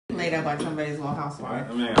Made up by somebody's little housewife.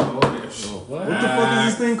 I mean, oh, What the fuck is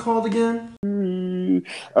this thing called again?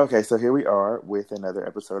 Okay, so here we are with another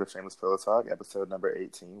episode of Shameless Pillow Talk, episode number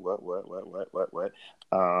 18. What?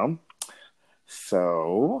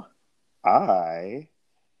 So I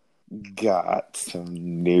got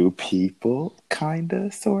some new people,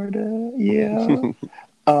 kinda, sorta, yeah.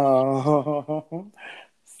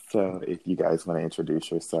 So if you guys want to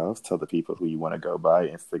introduce yourselves, tell the people who you want to go by,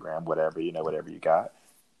 Instagram, whatever you got.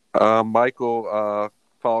 Michael,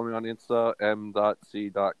 follow me on Insta,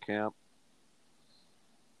 m.c.camp.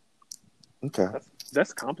 Okay.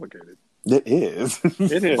 That's complicated. It is.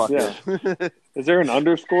 It is, yeah. Is there an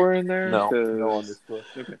underscore in there? No underscore.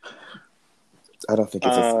 Okay. I don't think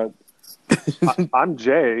it's I'm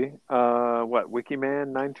Jay.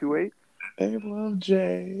 Wikiman928? I love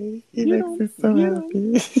Jay. He makes me so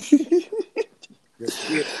happy.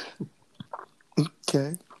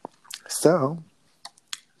 Okay. So,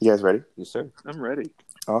 you guys ready? Yes, sir. I'm ready.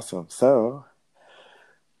 Awesome. So,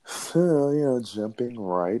 jumping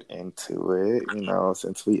right into it,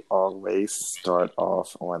 since we always start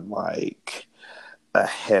off on like a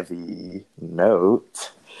heavy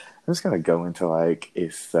note, I'm just going to go into like,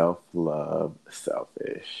 is self-love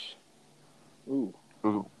selfish? Ooh.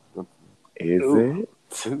 Is Ooh. it?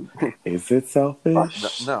 Ooh. Is it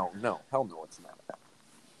selfish? No. Hell no, it's not.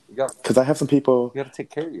 Because I have some people. You got to take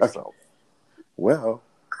care of yourself. Okay. Well,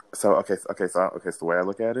 so the way I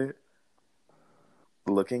look at it,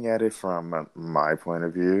 looking at it from my point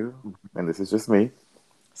of view, and this is just me,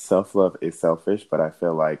 self-love is selfish, but I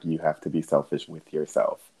feel like you have to be selfish with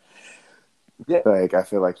yourself. Yeah. Like, I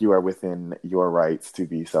feel like you are within your rights to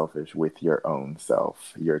be selfish with your own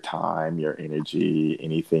self, your time, your energy,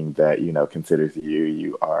 anything that, considers you,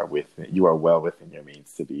 you are well within your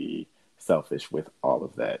means to be selfish with all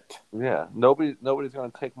of that. Yeah. Nobody's going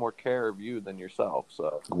to take more care of you than yourself,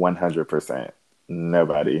 so. 100%.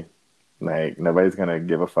 Nobody. Like, nobody's going to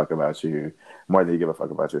give a fuck about you more than you give a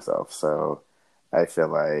fuck about yourself. So I feel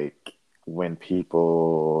like when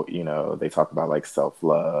people, they talk about like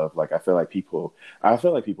self-love, like I feel like people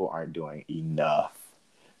aren't doing enough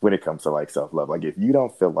when it comes to like self-love. Like if you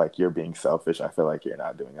don't feel like you're being selfish, I feel like you're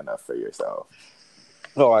not doing enough for yourself.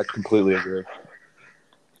 Oh, I completely agree.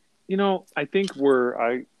 I think where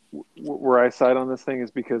I side on this thing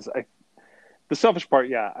is because the selfish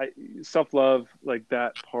part, self-love, like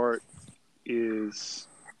that part is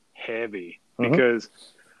heavy because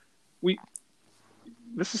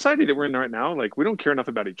the society that we're in right now, like we don't care enough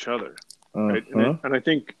about each other, right? And I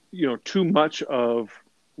think too much of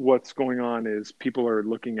what's going on is people are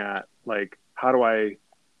looking at like how do I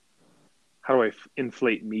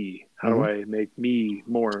inflate me? How do I make me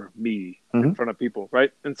more me in front of people,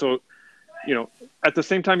 right? And so, at the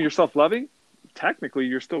same time you're self-loving, technically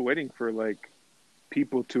you're still waiting for like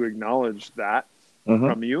people to acknowledge that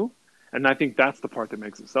from you. And I think that's the part that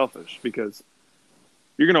makes it selfish because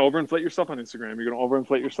you're going to overinflate yourself on Instagram. You're going to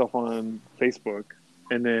overinflate yourself on Facebook.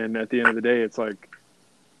 And then at the end of the day, it's like,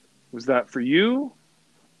 was that for you?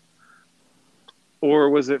 Or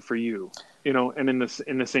was it for you? And in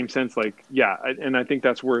the same sense, like, and I think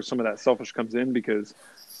that's where some of that selfish comes in because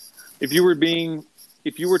if you were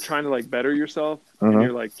trying to like better yourself and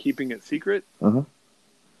you're like keeping it secret,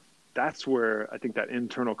 that's where I think that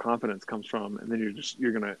internal confidence comes from. And then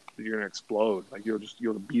you're going to explode. Like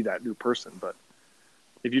you'll be that new person. But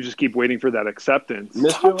if you just keep waiting for that acceptance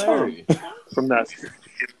from that,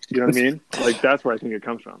 you know what I mean? Like that's where I think it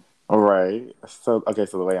comes from. All right. So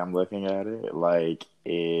the way I'm looking at it, like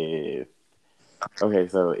so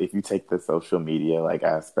if you take the social media like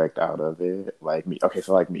aspect out of it, like me,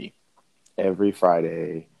 every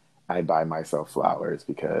Friday I buy myself flowers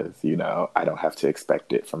because, I don't have to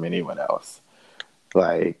expect it from anyone else.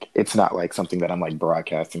 Like, it's not like something that I'm like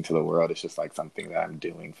broadcasting to the world. It's just like something that I'm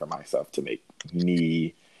doing for myself to make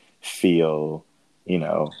me feel,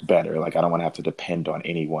 better. Like, I don't want to have to depend on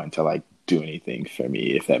anyone to like do anything for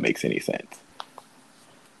me, if that makes any sense.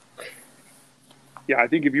 Yeah, I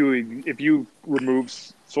think if you remove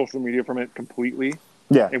social media from it completely,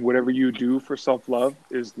 and whatever you do for self-love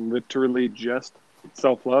is literally just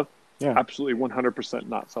self-love, absolutely 100%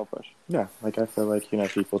 not selfish. Yeah, like I feel like,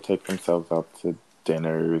 people take themselves out to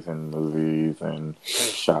dinners and movies and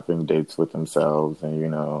shopping dates with themselves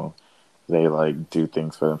and, they like do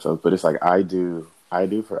things for themselves. But it's like I do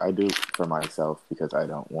for myself because I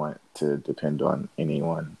don't want to depend on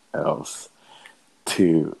anyone else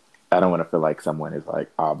I don't want to feel like someone is like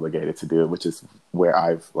obligated to do it, which is where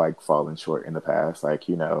I've like fallen short in the past. Like,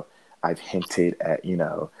 I've hinted at,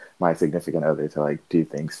 my significant other to like do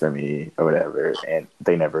things for me or whatever, and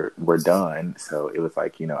they never were done. So it was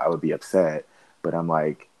like, I would be upset, but I'm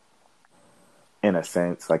like, in a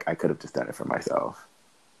sense, like I could have just done it for myself.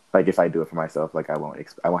 Like if I do it for myself, like I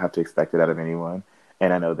won't have to expect it out of anyone.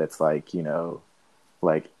 And I know that's like, you know,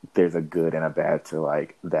 like there's a good and a bad to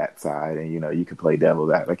like that side, and you know, you could play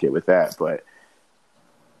devil's advocate with that, but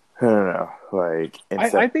I don't know. Like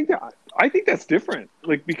I think that's different.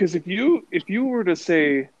 Like because if you were to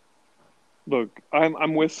say, look,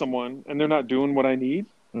 I'm with someone and they're not doing what I need,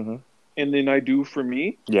 mm-hmm. and then I do for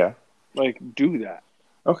me, yeah, like do that.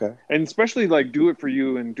 okay, And especially like do it for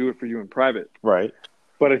you and do it for you in private. right.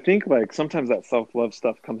 But I think like sometimes that self-love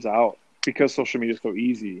stuff comes out because social media is so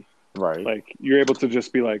easy. Right. Like you're able to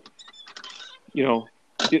just be like, you know,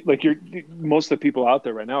 most of the people out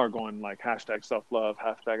there right now are going like hashtag self-love,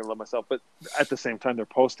 hashtag I love myself. But at the same time, they're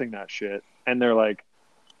posting that shit and they're like,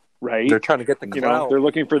 right. They're trying to get the you clout. know, they're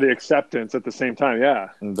looking for the acceptance at the same time. Yeah.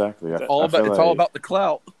 Exactly. It's all about the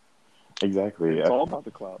clout. Exactly. It's all about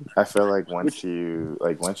the clout. I feel like once you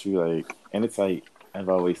and it's like, I've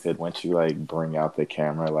always said, once you like bring out the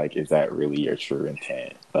camera, like, is that really your true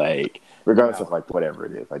intent? Like, regardless of like whatever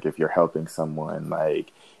it is, like if you're helping someone,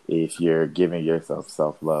 like if you're giving yourself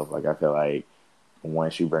self-love, like I feel like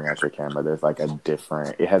once you bring out your camera, there's like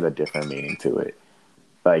it has a different meaning to it.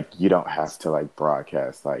 Like you don't have to like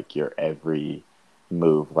broadcast like your every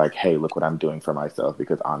move, like, hey, look what I'm doing for myself,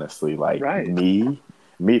 because honestly, like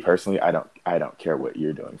me personally, I don't care what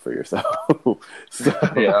you're doing for yourself.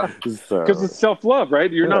 Yeah, because it's self-love,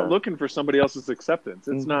 right? You're not looking for somebody else's acceptance.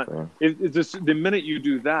 It's not. It's just the minute you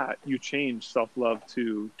do that, you change self-love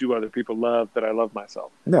to do other people love that I love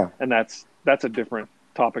myself. Yeah, and that's a different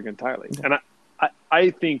topic entirely. And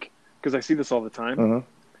I think, because I see this all the time,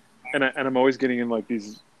 mm-hmm. and I'm always getting in like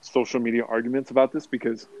these social media arguments about this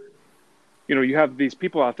because, you know, you have these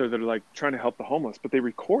people out there that are like trying to help the homeless, but they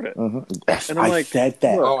record it. Mm-hmm. Yes, and I'm like, said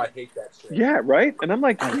that. Oh, I hate that shit. Yeah, right. And I'm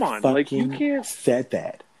like, come on, like you can't. Said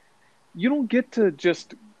that. You don't get to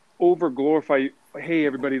just over glorify. Hey,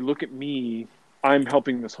 everybody, look at me. I'm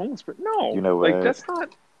helping this homeless person. No, you know what? Like that's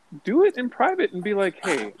not. Do it in private and be like,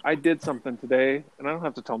 hey, I did something today, and I don't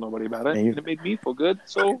have to tell nobody about it. And it made me feel good.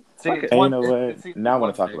 So fuck it. And you know what? Now I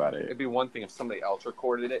want to talk about it. It'd be one thing if somebody else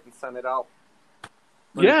recorded it and sent it out.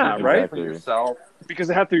 Yeah, right. For yourself, because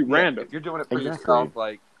it had to be random. If you're doing it for yourself,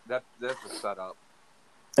 like that's a setup.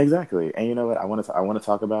 Exactly. And you know what? I want to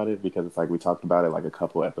talk about it because it's like we talked about it like a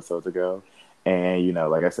couple episodes ago. And, you know,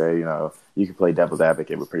 like I said, you know, you can play devil's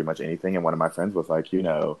advocate with pretty much anything. And one of my friends was like, you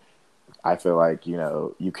know, I feel like, you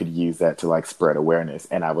know, you could use that to like spread awareness.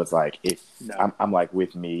 And I was like, I'm like,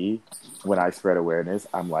 with me, when I spread awareness,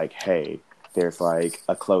 I'm like, hey, there's like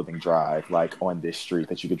a clothing drive like on this street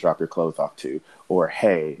that you could drop your clothes off to, or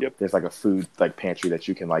hey, there's like a food like pantry that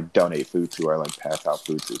you can like donate food to or like pass out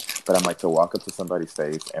food to. But I'm like, to walk up to somebody's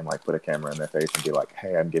face and like put a camera in their face and be like,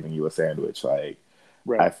 hey, I'm giving you a sandwich. Like,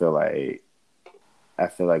 I feel like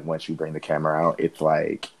once you bring the camera out, it's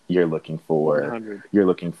like you're looking for,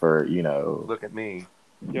 you know, look at me.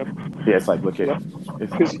 Yep. Yeah, it's like, look at,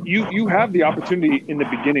 because you have the opportunity in the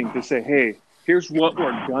beginning to say, hey, here's what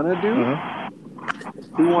we're gonna do.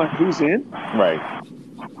 Mm-hmm. Who's in? Right.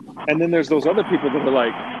 And then there's those other people that are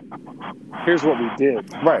like, here's what we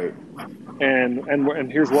did. Right.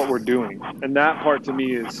 And here's what we're doing. And that part to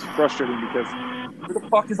me is frustrating because who the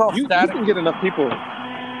fuck is all static? You can get enough people.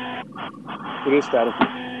 It is static.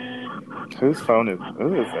 Who is that?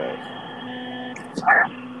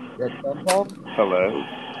 Hello.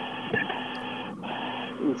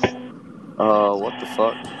 What the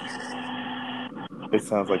fuck? It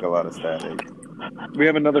sounds like a lot of static. We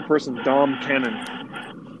have another person, Dom Cannon,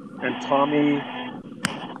 and Tommy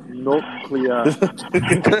Noclia.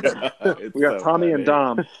 We got Tommy and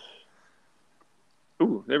Dom.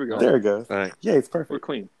 Ooh, there we go. There it goes. Right. Yeah, it's perfect. We're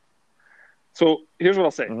clean. So here's what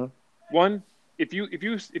I'll say. Mm-hmm. One, if you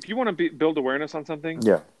want to build awareness on something,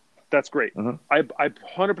 yeah, that's great. Mm-hmm. I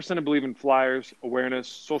 100% believe in flyers, awareness,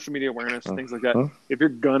 social media awareness, things like that. Mm-hmm. If you're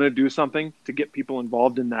gonna do something to get people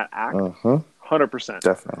involved in that act, 100%,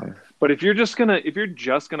 definitely. But if you're just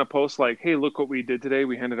gonna post like, hey, look what we did today,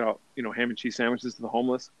 we handed out, you know, ham and cheese sandwiches to the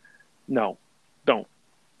homeless. No, don't,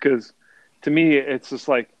 because to me it's just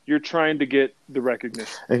like you're trying to get the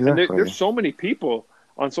recognition. Exactly. And there's so many people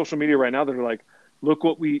on social media right now that are like, look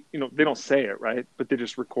what we, you know, they don't say it, right, but they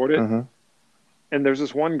just record it. Mm-hmm. And there's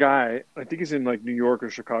this one guy, I think he's in like New York or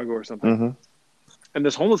Chicago or something. Mm-hmm. And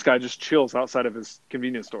this homeless guy just chills outside of his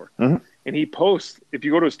convenience store. Mm-hmm. And he posts, if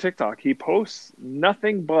you go to his TikTok, he posts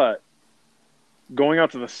nothing but going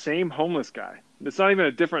out to the same homeless guy. It's not even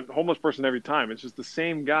a different homeless person every time. It's just the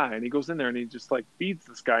same guy. And he goes in there and he just like feeds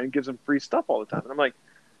this guy and gives him free stuff all the time. And I'm like,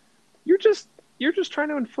 you're just trying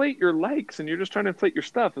to inflate your likes and you're just trying to inflate your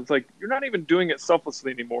stuff. It's like, you're not even doing it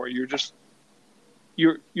selflessly anymore. You're just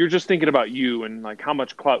you're just thinking about you and like how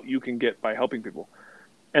much clout you can get by helping people.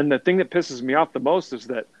 And the thing that pisses me off the most is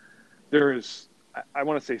that there is, I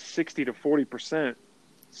want to say 60 to 40%,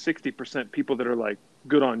 60% people that are like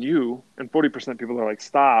good on you and 40% people that are like,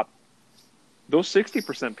 stop. Those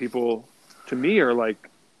 60% people to me are like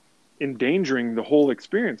endangering the whole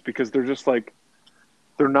experience because they're just like,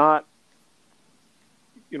 they're not,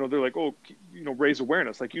 they're like, oh, raise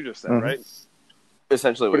awareness, like you just said, right?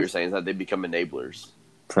 Essentially, what you're saying is that they become enablers.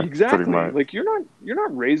 Exactly. Like you're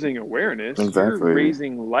not raising awareness. Exactly. You're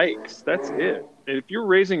raising likes. That's it. And if you're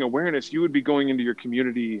raising awareness, you would be going into your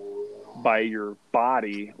community by your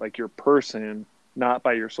body, like your person, not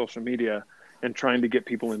by your social media, and trying to get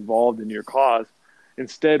people involved in your cause.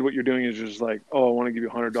 Instead, what you're doing is just like, oh, I want to give you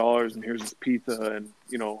 $100 and here's this pizza and,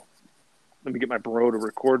 let me get my bro to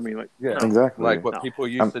record me. Like, yeah, no. Exactly. Like what people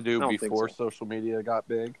used to do I don't before think so. social media got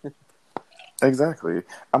big. Exactly.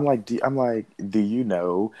 I'm like, do you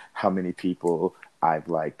know how many people I've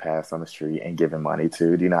like passed on the street and given money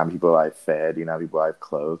to? Do you know how many people I've fed? Do you know how many people I've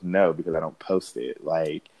clothed? No, because I don't post it.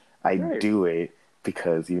 Like I do it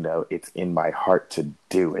because it's in my heart to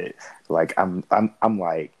do it. Like I'm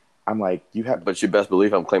like you have. But you best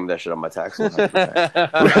believe I'm claiming that shit on my tax.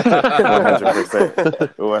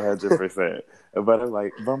 100%. 100%. But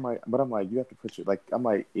I'm like, you have to put I'm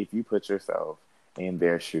like, if you put yourself in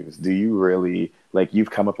their shoes, do you really, like,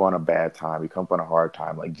 you've come up on a bad time, you come up on a hard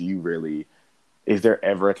time, like, do you really, is there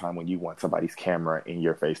ever a time when you want somebody's camera in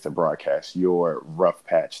your face to broadcast your rough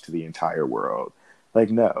patch to the entire world? Like,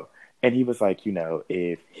 no. And he was like,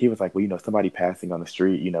 if he was like, well, somebody passing on the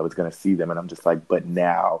street, is going to see them. And I'm just like, but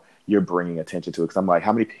now you're bringing attention to it. Because I'm like,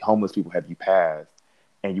 how many homeless people have you passed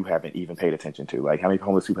and you haven't even paid attention to? Like, how many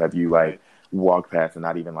homeless people have you, like, walked past and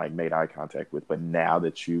not even, like, made eye contact with? But now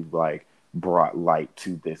that you've, like, brought light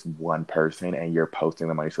to this one person and you're posting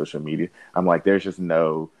them on your social media, I'm like, there's just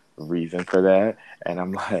no reason for that. And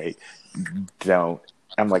I'm like,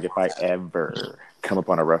 if I ever come up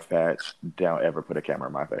on a rough patch, don't ever put a camera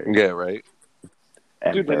in my face. Yeah, right.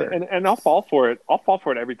 Dude, and I'll fall for it. I'll fall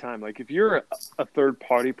for it every time. Like, if you're a third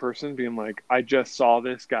party person being like, I just saw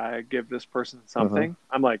this guy give this person something,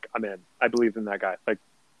 I'm like, I'm in. I believe in that guy. Like,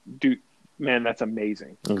 dude, man, that's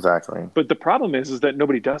amazing. Exactly. But the problem is that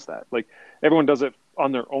nobody does that. Like, everyone does it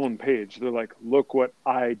on their own page. They're like, look what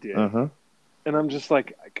I did. And I'm just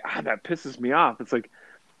like, God, that pisses me off. It's like,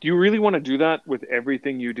 do you really want to do that with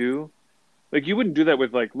everything you do? Like, you wouldn't do that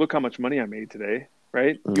with, like, look how much money I made today,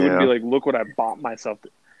 right? You wouldn't be like, look what I bought myself.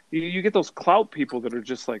 You get those clout people that are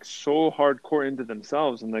just, like, so hardcore into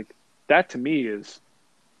themselves. And, like, that to me is,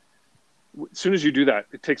 as soon as you do that,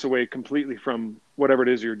 it takes away completely from whatever it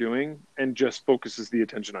is you're doing and just focuses the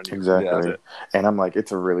attention on you. Exactly. And I'm like,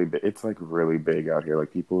 it's really big out here.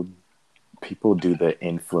 Like, people do people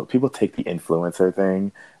take the influencer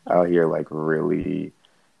thing out here, like, really,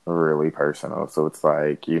 really personal. So it's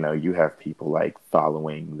like, you have people like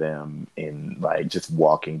following them in, like, just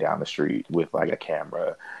walking down the street with like a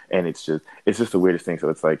camera, and it's just the weirdest thing. So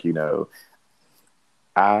it's like,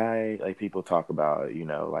 I like, people talk about,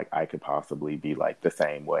 like, I could possibly be like the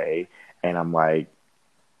same way, and I'm like,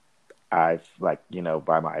 I've, like,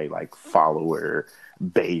 by my, like, follower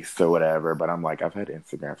base or whatever, but I'm like, I've had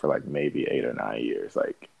Instagram for like maybe 8 or 9 years.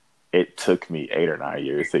 Like, it took me 8 or 9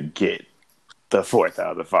 years to get the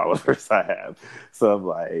 4,000 followers I have. So I'm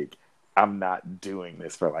like, I'm not doing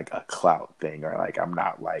this for like a clout thing, or like, I'm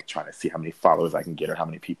not like trying to see how many followers I can get or how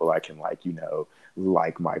many people I can, like,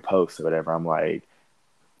 like my posts or whatever. I'm like,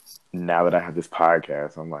 now that I have this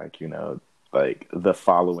podcast, I'm like, like, the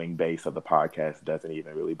following base of the podcast doesn't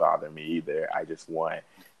even really bother me either. I just want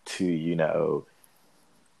to,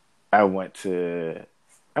 I want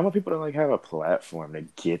people to, like, have a platform to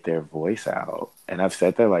get their voice out. And I've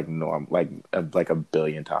said that like a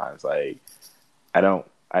billion times. Like, I don't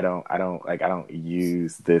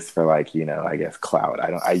use this for, like, I guess clout.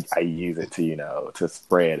 I use it to, to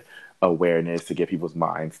spread awareness, to get people's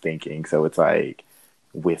minds thinking. So it's like,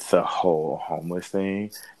 with the whole homeless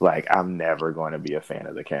thing, like, I'm never going to be a fan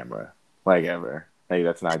of the camera, like, ever. Like,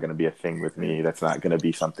 that's not going to be a thing with me. That's not going to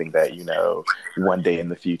be something that, one day in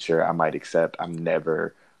the future I might accept. I'm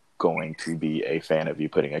never going to be a fan of you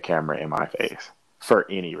putting a camera in my face for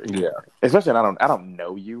any reason. Yeah. Especially, I don't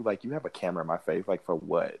know you. Like, you have a camera in my face, like, for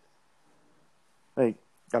what? Like,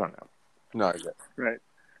 I don't know. No, I get it. Right.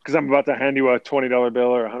 Because I'm about to hand you a $20 bill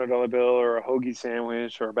or a $100 bill or a hoagie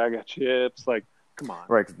sandwich or a bag of chips. Like, come on.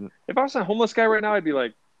 Right. If I was a homeless guy right now, I'd be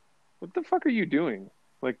like, what the fuck are you doing?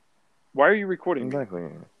 Like, why are you recording me? Exactly.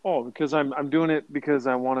 Oh, because I'm doing it because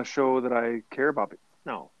I want to show that I care about it.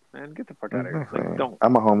 No, man, get the fuck out of here. Like, don't.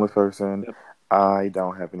 I'm a homeless person. Yep. I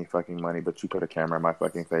don't have any fucking money, but you put a camera in my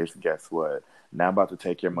fucking face. Guess what? Now I'm about to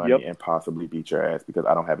take your money Yep. and possibly beat your ass because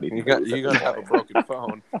I don't have anything. You to got lose you at gotta this have a point. broken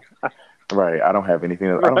phone. Right. I don't have anything.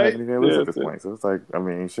 I don't have Right? anything to lose Yeah, at this that's it. point. So it's like, I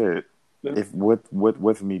mean, shit. Yeah. If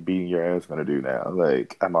what's me beating your ass gonna do now?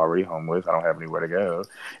 Like, I'm already homeless. I don't have anywhere to go.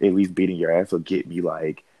 At least beating your ass will get me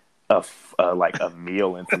like like a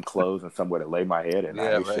meal and some clothes and somewhere to lay my head at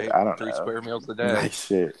Yeah, night. right. Shit, I don't 3 know. square meals a day. Like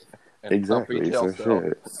shit. And a Exactly. comfy So jail cell.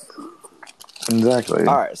 shit. Exactly.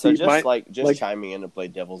 All right, so See, just my- just chiming in to play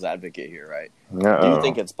devil's advocate here, right? Uh-oh. Do you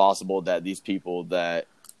think it's possible that these people that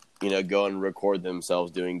go and record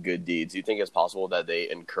themselves doing good deeds, do you think it's possible that they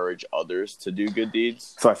encourage others to do good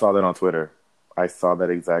deeds? So I saw that on Twitter. I saw that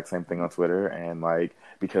exact same thing on Twitter, and like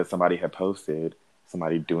because somebody had posted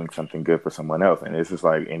somebody doing something good for someone else, and this is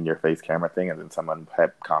like in your face camera thing, and then someone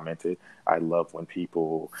had commented, "I love when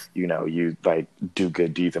people, you like do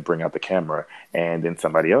good deeds and bring out the camera," and then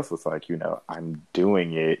somebody else was like, "I'm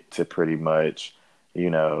doing it to pretty much,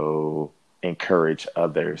 encourage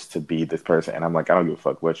others to be this person," and I'm like, I don't give a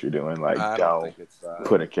fuck what you're doing, like I don't don't think it's that.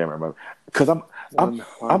 put a camera in my because I'm like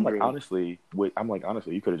 100. honestly,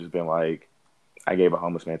 you could have just been like, I gave a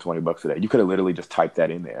homeless man $20 today. You could have literally just typed that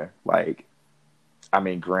in there. Like, I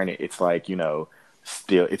mean, granted, it's like,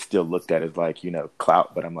 it's still looked at as like,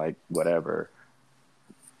 clout, but I'm like, whatever.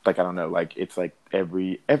 Like, I don't know. Like, it's like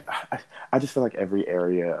I just feel like every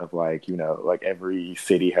area of like, like every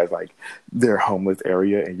city has like their homeless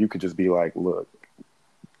area, and you could just be like, look,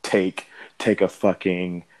 take a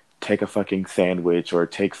fucking sandwich or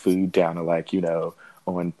take food down to like,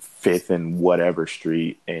 on 5th and whatever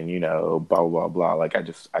street, and blah blah blah. Like I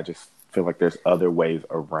just feel like there's other ways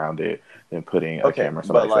around it than putting a camera.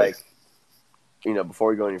 But like, before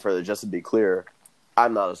we go any further, just to be clear,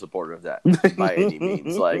 I'm not a supporter of that by any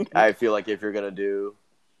means. Like, I feel like if you're gonna do,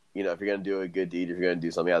 if you're gonna do a good deed, if you're gonna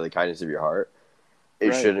do something out of the kindness of your heart, it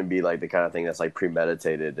Right. shouldn't be like the kind of thing that's like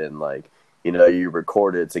premeditated and like, you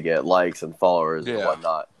record it to get likes and followers and Yeah.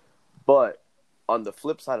 whatnot. But on the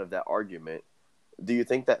flip side of that argument, do you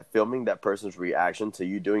think that filming that person's reaction to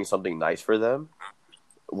you doing something nice for them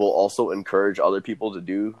will also encourage other people to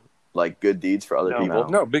do like good deeds for other No. people?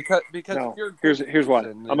 No, because No. if you're a good Here's why.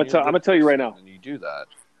 person, I'm then gonna you're a tell you good right now. person, and you do that.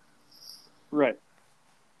 Right.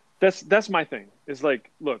 That's my thing. Is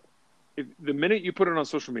like, look, if the minute you put it on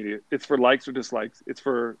social media, it's for likes or dislikes. It's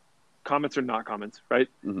for comments or not comments, right?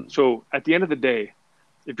 Mhm. So at the end of the day,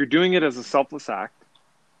 if you're doing it as a selfless act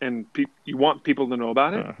and you want people to know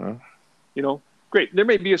about it, great. There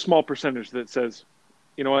may be a small percentage that says,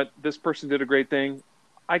 you know what, this person did a great thing.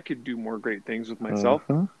 I could do more great things with myself.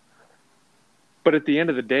 But at the end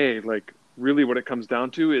of the day, like really what it comes down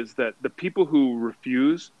to is that the people who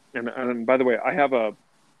refuse, and by the way, I have a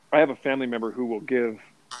family member who will give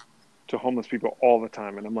to homeless people all the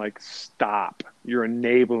time. And I'm like, stop, you're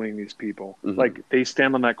enabling these people. Mhm. Like they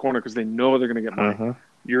stand on that corner because they know they're going to get money.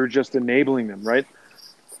 You're just enabling them. Right.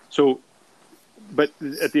 So, but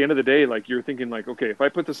at the end of the day, like you're thinking like, okay, if I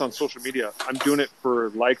put this on social media, I'm doing it for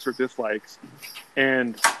likes or dislikes.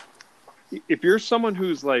 And if you're someone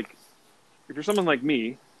like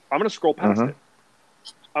me, I'm going to scroll past it.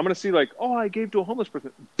 I'm going to see like, oh, I gave to a homeless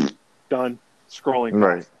person. Done. Scrolling past.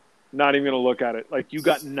 Right. Not even going to look at it. Like you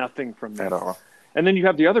got nothing from that. At all. And then you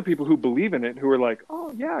have the other people who believe in it who are like,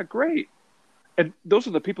 oh yeah, great. And those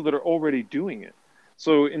are the people that are already doing it.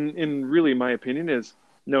 So in really my opinion is,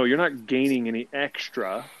 no, you're not gaining any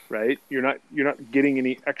extra, right? You're not getting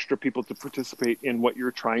any extra people to participate in what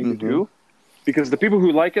you're trying to do, because the people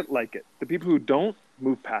who like it. The people who don't,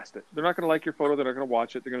 move past it. They're not going to like your photo. They're not going to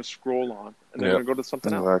watch it. They're going to scroll on, and they're going to go to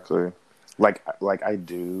something else. Exactly. Like I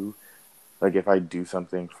do, like if I do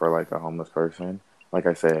something for like a homeless person, like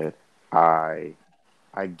I said, I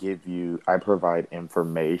provide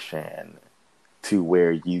information to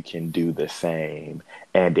where you can do the same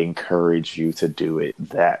and encourage you to do it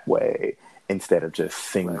that way instead of just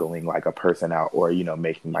singling like a person out or,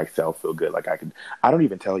 making myself feel good. Like I don't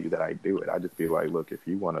even tell you that I do it. I just be like, look, if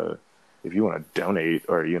you want to donate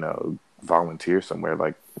or, volunteer somewhere,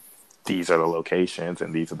 like these are the locations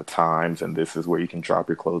and these are the times and this is where you can drop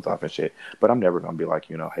your clothes off and shit. But I'm never going to be like,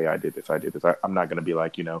 hey, I did this. I'm not going to be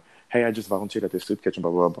like, hey, I just volunteered at this soup kitchen, blah,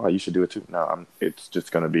 blah, blah. You should do it too. No, it's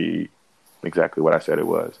just going to be exactly what I said it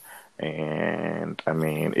was. And I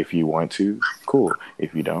mean, if you want to, cool.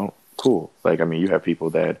 If you don't, cool. Like, I mean, you have people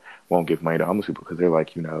that won't give money to homeless people because they're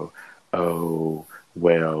like, oh,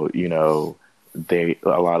 well,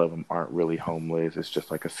 a lot of them aren't really homeless. It's just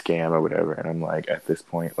like a scam or whatever. And I'm like, at this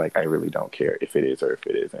point, like, I really don't care if it is or if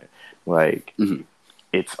it isn't. Like,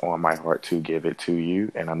 it's on my heart to give it to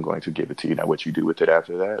you, and I'm going to give it to you. Now, what you do with it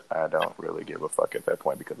after that, I don't really give a fuck at that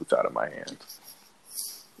point because it's out of my hands.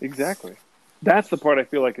 Exactly. That's the part I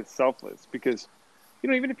feel like is selfless because,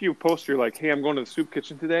 even if you post, you're like, hey, I'm going to the soup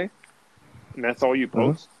kitchen today, and that's all you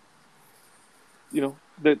post,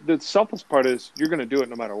 the selfless part is you're going to do it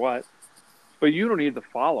no matter what, but you don't need the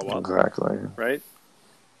follow-up. Exactly. Right?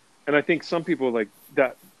 And I think some people like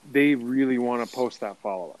that, they really want to post that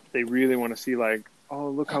follow-up. They really want to see like, oh,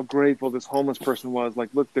 look how grateful this homeless person was. Like,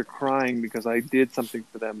 look, they're crying because I did something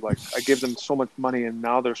for them. Like, I gave them so much money and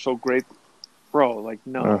now they're so grateful. Bro, like,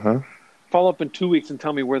 no. Follow up in 2 weeks and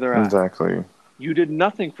tell me where they're at. Exactly. You did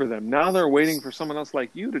nothing for them. Now they're waiting for someone else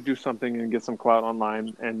like you to do something and get some clout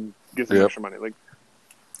online and get some extra money. Like,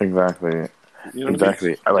 exactly.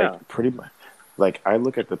 Exactly. I mean? Pretty much. Like, I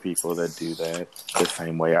look at the people that do that the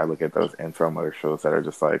same way I look at those infomercials that are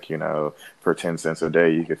just like, for 10 cents a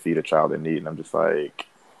day, you could feed a child in need. And I'm just like,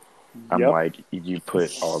 you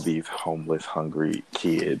put all these homeless, hungry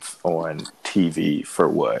kids on TV for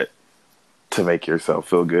what? To make yourself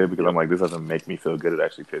feel good? Because I'm like, this doesn't make me feel good. It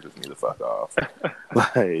actually pisses me the fuck off.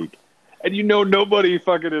 And nobody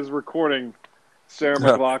fucking is recording Sarah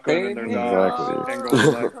McLachlan and their dogs and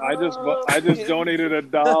going like, I just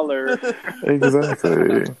donated $1.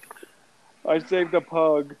 Exactly. I saved a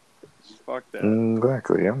pug. Fuck that.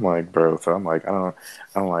 Exactly. I'm like, bro. So I'm like,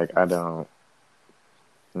 I don't.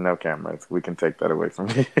 No cameras. We can take that away from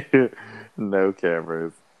me. No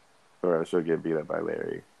cameras, or I should get beat up by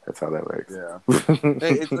Larry. That's how that works. Yeah.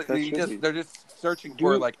 They're just searching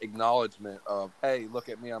for like acknowledgement of, hey, look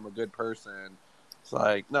at me, I'm a good person. It's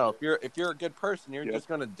like, no, if you're a good person, you're just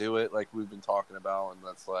gonna do it like we've been talking about, and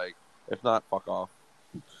that's like, if not, fuck off.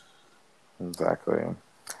 Exactly.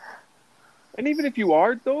 And even if you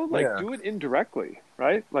are though, like do it indirectly,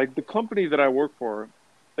 right? Like the company that I work for,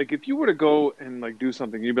 like if you were to go and like do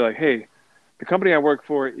something, you'd be like, hey, the company I work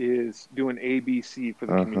for is doing ABC for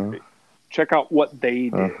the community. Check out what they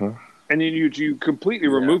did, and then you completely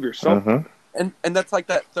remove yourself. And that's like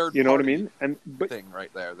that third. You know what I mean? Thing right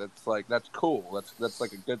there. That's cool. That's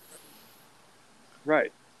like a good.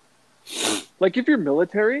 Right. Like if you're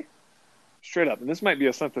military, straight up, and this might be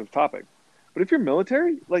a sensitive topic, but if you're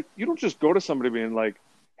military, like you don't just go to somebody being like,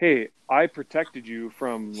 "Hey, I protected you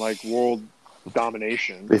from like world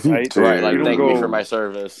domination," right? Right. Like, thank me for my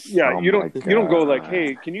service. Yeah, you don't go like,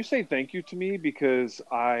 "Hey, can you say thank you to me because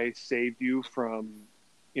I saved you from,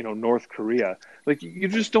 North Korea?" Like you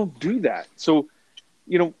just don't do that. So,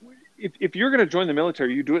 if you're going to join the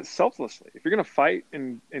military, you do it selflessly. If you're going to fight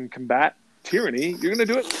and combat tyranny, you're going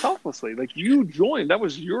to do it selflessly. Like you joined, that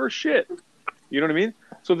was your shit. You know what I mean?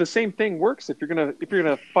 So the same thing works if you're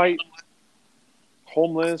gonna fight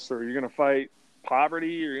homeless, or you're gonna fight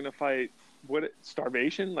poverty, or you're gonna fight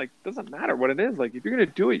starvation. Like doesn't matter what it is. Like if you're gonna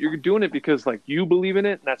do it, you're doing it because like you believe in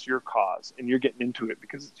it and that's your cause, and you're getting into it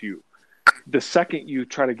because it's you. The second you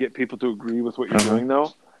try to get people to agree with what you're doing,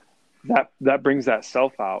 though, that brings that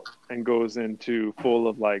self out and goes into full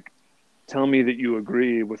of like, tell me that you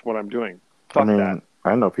agree with what I'm doing. Fuck that.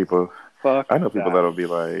 I know people. Fuck I know people that. that'll be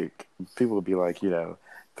like,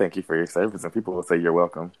 thank you for your service, and people will say you're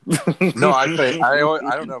welcome. No, I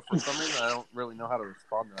don't know. For some reason, I don't really know how to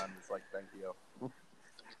respond to that. I'm just like, thank you.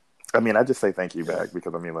 I just say thank you back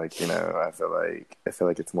because I feel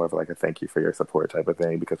like it's more of like a thank you for your support type of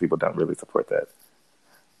thing because people don't really support that.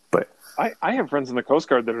 But I have friends in the Coast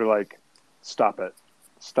Guard that are like, stop it.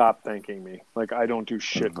 Stop thanking me. Like I don't do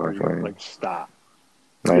shit for you. Like stop.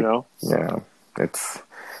 Yeah. It's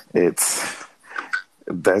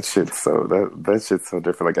that shit's so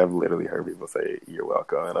different. Like I've literally heard people say you're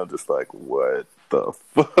welcome, and I'm just like, what the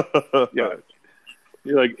fuck? Yeah.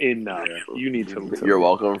 You're like, enough. You need to leave. You're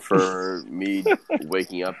welcome for me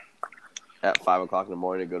waking up at 5 o'clock in the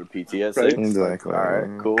morning to go to PT at 6. Exactly. All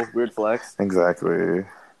right, cool. Weird flex. Exactly.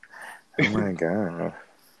 Oh my god.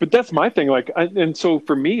 But that's my thing. Like, and so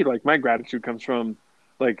for me, like my gratitude comes from,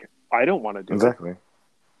 like, I don't want to do it.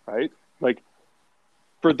 Right? Like,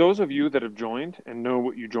 for those of you that have joined and know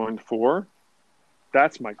what you joined for,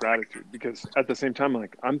 that's my gratitude. Because at the same time,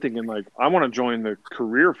 like, I'm thinking, like, I want to join the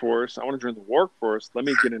career force. I want to join the workforce. Let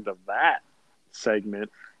me get into that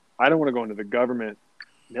segment. I don't want to go into the government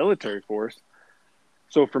military force.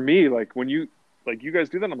 So for me, like, when you guys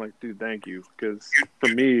do that, I'm like, dude, thank you. Because for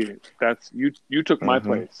me, that's, you took my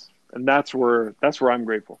place. And that's where I'm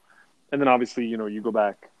grateful. And then obviously, you go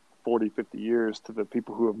back 40, 50 years to the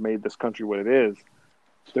people who have made this country what it is.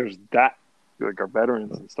 There's that, like our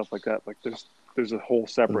veterans and stuff like that. Like there's a whole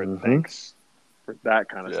separate thanks for that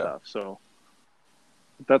kind of stuff. So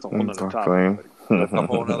that's a whole nother topic. That's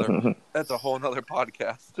a whole nother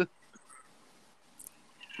podcast.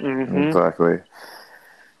 Exactly.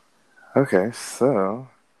 Okay, so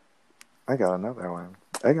I got another one.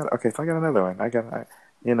 So I got another one.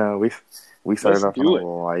 We started Let's off on do a it.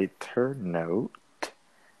 lighter note.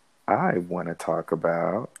 I want to talk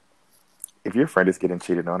about if your friend is getting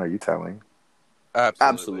cheated on, are you telling?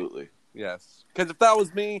 Absolutely. Yes. Because if that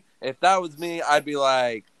was me, I'd be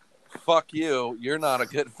like, "Fuck you! You're not a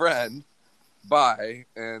good friend. Bye."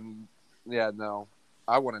 And yeah, no,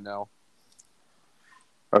 I want to know.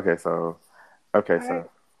 Okay, so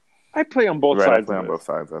I play on both right, I sides play of on this. both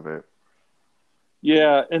sides of it.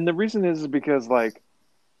 Yeah, and the reason is because like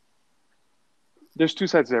there's two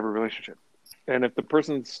sides to every relationship, and if the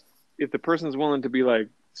person's willing to be like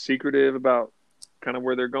secretive about kind of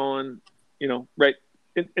where they're going, right?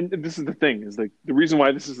 And this is the thing is like the reason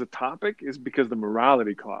why this is a topic is because the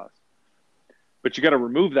morality clause. But you got to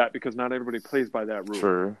remove that because not everybody plays by that rule.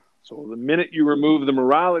 True. So the minute you remove the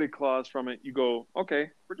morality clause from it, you go,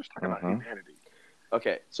 okay, we're just talking about humanity.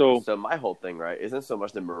 Okay, So my whole thing, right, isn't so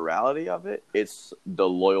much the morality of it, it's the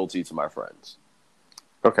loyalty to my friends.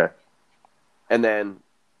 Okay. And then,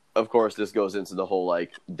 of course, this goes into the whole,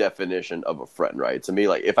 like, definition of a friend, right? To me,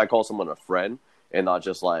 like, if I call someone a friend and not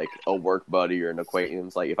just, like, a work buddy or an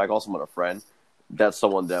acquaintance, like, if I call someone a friend, that's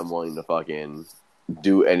someone that I'm willing to fucking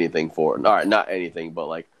do anything for. All right, not anything, but,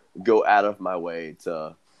 like, go out of my way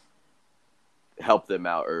to help them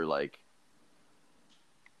out or, like,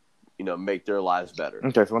 make their lives better.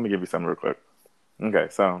 Okay, so let me give you something real quick. I'm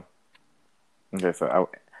excited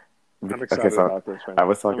about this. Right I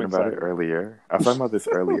was talking about it earlier. I was talking about this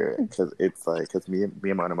earlier because me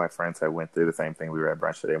and one of my friends had went through the same thing. We were at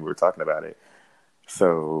brunch today and we were talking about it.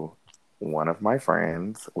 So one of my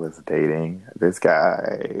friends was dating this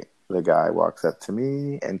guy. The guy walks up to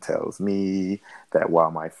me and tells me that while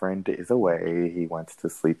my friend is away, he wants to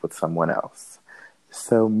sleep with someone else.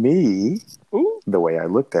 So the way I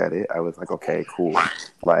looked at it, I was like, okay, cool.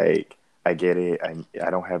 Like, I get it. I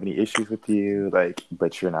don't have any issues with you. Like,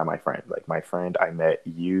 but you're not my friend. Like, my friend, I met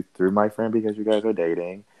you through my friend because you guys are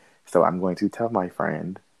dating. So I'm going to tell my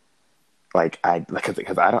friend,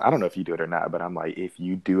 because I don't know if you do it or not, but I'm like, if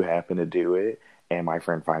you do happen to do it and my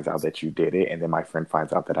friend finds out that you did it and then my friend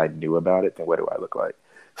finds out that I knew about it, then what do I look like?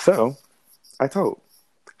 So I told.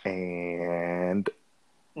 And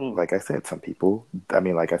like I said, some people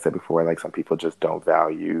just don't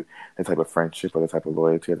value the type of friendship or the type of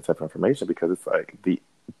loyalty or the type of information because it's like the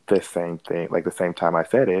same thing. Like the same time I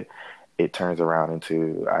said it, it turns around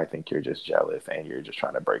into, I think you're just jealous and you're just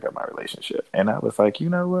trying to break up my relationship. And I was like, you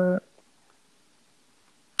know what?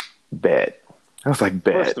 Bet. I was like,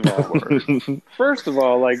 bet. First of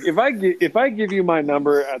all, like if I give you my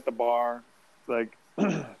number at the bar, like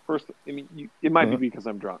first, I mean, it might be because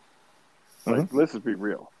I'm drunk. Like, let's just be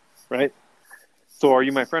real, right? So are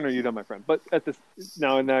you my friend or are you not my friend? But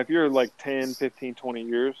now, if you're like 10, 15, 20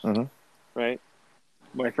 years, right?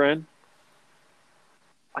 My friend,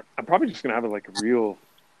 I'm probably just going to have a real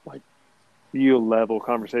level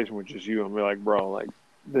conversation with just you and be like, bro, like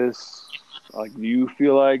this, like, do you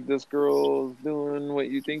feel like this girl's doing what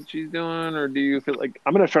you think she's doing? Or do you feel like,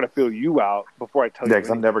 I'm going to try to feel you out before I tell you. Yeah, because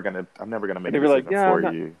I'm never going to make a decision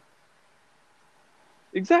for you.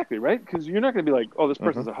 Exactly, right? Because you're not going to be like, oh, this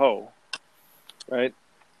person's a hoe, right?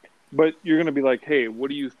 But you're going to be like, hey, what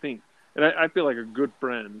do you think? And I feel like a good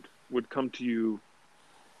friend would come to you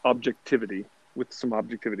with some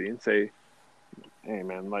objectivity and say, hey,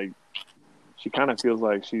 man, like, she kind of feels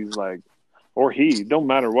like she's like, or he, don't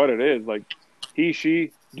matter what it is, like, he,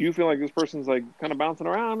 she, do you feel like this person's like kind of bouncing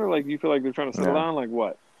around or like, do you feel like they're trying to settle down? Like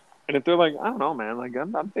what? And if they're like, I don't know, man, like,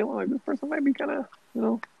 I'm feeling like this person might be kind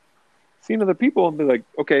of, seeing other people and be like,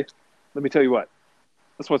 okay, let me tell you what.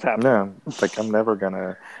 That's what's happening. No, like I'm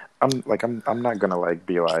not gonna like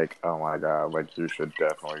be like, oh my god, like you should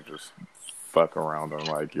definitely just fuck around on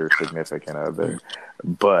like your significant other.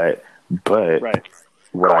 But right.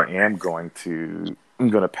 What I'm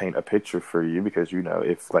gonna paint a picture for you because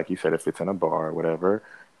if like you said, if it's in a bar or whatever,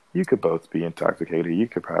 you could both be intoxicated. You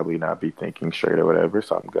could probably not be thinking straight or whatever.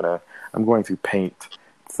 So I'm going to paint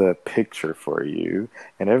the picture for you,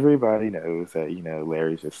 and everybody knows that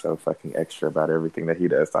Larry's just so fucking extra about everything that he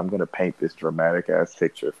does. So I'm going to paint this dramatic ass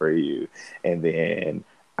picture for you, and then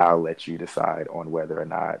I'll let you decide on whether or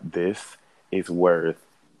not this is worth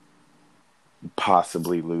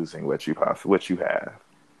possibly losing what you have.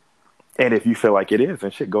 And if you feel like it is,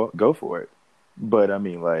 then shit, go for it. But I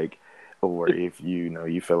mean, like, or if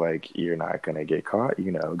you feel like you're not gonna get caught,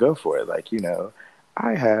 go for it. Like,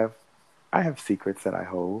 I have secrets that I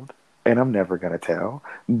hold, and I'm never gonna tell.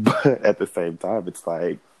 But at the same time, it's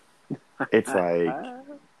like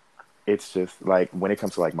it's just like when it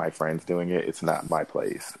comes to like my friends doing it, it's not my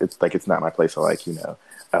place. It's not my place to like,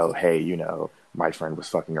 oh hey, my friend was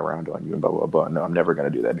fucking around on you and blah blah blah. No, I'm never gonna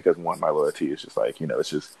do that because one, my loyalty is just like, it's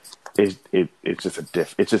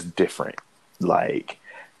just different. Like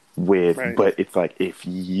with Right. but it's like if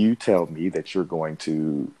you tell me that you're going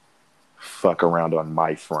to fuck around on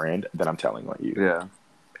my friend, then I'm telling on you. Yeah.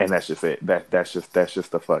 And that's just it. That's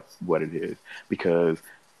just the fuck what it is. Because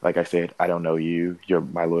like I said, I don't know you.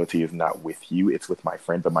 My loyalty is not with you. It's with my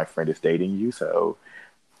friend, but my friend is dating you. So,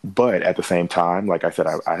 but at the same time, like I said,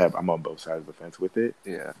 I'm on both sides of the fence with it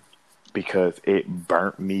Yeah. because it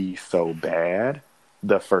burnt me so bad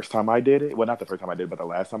the first time I did it. Well, not the first time I did it, but the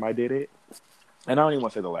last time I did it. And I don't even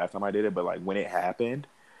want to say the last time I did it, but like when it happened,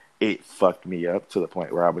 it fucked me up to the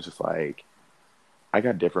point where I was just like, I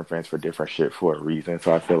got different friends for different shit for a reason.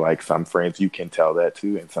 So I feel like some friends you can tell that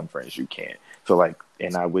to and some friends you can't. So like,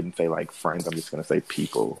 and I wouldn't say like friends, I'm just going to say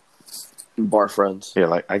people. Bar friends. Yeah,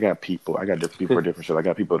 like I got different people for different shit. I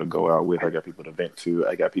got people to go out with. I got people to vent to.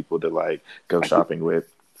 I got people to like go shopping with.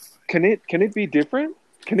 Can it be different?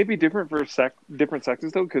 Can it be different for different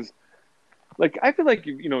sexes though? Because like I feel like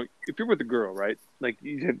if you're with a girl, right? Like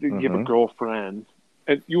you have a girlfriend,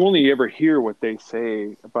 and you only ever hear what they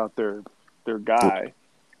say about their guy,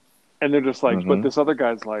 and they're just like, but this other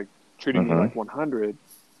guy's like treating me like 100,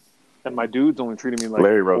 and my dude's only treating me like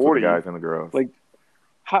Larry wrote 40. for the guys and the girls. Like,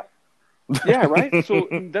 yeah, right. So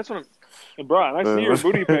that's what I'm, bro. And I see your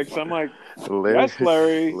booty pics. I'm like, yes,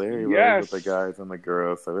 Larry. Larry yes, wrote with the guys and the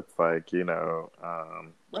girls. So it's like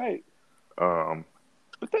right. Um,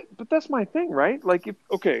 But that's my thing, right? Like,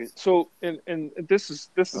 so and this is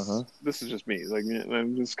just me. Like,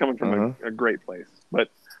 I'm just coming from a great place. But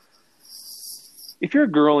if you're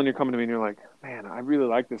a girl and you're coming to me and you're like, man, I really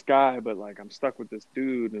like this guy, but like I'm stuck with this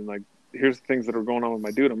dude, and like here's the things that are going on with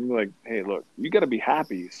my dude. I'm gonna be like, hey, look, you got to be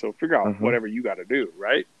happy. So figure out whatever you got to do,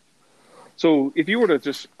 right? So if you were to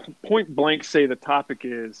just point blank say the topic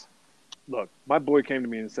is, look, my boy came to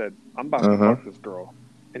me and said, I'm about to fuck this girl.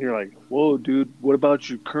 And you're like, whoa, dude, what about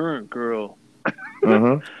your current girl?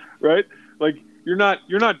 Right? Like, you're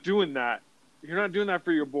not doing that. You're not doing that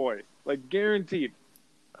for your boy. Like, guaranteed.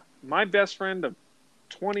 My best friend of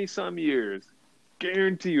 20-some years,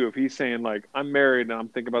 guarantee you if he's saying, like, I'm married and I'm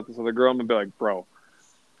thinking about this other girl, I'm going to be like, bro,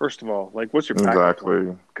 first of all, like, what's your backup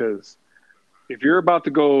plan? Because if you're about to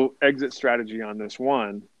go exit strategy on this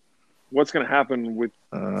one, what's going to happen with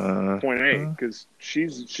point A? Because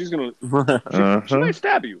she's going to she might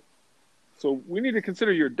stab you. So we need to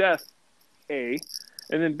consider your death, A,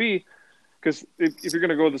 and then B, because if you're going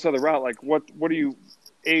to go this other route, like what are you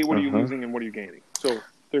losing and what are you gaining? So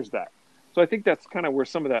there's that. So I think that's kind of where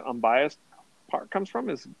some of that unbiased part comes from.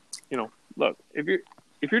 Is look, if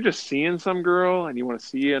you're just seeing some girl and you want to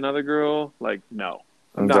see another girl, like no,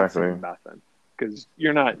 I'm not saying nothing because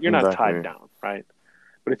you're not tied down, right?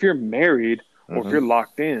 But if you're married or if you're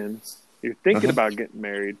locked in, you're thinking about getting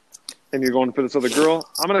married, and you're going for this other girl,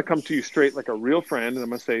 I'm going to come to you straight like a real friend, and I'm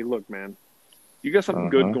going to say, look, man, you got something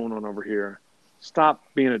good going on over here. Stop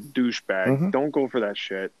being a douchebag. Don't go for that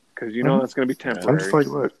shit because that's going to be temporary. I'm just like,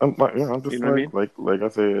 look, I'm just like I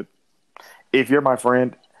said, if you're my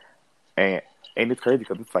friend, and it's crazy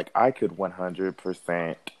because it's like I could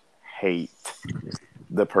 100% hate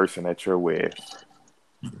the person that you're with.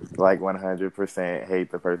 Like 100%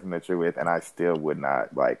 hate the person that you're with, and I still would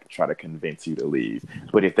not like try to convince you to leave.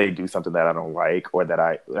 But if they do something that I don't like, or that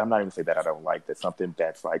I'm not even saying that I don't like, that's something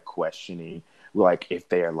that's like questioning, like if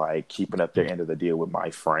they're like keeping up their end of the deal with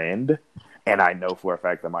my friend, and I know for a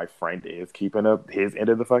fact that my friend is keeping up his end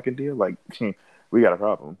of the fucking deal, like we got a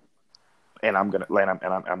problem. And I'm gonna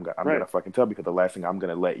gonna fucking tell, because the last thing I'm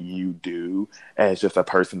gonna let you do as just a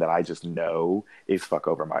person that I just know is fuck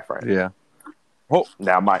over my friend. Yeah. Can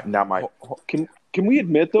we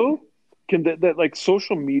admit though, that like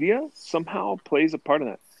social media somehow plays a part in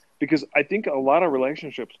that? Because I think a lot of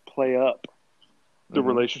relationships play up the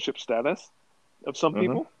relationship status of some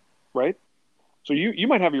people, right? So you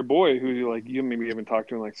might have your boy who you maybe haven't talked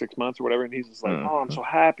to in like 6 months or whatever, and he's just like, oh, I'm so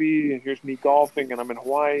happy, and here's me golfing, and I'm in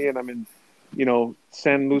Hawaii, and I'm in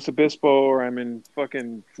San Luis Obispo, or I'm in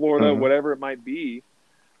fucking Florida, whatever it might be,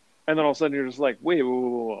 and then all of a sudden you're just like, wait,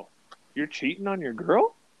 whoa. You're cheating on your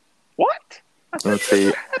girl? What? Let's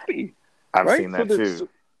see. Happy. I've seen that too.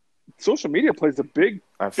 Social media plays a big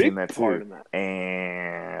seen that part too. in that.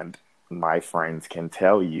 And my friends can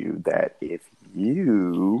tell you that if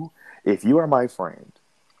you are my friend,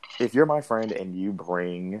 if you're my friend and you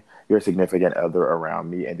bring your significant other around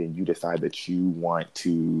me and then you decide that you want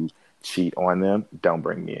to cheat on them, don't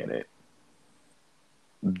bring me in it.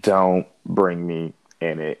 Don't bring me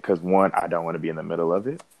in it. Because one, I don't want to be in the middle of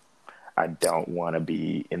it. I don't want to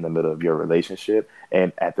be in the middle of your relationship.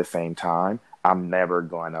 And at the same time, I'm never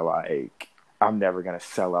going to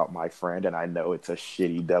sell out my friend. And I know it's a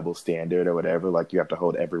shitty double standard or whatever. Like, you have to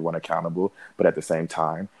hold everyone accountable. But at the same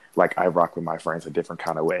time, like, I rock with my friends a different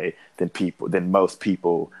kind of way than most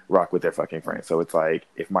people rock with their fucking friends. So it's like,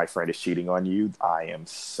 if my friend is cheating on you, I am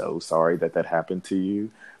so sorry that happened to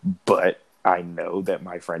you. But I know that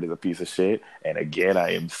my friend is a piece of shit. And again,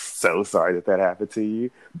 I am so sorry that happened to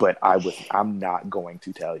you. But I'm not going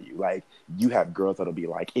to tell you. Like, you have girls that'll be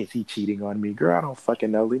like, is he cheating on me? Girl, I don't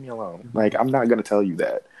fucking know. Leave me alone. Like, I'm not going to tell you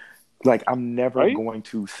that. Like, I'm never going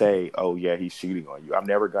to say, oh yeah, he's cheating on you. I'm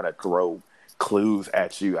never going to throw clues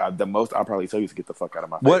at you. The most I'll probably tell you is to get the fuck out of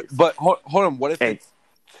my face. But hold on. What if it's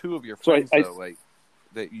two of your friends though, like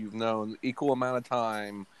that you've known equal amount of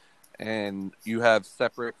time, and you have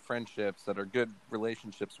separate friendships that are good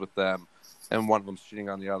relationships with them, and one of them's cheating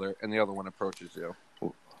on the other, and the other one approaches you?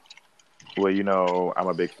 Well, you know,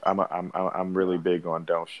 I'm really big on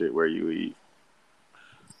don't shit where you eat.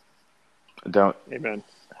 Don't. Amen.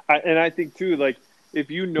 I think too, like,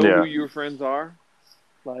 if you know who your friends are,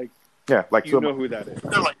 like, like you know who that is.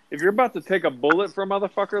 If you're about to take a bullet for a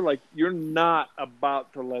motherfucker, like, you're not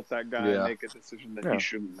about to let that guy make a decision that he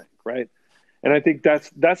shouldn't make, right? And I think that's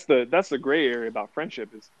the gray area about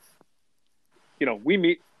friendship is, you know, we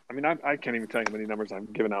meet. I mean, I can't even tell you how many numbers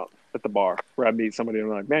I've given out at the bar where I meet somebody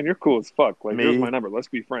and I'm like, man, you're cool as fuck. Like, here's my number. Let's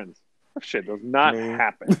be friends. Oh, shit does not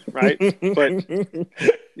happen, right? But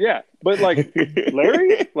yeah, but like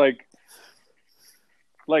Larry, like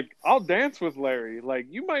I'll dance with Larry. Like,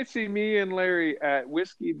 you might see me and Larry at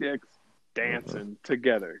Whiskey Dick's dancing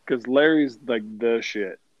together because Larry's like the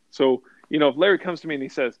shit. So, you know, if Larry comes to me and he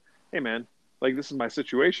says, hey man, like, this is my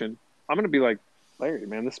situation, I'm gonna be like, Larry,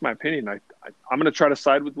 man, this is my opinion. I'm gonna try to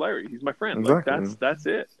side with Larry. He's my friend. Exactly. Like, that's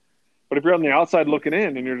it. But if you're on the outside looking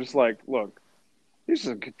in and you're just like, look, these are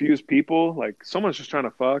some confused people. Like, someone's just trying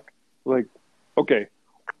to fuck. Like, okay,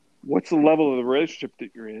 what's the level of the relationship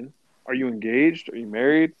that you're in? Are you engaged? Are you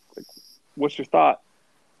married? Like, what's your thought?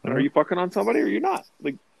 And are you fucking on somebody or you're not?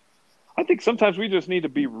 Like, I think sometimes we just need to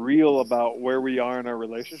be real about where we are in our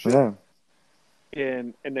relationship. Yeah.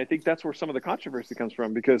 And I think that's where some of the controversy comes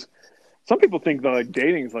from, because some people think that, like,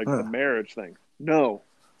 dating is like the marriage thing. No,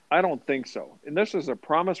 I don't think so. Unless there's a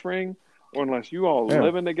promise ring or unless you all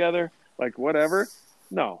living together, like, whatever.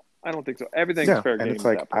 No, I don't think so. Everything's fair game. And it's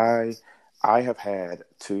like, I have had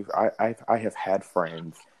I have had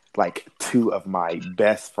friends, like, two of my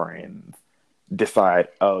best friends decide,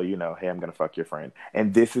 oh, you know, hey, I'm gonna fuck your friend.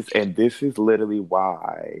 And this is literally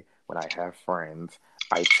why when I have friends,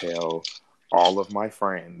 I tell all of my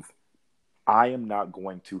friends, I am not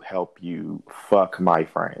going to help you fuck my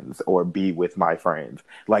friends or be with my friends.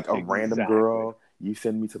 Like, a random girl, you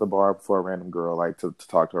send me to the bar for a random girl, like, to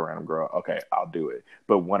talk to a random girl. Okay, I'll do it.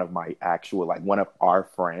 But one of my actual, like, one of our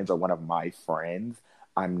friends or one of my friends,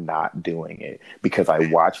 I'm not doing it because I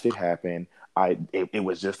watched it happen. It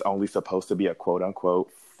was just only supposed to be a quote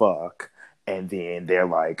unquote fuck. And then they're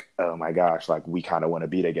like, oh my gosh, like, we kind of want to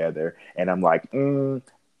be together. And I'm like, I'm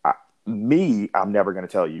never going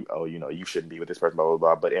to tell you, oh, you know, you shouldn't be with this person, blah, blah,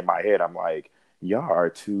 blah. But in my head, I'm like, y'all are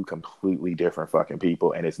two completely different fucking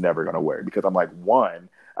people, and it's never going to work. Because I'm like, one,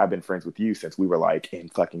 I've been friends with you since we were, like, in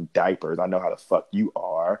fucking diapers. I know how the fuck you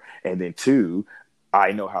are. And then two,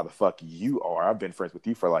 I know how the fuck you are. I've been friends with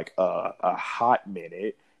you for, like, a hot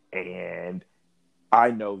minute. And I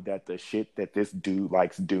know that the shit that this dude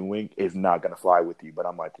likes doing is not going to fly with you. But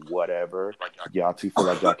I'm like, whatever. Y'all two feel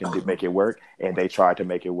like y'all can make it work. And they tried to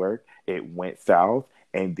make it work. It went south.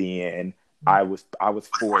 And then I was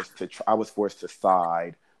forced to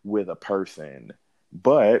side with a person.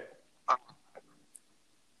 But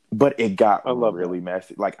it got really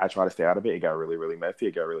messy. Like, I try to stay out of it. It got really, really messy.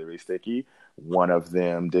 It got really, really sticky. One of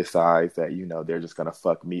them decides that, you know, they're just going to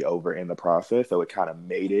fuck me over in the process. So it kind of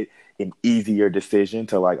made it an easier decision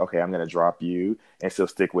to, like, okay, I'm going to drop you and still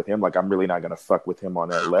stick with him. Like, I'm really not going to fuck with him on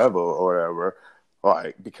that level or whatever.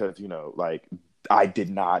 Like, because, you know, like,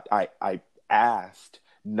 I asked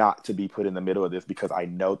not to be put in the middle of this because I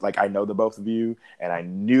know the both of you and I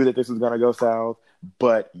knew that this was going to go south,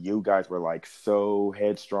 but you guys were, like, so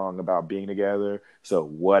headstrong about being together. So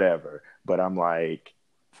whatever. But I'm like,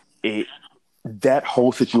 that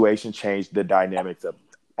whole situation changed the dynamics of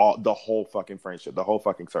the whole fucking friendship, the whole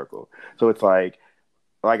fucking circle. So it's like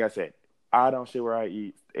I said, I don't shit where I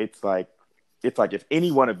eat. It's like if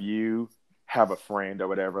any one of you have a friend or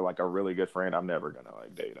whatever, like a really good friend, I'm never gonna,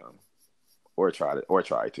 like, date them or try to,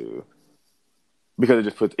 because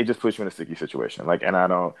it just puts you in a sticky situation. Like, and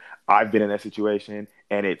I've been in that situation,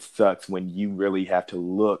 and it sucks when you really have to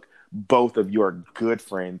look both of your good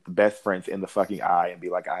friends, best friends in the fucking eye and be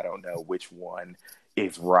like, I don't know which one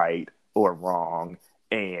is right or wrong.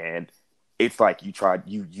 And it's like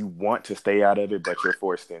you want to stay out of it, but you're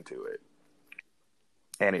forced into it.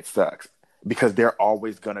 And it sucks because they're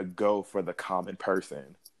always going to go for the common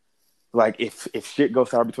person. Like if shit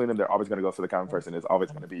goes sour between them, they're always going to go for the common person. It's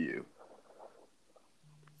always going to be you.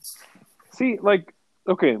 See, like,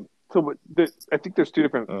 okay, so I think there's two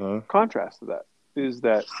different contrasts to that. Is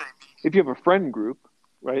that if you have a friend group,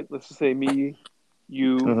 right? Let's just say me,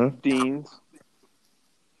 you, Deans,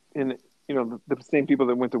 and the same people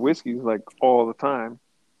that went to Whiskey's like all the time,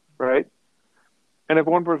 right? And if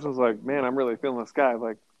one person's like, "Man, I'm really feeling this guy,"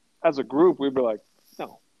 like as a group, we'd be like,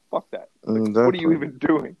 "No, fuck that. Like, exactly. What are you even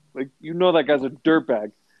doing? Like, that guy's a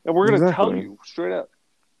dirtbag, and we're gonna tell you straight up."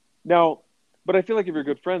 Now, but I feel like if you're a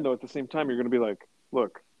good friend, though, at the same time, you're gonna be like,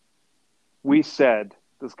 "Look, we said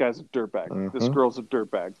this guy's a dirtbag. This girl's a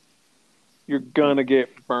dirtbag. You're gonna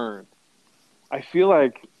get burned." I feel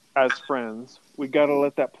like as friends, we gotta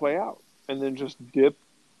let that play out, and then just dip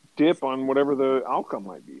on whatever the outcome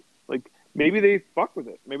might be. Like maybe they fuck with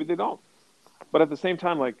it, maybe they don't. But at the same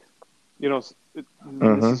time, like this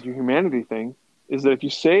is your humanity thing. Is that if you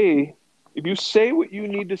say what you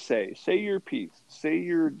need to say your piece, say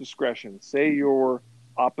your discretion, say your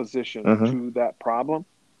opposition to that problem,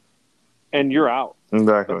 and you're out.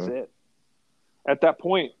 Exactly. That's it. At that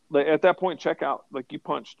point, check out. Like you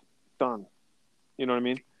punched, done. You know what I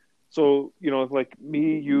mean? So like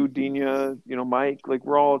me, you, Dina, Mike, like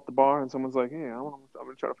we're all at the bar, and someone's like, "Hey, I'm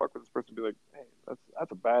gonna try to fuck with this person." Be like, "Hey,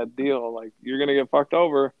 that's a bad deal. Like you're gonna get fucked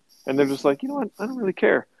over," and they're just like, "You know what? I don't really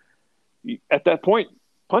care." At that point,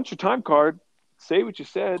 punch your time card, say what you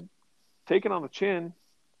said, take it on the chin,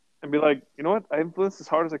 and be like, "You know what? I influenced as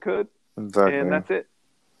hard as I could, and that's it."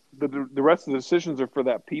 The rest of the decisions are for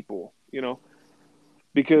that people,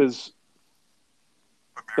 because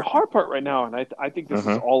the hard part right now, and I think this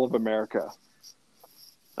is all of America.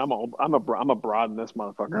 I'm a broad in this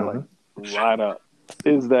motherfucker, like right up.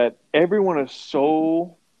 Is that everyone is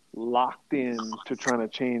so locked in to trying to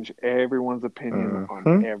change everyone's opinion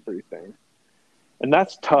on everything, and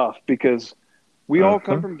that's tough because we all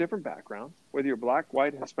come from different backgrounds. Whether you're black,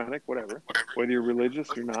 white, Hispanic, whatever. Whether you're religious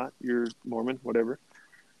or not, you're Mormon, whatever.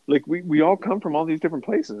 Like we all come from all these different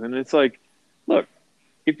places, and it's like, look,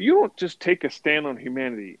 if you don't just take a stand on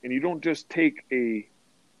humanity, and you don't just take an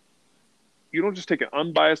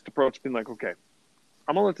unbiased approach, being like, okay,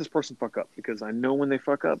 I'm gonna let this person fuck up because I know when they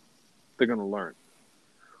fuck up, they're gonna learn.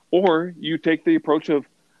 Or you take the approach of,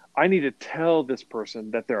 I need to tell this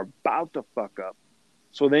person that they're about to fuck up,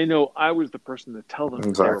 so they know I was the person to tell them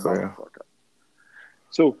that they were about to fuck up.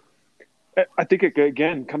 So I think it,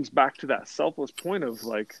 again, comes back to that selfless point of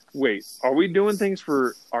like, wait, are we doing things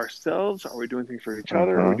for ourselves? Are we doing things for each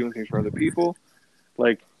other? Are we doing things for other people?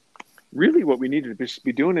 Like, really what we need to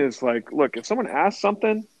be doing is like, look, if someone asks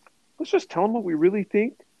something, let's just tell them what we really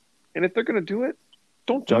think. And if they're going to do it,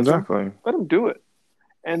 don't judge them. Let them do it.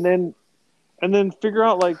 And then figure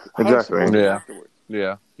out like how to support them afterwards.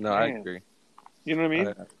 Yeah. No, I agree. You know what I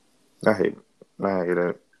mean? I hate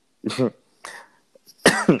it.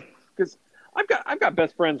 Because I've got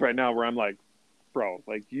best friends right now where I'm like, bro,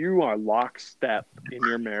 like you are lockstep in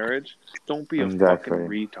your marriage. Don't be a fucking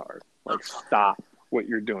retard. Like stop what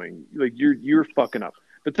you're doing. Like you're fucking up.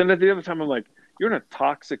 But then at the other time I'm like, you're in a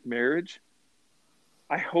toxic marriage.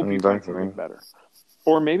 I hope you find something better.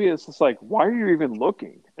 Or maybe it's just like, why are you even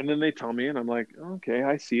looking? And then they tell me, and I'm like, okay,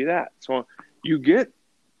 I see that. So you get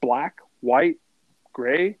black, white,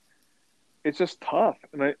 gray. It's just tough,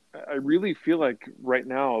 and I really feel like right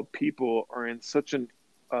now people are in such an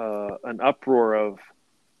uproar of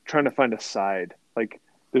trying to find a side. Like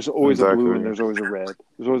there's always a blue and there's always a red.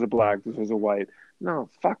 There's always a black. There's always a white. No,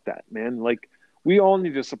 fuck that, man. Like we all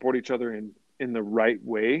need to support each other in the right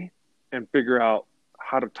way and figure out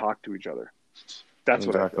how to talk to each other. That's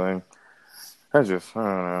what I feel. I don't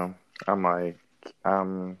know. I'm like,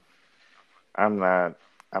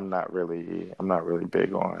 I'm not really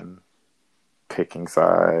big on picking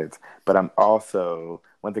sides, but I'm also,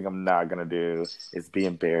 one thing I'm not gonna do is be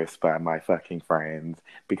embarrassed by my fucking friends,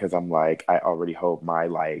 because I'm like, I already hold my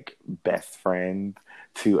like best friend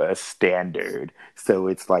to a standard, so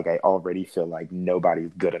it's like I already feel like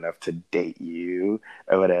nobody's good enough to date you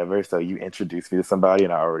or whatever. So you introduce me to somebody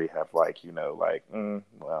and I already have like,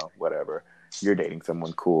 well, whatever, you're dating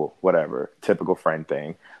someone, cool, whatever, typical friend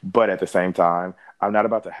thing. But at the same time, I'm not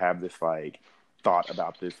about to have this like thought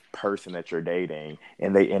about this person that you're dating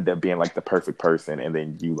and they end up being like the perfect person and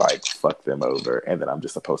then you like fuck them over and then I'm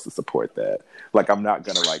just supposed to support that. Like I'm not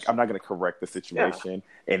gonna correct the situation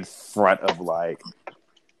in front of like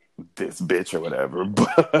this bitch or whatever,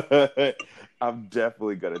 but I'm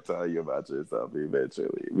definitely gonna tell you about yourself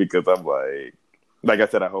eventually because I'm like I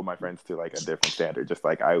said, I hold my friends to like a different standard, just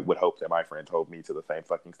like I would hope that my friends hold me to the same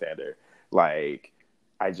fucking standard. Like,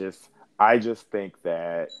 I just think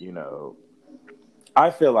that, you know,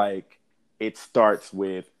 I feel like it starts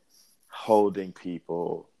with holding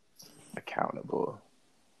people accountable.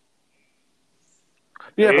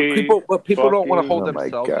 Yeah, but people don't want to hold oh my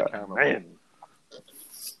themselves God. accountable. Man,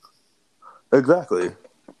 Exactly.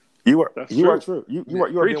 You are That's you true. are true. You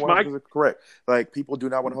are Preach, being Mike. 100% correct. Like, people do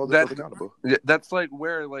not want to hold themselves accountable. Yeah, that's like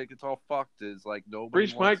where like it's all fucked is like nobody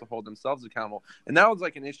Preach, wants Mike. to hold themselves accountable. And that was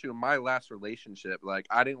like an issue in my last relationship. Like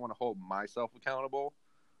I didn't want to hold myself accountable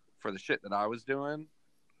for the shit that I was doing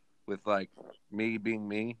with like me being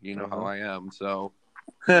me. You know how I am. So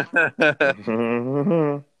so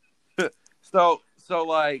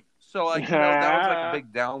like you know that was like a big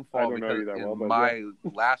I downfall don't know because you that well, in but my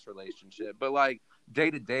last relationship. But like day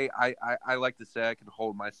to day, I like to say I can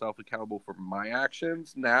hold myself accountable for my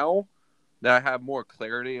actions now that I have more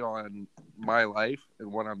clarity on my life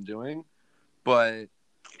and what I'm doing. But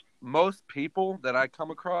most people that I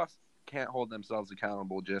come across can't hold themselves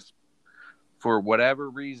accountable just for whatever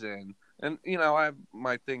reason. And you know, I have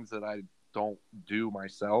my things that I don't do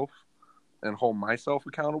myself and hold myself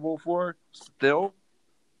accountable for still.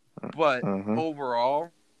 But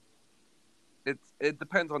overall, it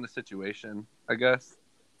depends on the situation, I guess.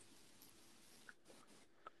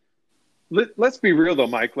 Let's be real though,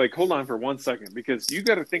 Mike. Like, hold on for 1 second, because you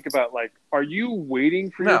got to think about, like, are you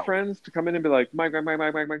waiting for your No. friends to come in and be like, Mike,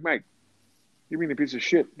 you're being a piece of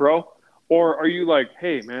shit, bro? Or are you like,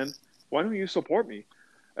 hey, man, why don't you support me?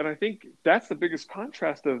 And I think that's the biggest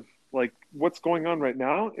contrast of like what's going on right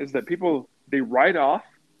now is that people, they write off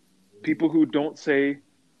people who don't say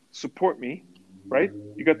support me, right?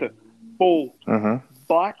 You got the full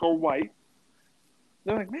black or white.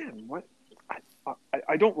 They're like, man, what?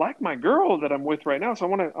 I don't like my girl that I'm with right now, so I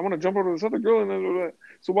want to jump over to this other girl, and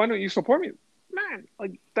so why don't you support me, man?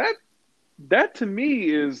 Like that to me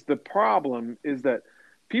is the problem, is that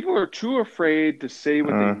people are too afraid to say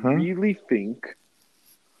what they really think,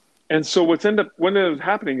 and so what ends up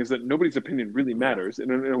happening is that nobody's opinion really matters,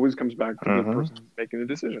 and it always comes back to the person making the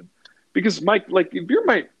decision. Because Mike, like if you're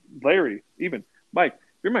Larry, even Mike,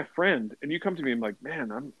 you're my friend, and you come to me and I'm like,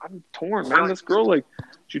 man, I'm torn, man. This girl, like,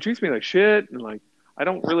 she treats me like shit, and like I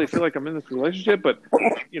don't really feel like I'm in this relationship, but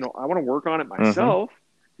you know, I want to work on it myself,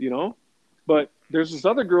 you know. But there's this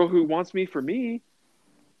other girl who wants me for me.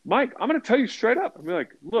 Mike, I'm gonna tell you straight up. I'm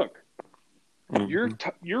like, look, your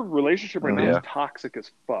relationship right now is toxic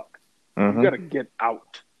as fuck. You got to get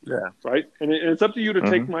out. Yeah. Right, and it's up to you to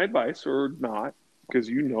take my advice or not. Because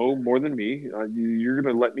you know more than me. You're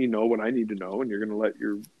going to let me know what I need to know, and you're going to let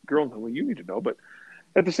your girl know what you need to know. But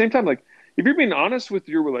at the same time, like, if you're being honest with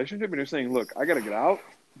your relationship and you're saying, look, I got to get out,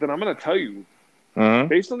 then I'm going to tell you,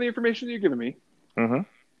 based on the information that you're giving me,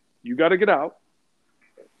 you got to get out.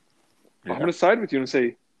 Yeah. I'm going to side with you and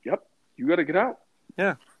say, yep, you got to get out.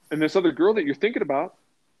 Yeah. And this other girl that you're thinking about,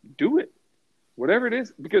 do it. Whatever it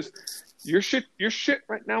is. Because your shit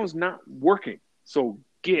right now is not working. So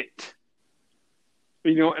get.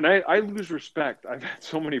 You know, and I lose respect. I've had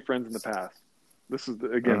so many friends in the past. This is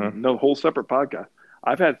again no whole separate podcast.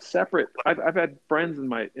 I've had friends in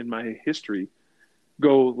my history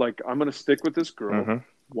go like, I'm gonna stick with this girl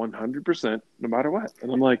 100% no matter what.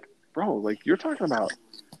 And I'm like, bro, like you're talking about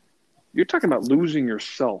losing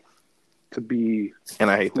yourself to be, and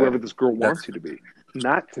I hate whoever that. this girl wants you to be.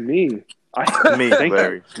 Not to me. Me, thank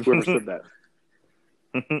Larry. you, whoever said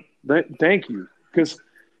that. Thank you, because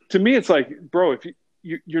to me it's like, bro, if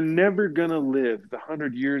you're never going to live the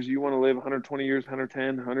 100 years you want to live, 120 years,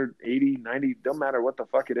 110, 180, 90, don't matter what the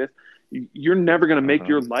fuck it is. You're never going to make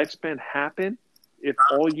your lifespan happen if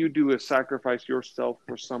all you do is sacrifice yourself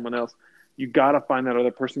for someone else. You got to find that other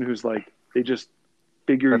person who's like, they just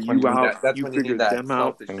figure you out. You figure them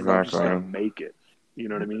out, and they're just going to make it. You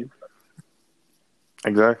know what I mean?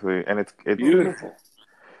 Exactly. And it's beautiful.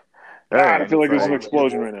 God, I feel like there's an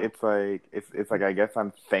explosion right now. It's like I guess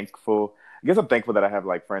I'm thankful that I have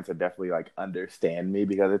like friends that definitely like understand me,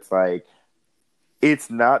 because it's like, it's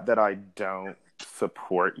not that I don't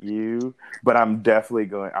support you, but I'm definitely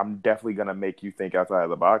gonna make you think outside of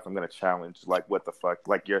the box. I'm gonna challenge like what the fuck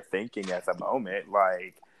like you're thinking at the moment.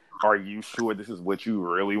 Like, are you sure this is what you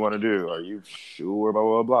really want to do? Are you sure? Blah,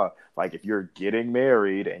 blah, blah. Like, if you're getting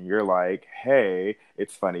married and you're like, hey,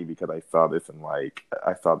 it's funny because I saw this in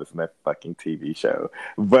that fucking TV show.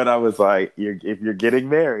 But I was like, if you're getting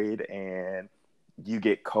married and you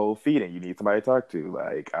get cold feet and you need somebody to talk to.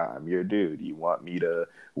 Like, I'm your dude. You want me to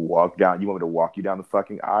walk down? You want me to walk you down the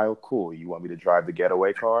fucking aisle? Cool. You want me to drive the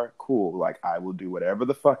getaway car? Cool. Like, I will do whatever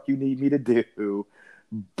the fuck you need me to do.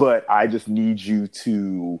 But I just need you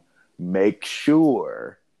to make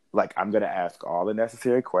sure, like, I'm going to ask all the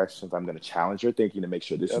necessary questions. I'm going to challenge your thinking to make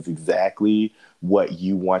sure this is exactly what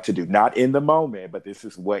you want to do. Not in the moment, but this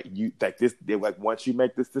is what you, like, this, like, once you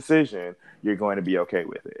make this decision, you're going to be okay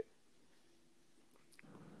with it.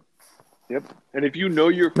 Yep. And if you know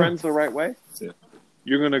your friends the right way,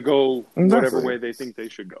 you're going to go whatever way they think they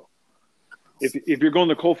should go. If you're going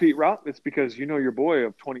the cold feet route, it's because you know your boy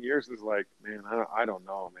of 20 years is like, man, I don't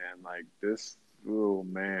know, man. Like this, oh,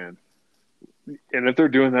 man. And if they're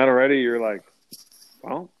doing that already, you're like,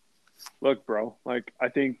 well, look, bro. Like, I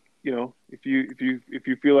think, you know, if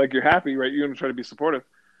you feel like you're happy, right, you're going to try to be supportive.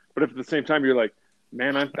 But if at the same time you're like,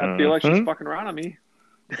 man, I feel like she's fucking around on me.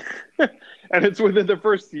 And it's within the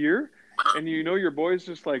first year, and you know your boy's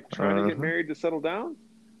just like trying to get married to settle down.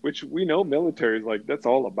 Which we know military is like, that's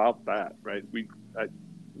all about that, right?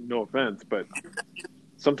 No offense, but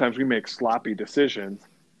sometimes we make sloppy decisions.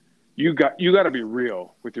 You got to be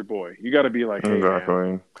real with your boy. You got to be like, hey,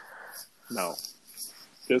 man, no,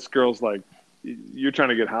 this girl's like, you're trying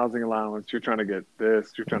to get housing allowance. You're trying to get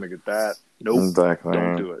this. You're trying to get that. Nope, exactly.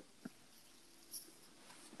 Don't do it.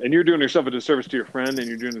 And you're doing yourself a disservice to your friend, and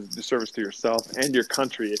you're doing a disservice to yourself and your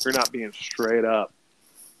country if you're not being straight up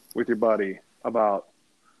with your buddy about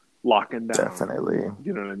locking down. Definitely.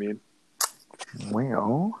 You know what I mean?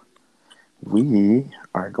 Well, we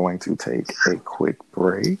are going to take a quick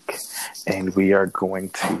break, and we are going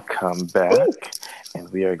to come back, and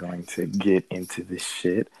we are going to get into this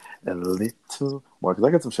shit a little more. Because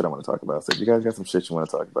I got some shit I want to talk about. So if you guys got some shit you want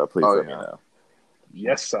to talk about, please let me know.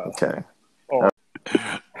 Yes, sir. Okay. Oh.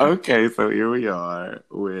 Okay, so here we are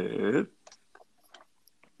with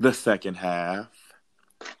the second half.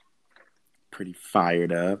 Pretty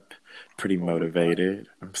fired up, pretty motivated.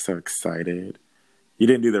 I'm so excited. You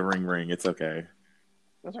didn't do the ring ring. It's okay.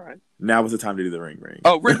 That's all right. Now is the time to do the ring ring.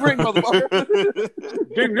 Oh, ring ring, motherfucker.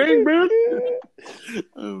 Ding, ding, bitch.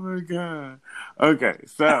 Oh, my God. Okay,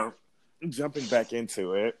 so jumping back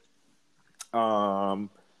into it.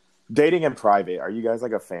 Dating in private. Are you guys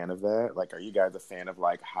like a fan of that? Like, are you guys a fan of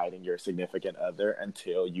like hiding your significant other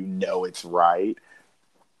until you know it's right?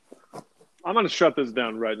 I'm going to shut this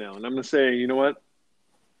down right now, and I'm going to say, you know what?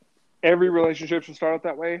 Every relationship should start out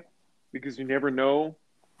that way because you never know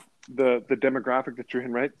the demographic that you're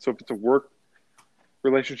in, right? So if it's a work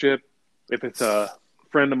relationship, if it's a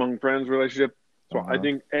friend among friends relationship, so I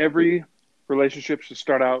think every relationship should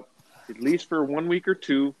start out at least for 1 week or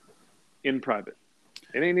two in private.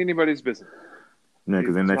 It ain't anybody's business. Yeah,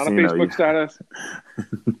 because then next thing you know, Facebook status.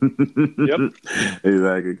 Yep,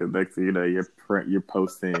 exactly. Because next thing you know, you're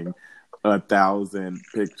posting 1,000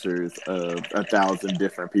 pictures of 1,000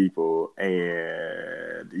 different people,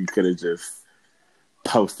 and you could have just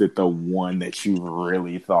posted the one that you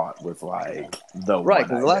really thought was like the one. Right,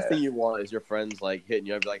 because the last thing you want is your friends like hitting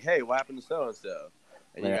you up, like, "Hey, what happened to so and so?"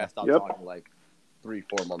 And you gotta stop talking like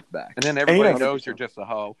 3-4 months back, and then everybody knows you're just a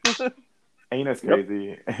hoe. And you know it's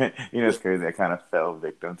crazy. You know it's crazy. I kind of fell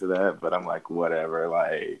victim to that, but I'm like, whatever.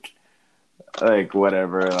 Like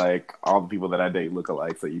whatever. Like all the people that I date look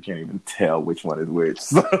alike, so you can't even tell which one is which.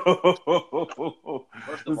 So,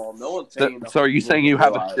 first of all, no one's saying. So are you saying you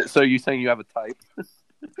have a? So you saying you have a type?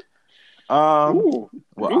 Ooh,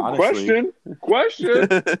 well, honestly, question.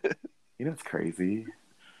 You know it's crazy.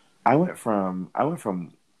 I went from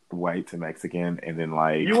white to Mexican, and then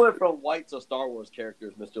like you went from white to Star Wars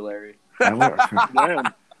characters, Mr. Larry. I went from,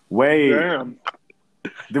 Damn. wait. Damn.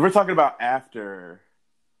 We're talking about after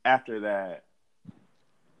that.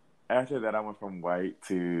 After that, I went from white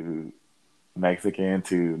to Mexican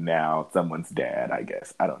to now someone's dad, I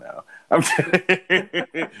guess. I don't know. I'm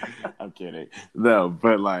kidding. I'm kidding. No,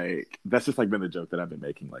 but like that's just like been the joke that I've been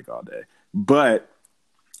making like all day. But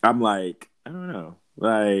I'm like, I don't know.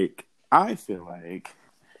 Like I feel like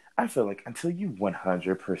until you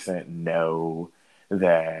 100% know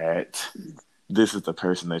that this is the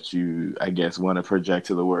person that you, I guess, want to project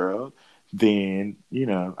to the world, then, you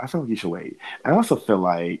know, I feel like you should wait. I also feel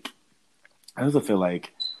like with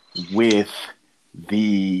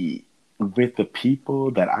the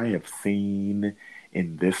people that I have seen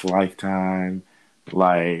in this lifetime,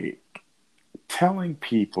 like telling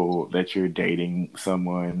people that you're dating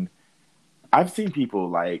someone, I've seen people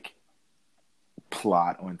like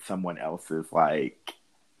plot on someone else's like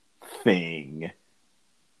thing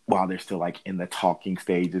while they're still like in the talking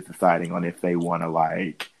stages, deciding on if they want to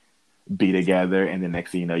like be together, and the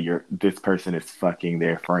next thing you know, this person is fucking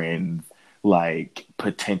their friend's like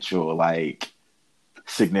potential like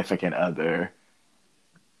significant other.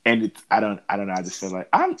 And it's I don't know. I just feel like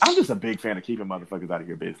I'm just a big fan of keeping motherfuckers out of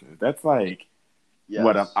your business. That's like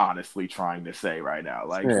what I'm honestly trying to say right now.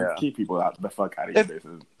 Like just keep people out the fuck out of your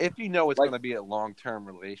business. If you know it's going to be a long-term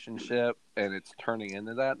relationship and it's turning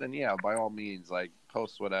into that, then yeah, by all means, like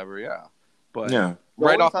post whatever. Yeah, but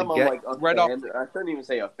right off the get, I shouldn't even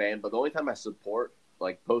say a fan, but the only time I support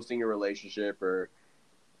like posting a relationship or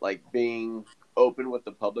like being open with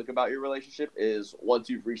the public about your relationship is once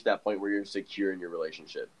you've reached that point where you're secure in your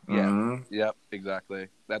relationship. Yep, exactly.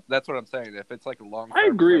 That's what I'm saying. If it's like a long-term I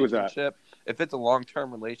agree with that. If it's a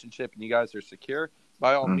long-term relationship and you guys are secure,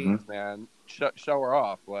 by all means, man, show her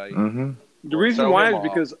off. Like the reason why is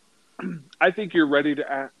because I think you're ready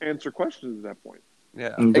to answer questions at that point.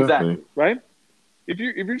 Yeah, exactly. Right? If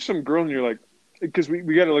you're some girl and you're like, because we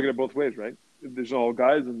got to look at it both ways, right? There's all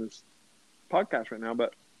guys in this podcast right now,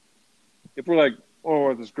 but if we're like,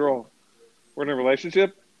 oh, this girl, we're in a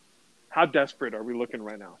relationship, how desperate are we looking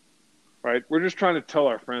right now? Right? We're just trying to tell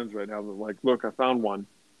our friends right now that, like, look, I found one.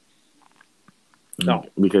 No.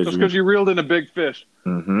 Because you reeled in a big fish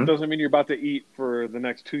doesn't mean you're about to eat for the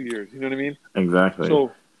next 2 years. You know what I mean? Exactly.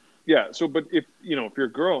 So, but if you're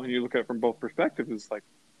a girl and you look at it from both perspectives, it's like,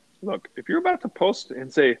 look, if you're about to post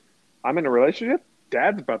and say, I'm in a relationship,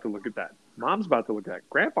 dad's about to look at that. Mom's about to look at that.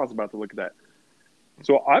 Grandpa's about to look at that.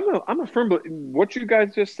 So I'm a firm what you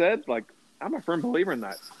guys just said, like I'm a firm believer in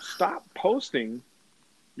that. Stop posting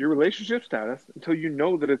your relationship status until you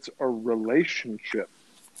know that it's a relationship.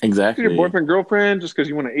 Exactly. Your boyfriend, girlfriend, just because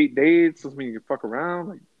you want to 8 dates doesn't mean you can fuck around.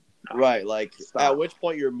 Like, right, like at which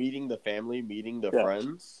point you're meeting the family, meeting the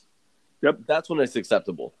friends. Yep. That's when it's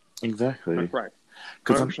acceptable. Exactly. That's right.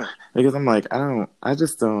 Because I'm like, I'm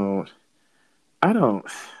just not.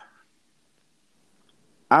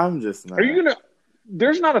 Are you gonna?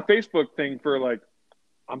 There's not a Facebook thing for like,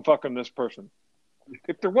 I'm fucking this person.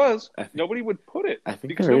 If there was, nobody would put it. I think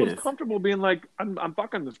because there no one's is. comfortable being like, I'm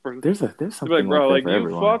fucking this person. There's something like, bro, like you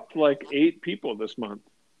everyone. fucked like 8 people this month.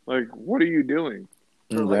 Like, what are you doing?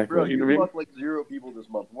 Exactly. Like, bro, you fucked like 0 people this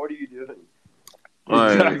month. What are you doing?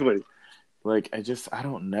 Exactly. Like, I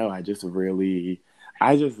don't know. I just literally,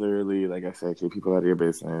 like I said, keep people out of your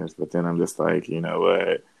business. But then I'm just like, you know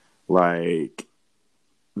what? Like,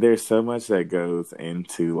 there's so much that goes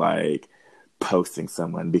into like posting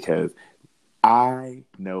someone, because I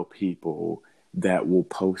know people that will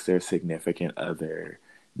post their significant other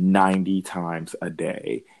 90 times a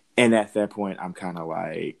day. And at that point, I'm kind of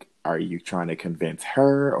like, are you trying to convince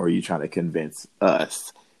her or are you trying to convince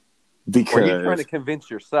us? Because, or are you trying to convince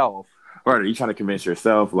yourself? Or are you trying to convince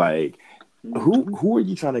yourself? Like, who are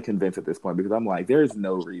you trying to convince at this point? Because I'm like, there's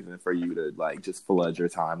no reason for you to like just flood your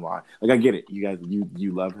timeline. Like, I get it, you guys,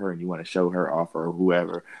 you love her and you want to show her off or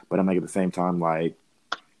whoever, but I'm like at the same time, like,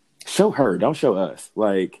 show her, don't show us.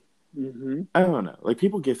 Like, I don't know. Like,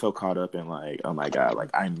 people get so caught up in like, oh my god, like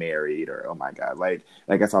I'm married, or oh my god, like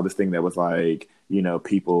I saw this thing that was like, you know,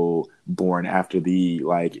 people born after the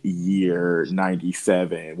like year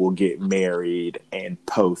 97 will get married and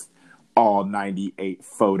post all 98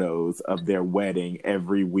 photos of their wedding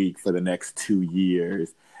every week for the next 2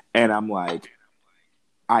 years. And I'm like,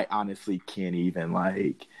 I honestly can't even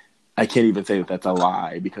say that that's a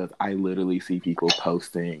lie, because I literally see people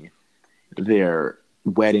posting their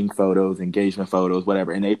wedding photos, engagement photos,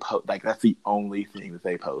 whatever, and they post like that's the only thing that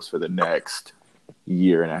they post for the next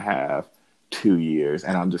year and a half, 2 years.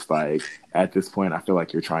 And I'm just like, at this point, I feel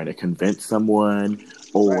like you're trying to convince someone,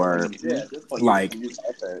 or like,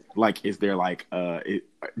 is there like,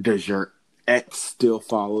 does your ex still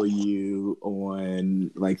follow you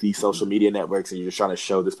on like these social media networks, and you're just trying to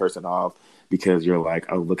show this person off because you're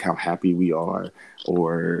like, oh, look how happy we are?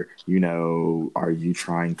 Or, you know, are you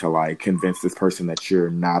trying to like convince this person that you're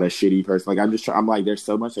not a shitty person? Like, I'm like, there's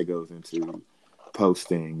so much that goes into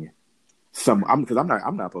posting because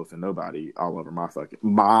I'm not posting nobody all over my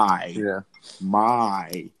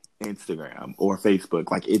Instagram or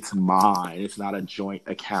Facebook. Like, it's mine. It's not a joint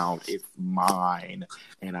account. It's mine.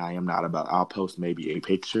 And I am not about, I'll post maybe a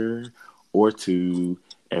picture or two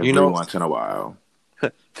every once in a while.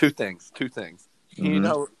 Two things. You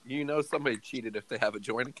know somebody cheated if they have a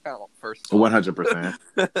joint account, first. 100%.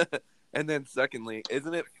 And then secondly,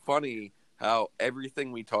 isn't it funny how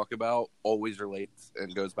everything we talk about always relates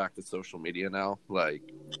and goes back to social media now? Like,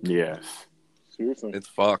 yes. Seriously. It's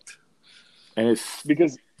fucked. And it's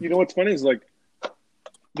because, you know what's funny is like,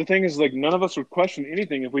 the thing is like, none of us would question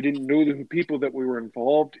anything if we didn't know the people that we were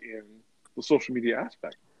involved in the social media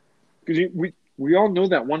aspect. Because we all know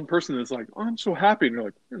that one person that's like, oh, I'm so happy. And you're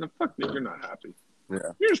like, man, the fuck, you're not happy. Yeah.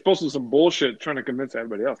 You're just posting some bullshit trying to convince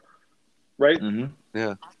everybody else. right?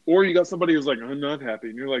 Mm-hmm. Or you got somebody who's like, I'm not happy.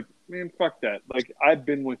 And you're like, man, fuck that. Like, I've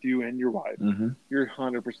been with you and your wife. Mm-hmm. You're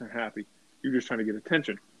 100% happy. You're just trying to get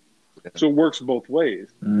attention. So it works both ways.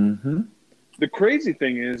 Mm-hmm. The crazy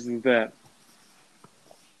thing is that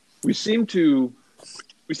we seem to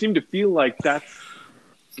feel like that's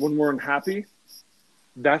when we're unhappy,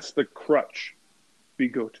 that's the crutch we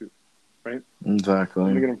go to, right? Exactly. I'm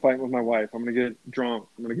going to get in a fight with my wife. I'm going to get drunk.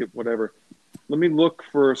 I'm going to get whatever. Let me look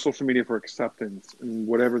for social media for acceptance and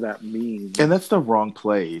whatever that means. And that's the wrong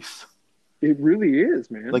place. It really is,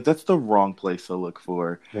 man. Like, that's the wrong place to look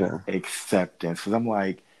for acceptance. Because I'm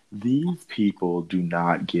like, these people do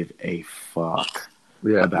not give a fuck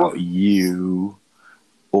about you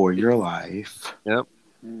or your life. Yep.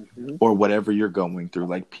 Mm-hmm. Or whatever you're going through.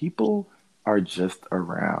 Like, people are just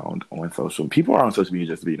around on social. People are on social media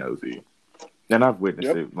just to be nosy. And I've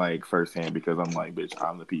witnessed it, like, firsthand because I'm like, bitch,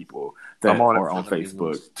 I'm the people that are on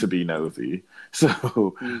Facebook to be nosy.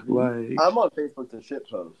 So, like... I'm on Facebook to shit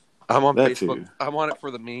post. I'm on That Facebook. too. I'm on it for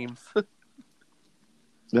the memes.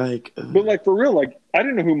 Like... But, like, for real, like, I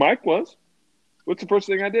didn't know who Mike was. What's the first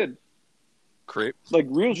thing I did? Creep. Like,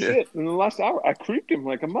 real shit. In the last hour, I creeped him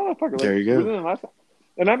like a motherfucker. Like, There you go. within the last hour.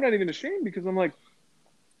 And I'm not even ashamed because I'm like,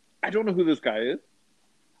 I don't know who this guy is.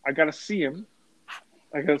 I got to see him.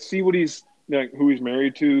 I got to see what he's... Like, who he's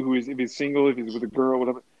married to, if he's single, if he's with a girl,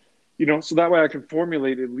 whatever, so that way I can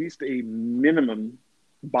formulate at least a minimum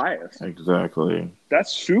bias. Exactly.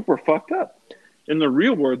 That's super fucked up. In the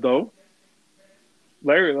real world, though,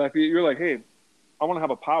 Larry, like, you're like, hey, I want to have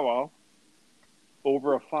a powwow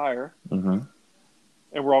over a fire, Mm-hmm.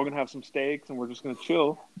 and we're all gonna have some steaks, and we're just gonna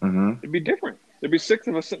chill. Mm-hmm. It'd be different. There'd be 6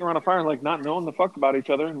 of us sitting around a fire, like, not knowing the fuck about each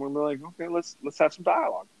other, and we'd be like, okay, let's have some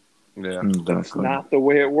dialogue. Yeah. That's not the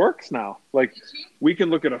way it works now. Like, we can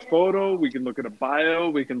look at a photo, we can look at a bio,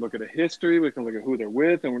 we can look at a history, we can look at who they're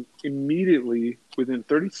with, and immediately, within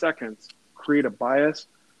 30 seconds, create a bias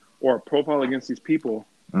or a profile against these people,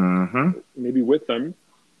 maybe with them.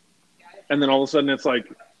 And then all of a sudden it's like,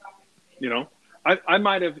 I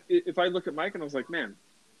might have, if I look at Mike and I was like, man,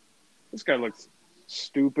 this guy looks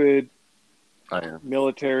stupid,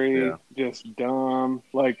 military, just dumb,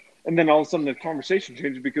 like, and then all of a sudden the conversation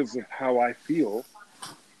changes because of how I feel.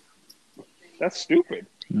 That's stupid.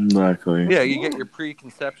 Exactly. Yeah, you get your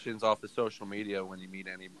preconceptions off of social media when you meet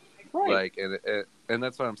any, like, and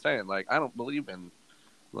that's what I'm saying. Like, I don't believe in,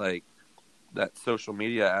 like, that social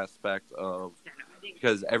media aspect of,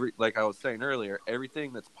 because like I was saying earlier,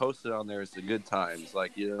 everything that's posted on there is the good times.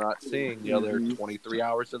 Like, you're not seeing the other 23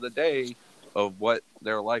 hours of the day of what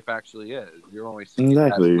their life actually is. You're only seeing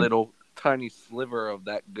that little tiny sliver of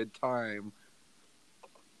that good time.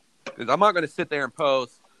 Because I'm not going to sit there and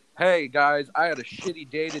post, hey guys, I had a shitty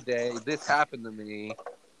day today, this happened to me.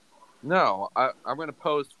 No, I'm going to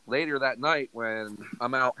post later that night when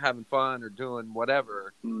I'm out having fun or doing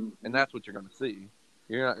whatever, and that's what you're going to see.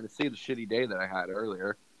 You're not going to see the shitty day that I had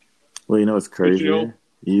earlier. Well, you know what's crazy?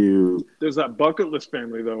 There's that bucket list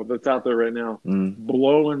family, though, that's out there right now,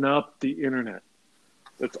 blowing up the internet.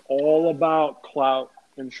 It's all about clout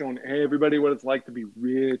and showing everybody what it's like to be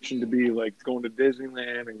rich and to be, like, going to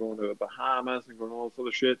Disneyland and going to the Bahamas and going to all this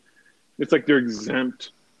other shit. It's like they're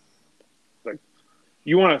exempt. Like,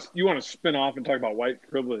 you want to spin off and talk about white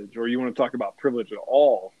privilege, or you want to talk about privilege at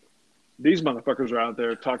all. These motherfuckers are out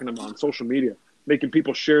there talking about on social media, making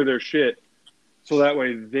people share their shit, so that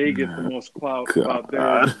way they get the most clout about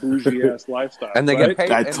their bougie ass lifestyle. And they get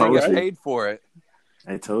paid. And they get paid for it.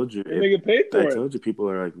 I told you. And they get paid for it. I told you people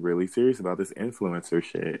are, like, really serious about this influencer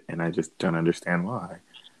shit, and I just don't understand why.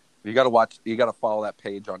 You got to follow that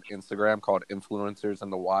page on Instagram called Influencers in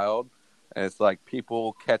the Wild. And it's like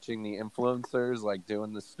people catching the influencers, like,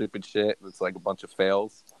 doing this stupid shit. And it's like a bunch of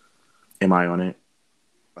fails. Am I on it?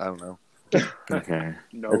 I don't know. Okay.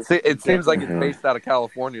 No. It seems like it's based out of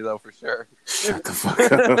California, though, for sure. Shut the fuck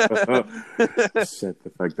up. Shut the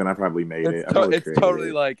fuck. Then I probably made it. It's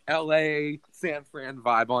totally like LA, San Fran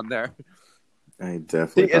vibe on there. I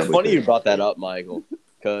definitely. It's funny you brought that up, Michael,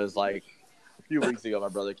 because, like, a few weeks ago, my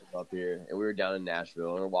brother came up here, and we were down in Nashville,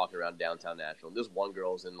 and we were walking around downtown Nashville. And this one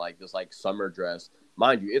girl's in, like, this, like, summer dress.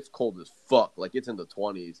 Mind you, it's cold as fuck. Like, it's in the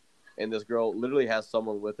 20s. And this girl literally has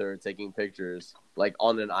someone with her taking pictures, like,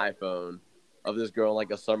 on an iPhone of this girl in,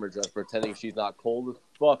 like, a summer dress, pretending she's not cold as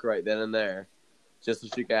fuck right then and there, just so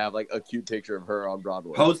she can have, like, a cute picture of her on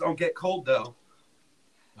Broadway. Hoes don't get cold, though.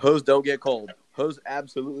 Hoes don't get cold. Hoes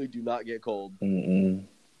absolutely do not get cold. Mm-mm.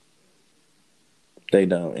 They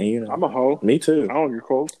don't. And, you know, I'm a hoe. Me too. I don't get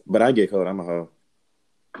cold. But I get cold. I'm a hoe.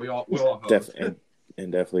 We all hoes.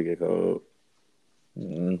 And definitely get cold.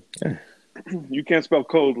 Mm-mm. You can't spell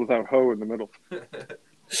cold without hoe in the middle.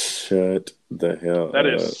 Shut the hell That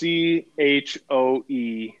up. is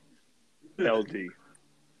CHOELD.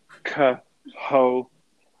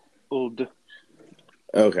 Cahold.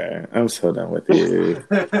 Okay, I'm so done with you.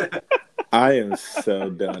 I am so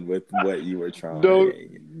done with what you were trying.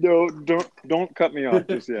 Don't cut me off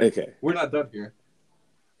just yet. Okay. We're not done here.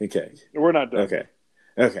 Okay. We're not done.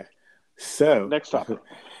 Okay. So next topic.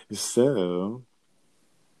 So,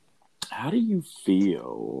 how do you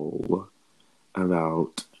feel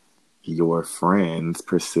about your friends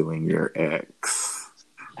pursuing your ex?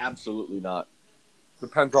 Absolutely not.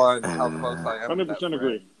 Depends on how close I am. 100%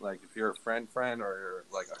 agree. Like if you're a friend, or you're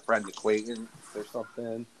like a friend acquaintance or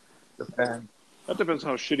something. Depends. That depends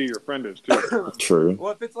how shitty your friend is too. True.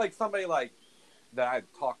 Well, if it's like somebody like that I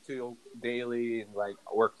talk to daily and like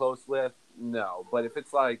we're close with, no. But if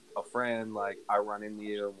it's like a friend, like I run into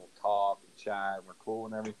you and we'll talk and chat and we're cool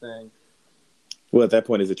and everything. Well, at that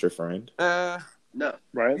point, is it your friend? No.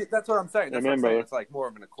 Right? That's what I'm saying. That's Amen, what I'm saying. brother. It's like more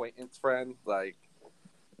of an acquaintance friend. Like,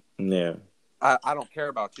 Yeah. I don't care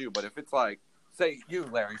about you, but if it's like, say you,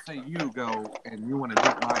 Larry, say you go and you want to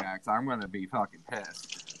date my ex, I'm going to be fucking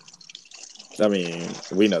pissed. I mean,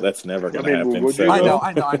 we know that's never going to happen. would So. you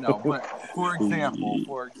I though? know. But for example,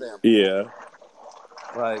 Yeah.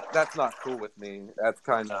 like that's not cool with me. That's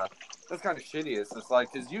kind of shitty. It's just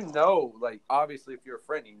like because like obviously if you're a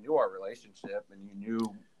friend, you knew our relationship and you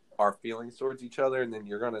knew our feelings towards each other, and then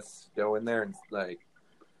you're gonna go in there and like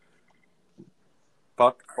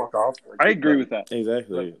fuck off. I agree with that.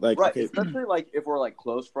 Exactly. Like, right, okay. especially like if we're like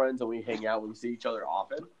close friends and we hang out and we see each other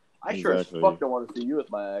often. I sure as Exactly. fuck don't want to see you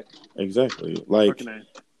with my ex. Exactly. Like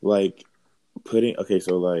putting. Okay,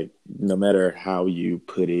 so like, no matter how you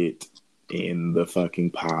put it in the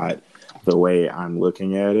fucking pot, the way I'm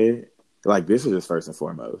looking at it, like this is just first and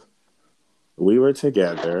foremost. We were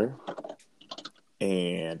together,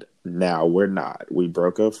 and now we're not. We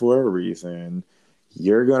broke up for a reason.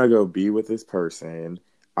 You're gonna go be with this person.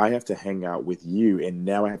 I have to hang out with you, and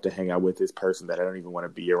now I have to hang out with this person that I don't even want to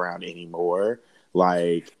be around anymore.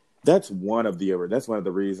 Like, that's one of the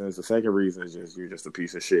reasons. The second reason is just you're just a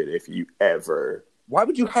piece of shit if you ever. Why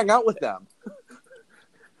would you hang out with them?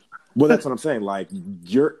 Well, that's what I'm saying. Like,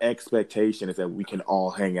 your expectation is that we can all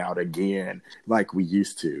hang out again like we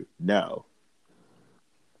used to. No,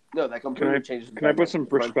 that completely changes. Can I put some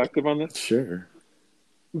perspective on this? Sure.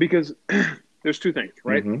 Because there's two things,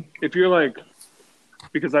 right? Mm-hmm. If you're like,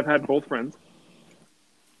 because I've had both friends.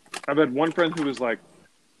 I've had one friend who was like,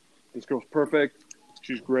 this girl's perfect.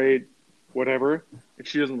 She's great, whatever. If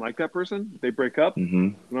she doesn't like that person, they break up. Mm-hmm.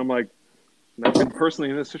 And I'm like, and I've been personally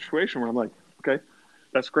in this situation where I'm like, okay,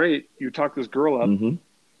 that's great. You talk this girl up. Mm-hmm.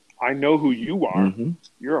 I know who you are. Mm-hmm.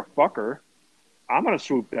 You're a fucker. I'm going to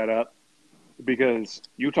swoop that up because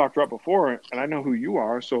you talked her up before and I know who you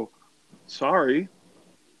are. So sorry.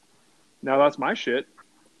 Now that's my shit.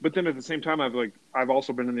 But then at the same time, I've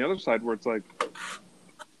also been on the other side where it's like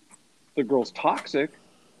the girl's toxic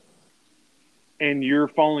and you're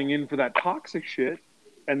falling in for that toxic shit.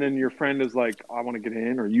 And then your friend is like, I want to get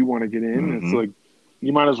in, or you want to get in. Mm-hmm. And it's like,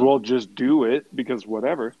 you might as well just do it because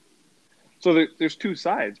whatever. So there's two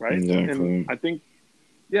sides, right? Exactly. And I think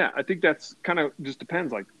that's kind of just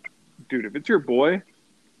depends. Like, dude, if it's your boy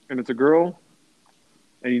and it's a girl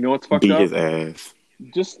and you know it's fucked Beat up, his ass.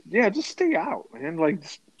 just stay out, man. Like,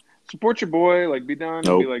 just support your boy. Like, be down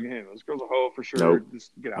and be like, hey, this girl's a hoe for sure. Nope.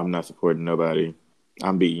 Just get out. I'm not supporting nobody.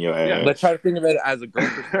 I'm beating your ass. Yeah, Let's try to think of it as a girl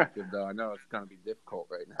perspective, though. I know it's going to be difficult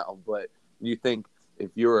right now, but you think if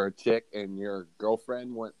you're a chick and your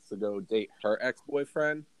girlfriend wants to go date her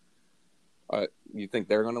ex-boyfriend, you think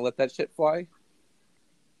they're going to let that shit fly?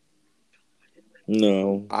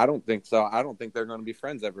 No. I don't think so. I don't think they're going to be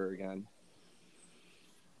friends ever again.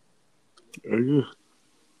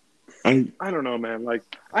 I don't know, man. Like,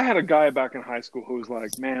 I had a guy back in high school who was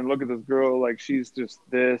like, man, look at this girl. Like, she's just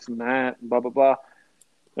this and that and blah, blah, blah.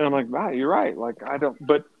 And I'm like, wow, you're right. Like, I don't,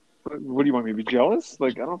 but what do you want me to be jealous?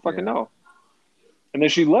 Like, I don't fucking know. And then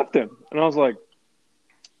she left him. And I was like,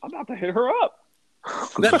 I'm about to hit her up.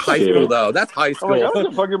 That's high school, though. That's high I'm school. like, I don't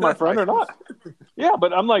give a fuck if my friend or not. Yeah,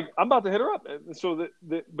 but I'm like, I'm about to hit her up. And so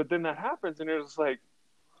but then that happens, and it's like,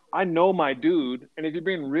 I know my dude. And if you're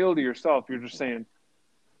being real to yourself, you're just saying,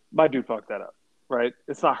 my dude fucked that up, right?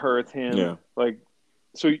 It's not her, it's him. Yeah. Like,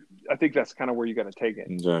 so I think that's kind of where you got to take it.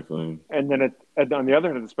 Exactly. And then on the other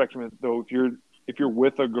end of the spectrum, though, if you're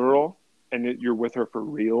with a girl and you're with her for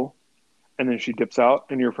real, and then she dips out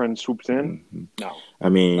and your friend swoops in, no. I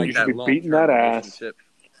mean, you should be beating that ass.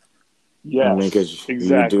 Yeah, because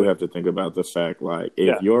exactly. You do have to think about the fact, like,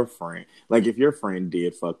 if your friend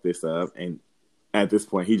did fuck this up, and at this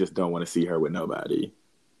point he just don't want to see her with nobody.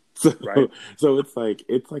 So, Right. so it's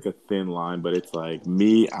like a thin line, but it's like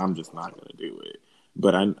me, I'm just not gonna do it.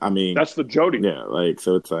 But I mean, That's the Jody. yeah, like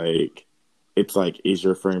so it's like, is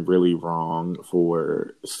your friend really wrong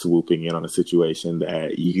for swooping in on a situation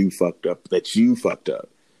that you fucked up?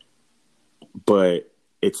 But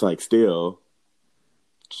it's like still,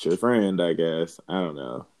 it's your friend, I guess. I don't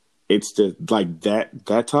know. It's just like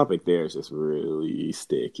that topic there is just really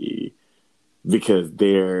sticky because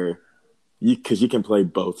you can play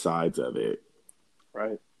both sides of it.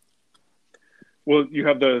 Right. Well, you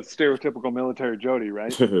have the stereotypical military Jody,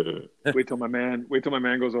 right? wait till my man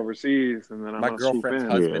goes overseas, and then I'm My gonna swoop girlfriend's in.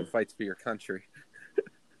 husband fights for your country.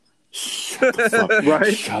 Shut the fuck,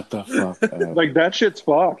 Right? Shut the fuck up. Like that shit's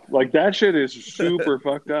fucked. Like that shit is super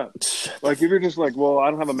fucked up. Like if you're just like, well, I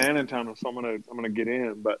don't have a man in town, so I'm gonna get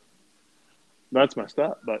in, but that's messed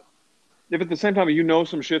up. But if at the same time you know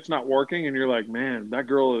some shit's not working, and you're like, man, that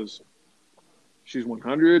girl she's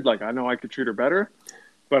 100. Like I know I could treat her better,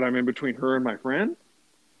 but I'm in between her and my friend.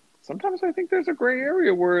 Sometimes I think there's a gray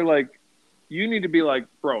area where like you need to be like,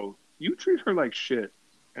 bro, you treat her like shit,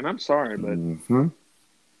 and I'm sorry, but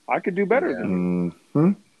I could do better than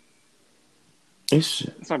you.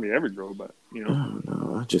 It's not me every girl, but you know. I don't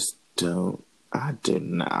know. I just don't. I do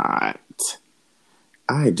not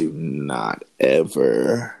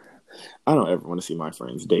ever. I don't ever want to see my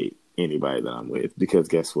friends date anybody that I'm with because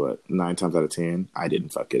guess what? 9 times out of 10, I didn't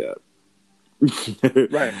fuck it up.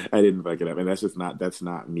 Right. I didn't fuck it up, and that's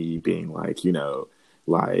not me being like, you know,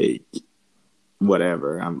 like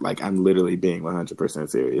whatever. I'm literally being 100%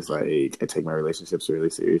 serious. Like I take my relationships really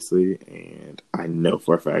seriously, and I know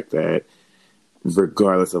for a fact that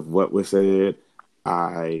regardless of what was said,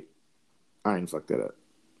 I ain't fucked that up.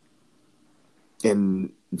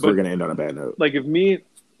 And we're gonna end on a bad note. Like if me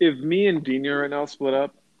and Dina right now split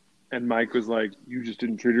up, and Mike was like, "You just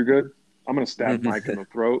didn't treat her good," I'm gonna stab Mike in the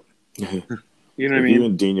throat. You know what I mean? You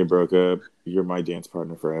and Dina broke up, you're my dance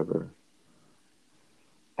partner forever.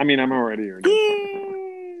 I mean, I'm already your dance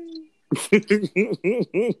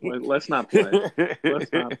partner. Let's not play.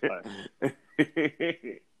 Let's not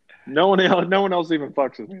play. No one else even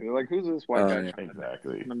fucks with me. They're like, "Who's this white guy?" Yeah,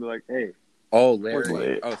 exactly. And I'm like, "Hey." Oh,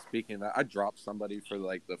 Larry. Oh, speaking of that, I dropped somebody for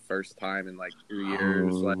like the first time in like 3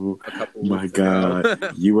 years. Like a couple my weeks God, ago.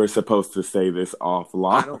 you were supposed to say this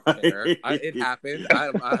offline. I don't care. It happened.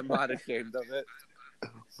 I'm not ashamed of it. Oh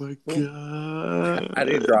my God, I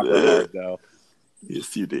didn't drop her hard though.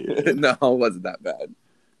 Yes, you did. No, it wasn't that bad.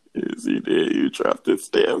 Yes, you did. You dropped this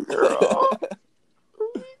damn girl.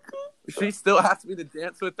 She still asked me to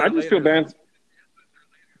dance with her. I just feel bad.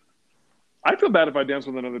 I feel bad if I dance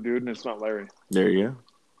with another dude and it's not Larry. There you go.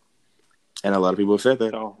 And a lot of people have said that.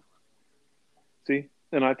 So, see,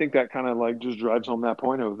 and I think that kind of like just drives home that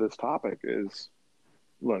point of this topic is,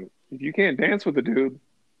 look, if you can't dance with a dude,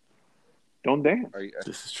 don't dance.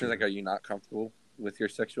 This is true. Like, are you not comfortable with your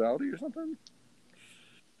sexuality or something?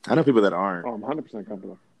 I know people that aren't. Oh, I'm 100%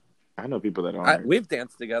 comfortable. I know people that aren't. We've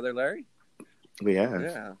danced together, Larry. We have.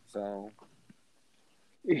 Yeah, so.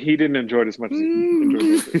 He didn't enjoy it as much as he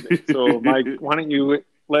enjoyed it. So, Mike, why don't you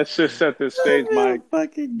let's just set this stage, Mike,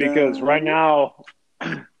 because right now,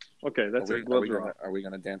 okay, that's it. Are we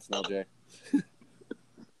gonna dance now, Jay?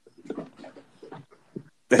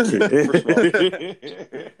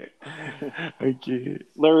 Okay.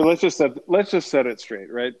 Larry, let's just set it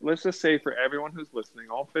straight, right? Let's just say for everyone who's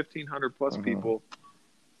listening, all 1,500 plus people,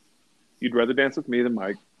 you'd rather dance with me than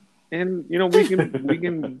Mike. And you know we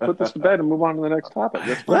can put this to bed and move on to the next topic.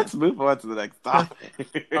 Let's move on to the next topic.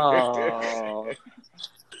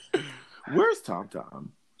 Where's Tom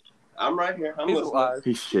Tom? I'm right here. He's alive.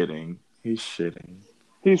 He's shitting. He's shitting.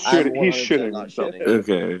 He's shitting himself.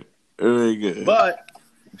 Okay. Very good. But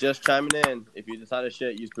just chiming in, if you decide to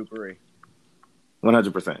shit, use poopery.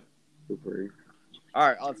 100%. All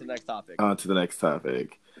right, on to the next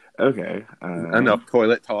topic. Okay. Enough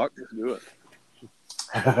toilet talk. Let's do it.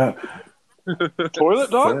 Toilet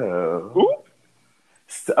dog?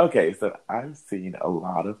 So I've seen a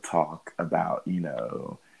lot of talk about, you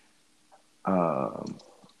know,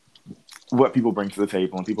 what people bring to the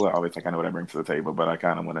table, and people are always like, I know what I bring to the table, but I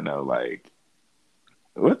kind of want to know, like,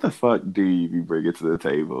 what the fuck do you be bringing to the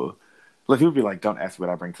table? Like, people be like, don't ask what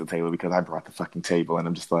I bring to the table because I brought the fucking table, and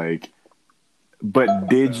I'm just like, but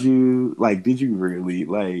did you really,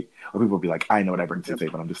 like, or people be like, I know what I bring to the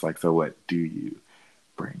table, and I'm just like, so what do you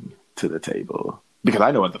bring to the table? Because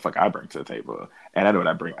I know what the fuck I bring to the table, and I know what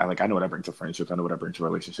I bring. I know what I bring to friendships. I know what I bring to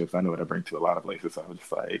relationships. I know what I bring to a lot of places. So I'm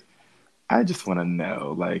just like, I just want to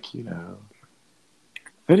know, like, you know,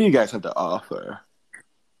 what do you guys have to offer?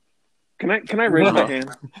 Can I raise my hand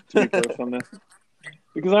to be first on this?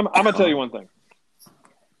 Because I'm gonna tell you one thing.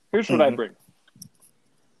 Here's what I bring.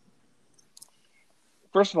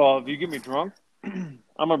 First of all, if you get me drunk, I'm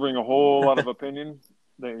gonna bring a whole lot of opinion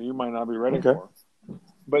that you might not be ready for.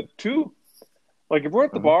 But two, like if we're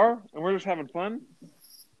at the bar and we're just having fun,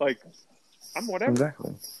 like I'm whatever.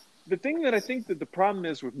 Exactly. The thing that I think that the problem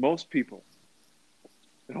is with most people,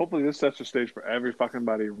 and hopefully this sets the stage for every fucking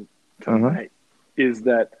body tonight, is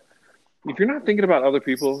that if you're not thinking about other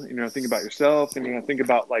people, and you're not thinking about yourself, and you're not thinking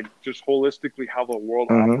about like just holistically how the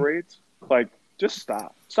world operates, like just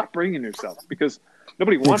stop. Stop bringing yourself because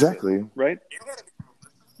nobody wants it, right?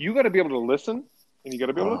 You got to be able to listen, and you got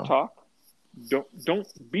to be able to talk.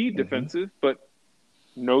 Don't be defensive, but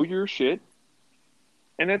know your shit.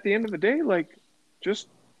 And at the end of the day, like, just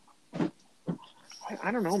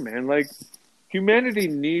I don't know, man. Like, humanity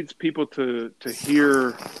needs people to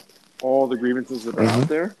hear all the grievances that are out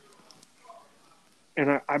there.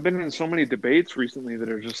 And I've been in so many debates recently that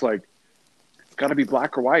are just like, it's got to be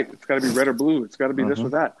black or white. It's got to be red or blue. It's got to be this or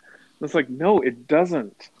that. And it's like, no, it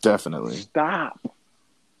doesn't. Definitely. Stop.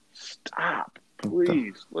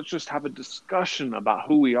 Please. Let's just have a discussion about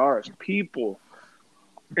who we are as people.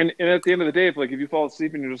 And at the end of the day, if you fall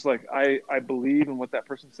asleep and you're just like, I believe in what that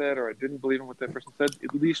person said, or I didn't believe in what that person said,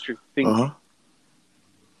 at least you're thinking.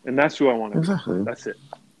 And that's who I want to be. That's it.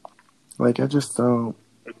 Like, I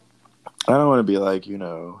don't want to be like, you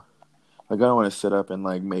know, like, I don't want to sit up and,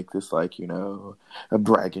 like, make this, like, you know, a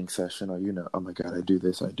bragging session or, you know, oh, my God, I do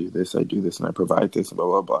this, and I provide this, and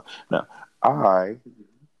blah, blah, blah. No,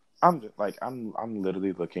 I'm just, like, I'm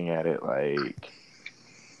literally looking at it like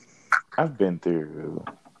I've been through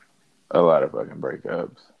a lot of fucking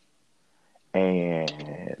breakups.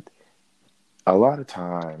 And a lot of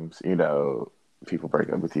times, you know, people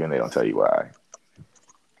break up with you and they don't tell you why.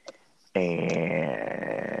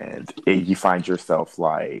 And you find yourself,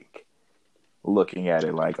 like, looking at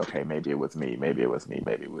it like, okay, maybe it was me.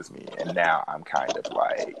 And now I'm kind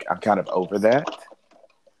of over that.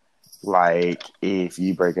 Like, if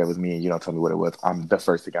you break up with me and you don't tell me what it was, the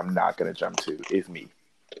first thing I'm not going to jump to is me.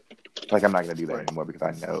 Like, I'm not going to do that anymore because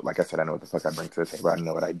I know, like I said, I know what the fuck I bring to the table. I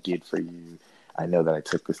know what I did for you. I know that I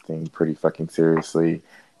took this thing pretty fucking seriously,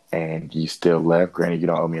 and you still left. Granted, you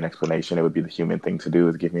don't owe me an explanation. It would be the human thing to do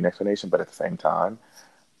is give me an explanation, but at the same time,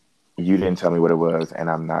 you didn't tell me what it was, and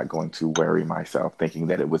I'm not going to worry myself thinking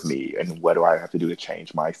that it was me. And what do I have to do to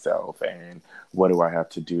change myself? And what do I have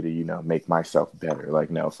to do to, you know, make myself better? Like,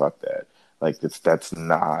 no, fuck that. Like, that's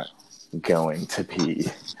not going to be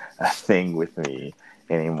a thing with me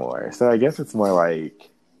anymore. So I guess it's more like,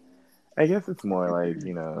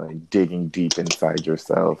 you know, like digging deep inside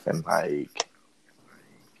yourself, and like,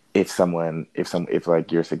 if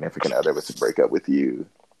like your significant other was to break up with you,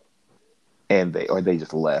 and they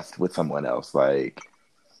just left with someone else, like,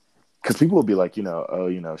 because people will be like, you know, oh,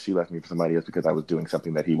 you know, she left me for somebody else because I was doing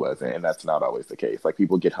something that he wasn't, and that's not always the case. Like,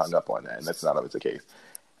 people get hung up on that, and that's not always the case.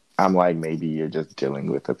 I'm like, maybe you're just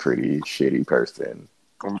dealing with a pretty shitty person.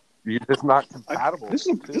 You're just not compatible.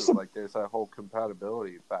 Like, there's that whole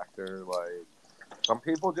compatibility factor. Like, some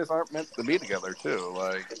people just aren't meant to be together too.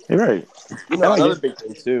 Like, you're right. You know, another big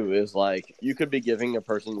thing too is, like, you could be giving a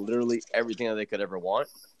person literally everything that they could ever want,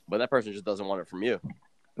 but that person just doesn't want it from you.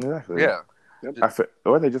 Exactly. Yeah.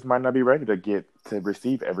 Or they just might not be ready to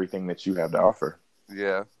receive everything that you have to offer.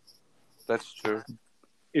 Yeah, that's true.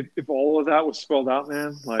 If all of that was spelled out,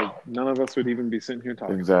 man, like, none of us would even be sitting here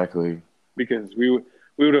talking. Exactly. Because we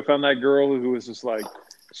would have found that girl who was just like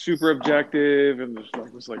super objective and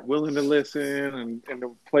was like willing to listen and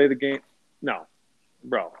to play the game. No,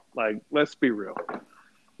 bro. Like, let's be real.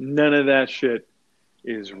 None of that shit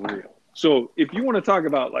is real. So if you want to talk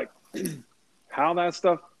about, like, how that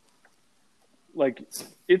stuff, like,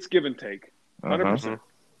 it's give and take, 100%.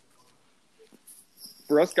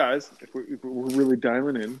 For us guys, if we're really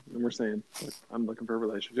dialing in and we're saying, like, I'm looking for a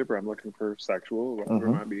relationship, or I'm looking for sexual, or whatever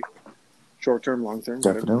it might be, short-term, long-term,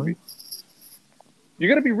 whatever it might be, you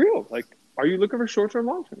got to be real. Like, are you looking for short-term,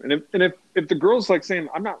 long-term? And if the girl's like saying,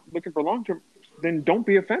 I'm not looking for long-term, then don't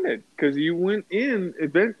be offended, because you went in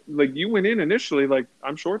initially like,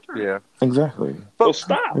 I'm short-term. Yeah, exactly. But so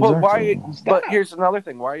stop. But exactly. why? But here's another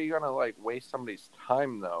thing. Why are you gonna, like, waste somebody's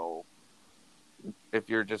time though? If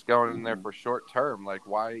you're just going in there for short-term, like,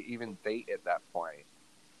 why even date at that point?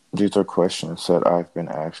 These are questions that I've been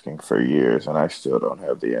asking for years, and I still don't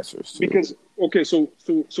have the answers to. Because, okay, so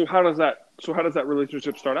how does that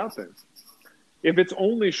relationship start out then? If it's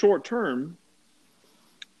only short term,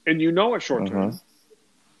 and you know it's short term,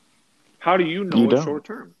 how do you know it's short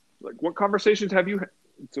term? Like, what conversations have you had?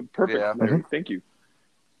 It's a perfect. Yeah. Larry, thank you.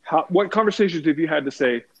 What conversations have you had to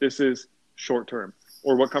say this is short term?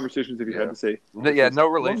 Or what conversations have you had to say? Yeah, no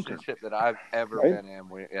relationship that I've ever been in.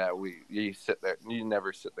 You sit there. You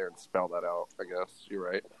never sit there and spell that out. I guess you're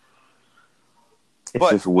right. It's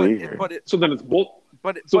just weird. So then it's bullshit.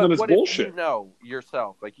 If you know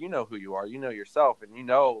yourself, like you know who you are, you know yourself, and you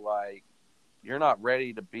know like you're not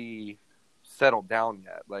ready to be settled down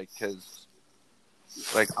yet. Like because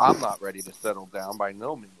like I'm not ready to settle down by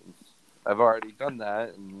no means. I've already done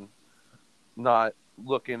that and not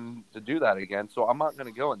looking to do that again. So I'm not going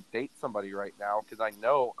to go and date somebody right now because I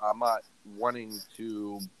know I'm not wanting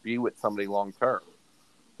to be with somebody long term.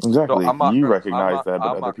 Exactly. So you recognize that,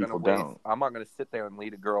 but other people don't. I'm not going to sit there and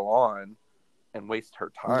lead a girl on and waste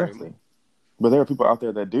her time. Exactly. But there are people out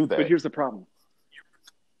there that do that. But here's the problem.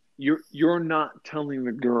 You're not telling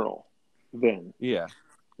the girl then. Yeah.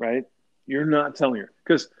 Right? You're not telling her.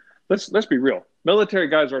 Because let's be real. Military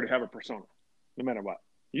guys already have a persona, no matter what.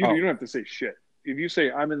 You don't have to say shit. If you say,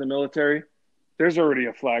 I'm in the military, there's already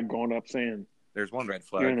a flag going up saying... There's one red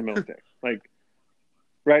flag. You're in the military. Like,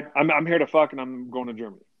 right? I'm here to fuck and I'm going to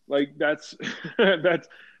Germany. Like, that's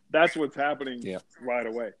what's happening right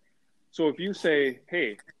away. So if you say,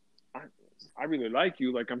 hey, I really like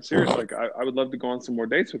you, like I'm serious, like I would love to go on some more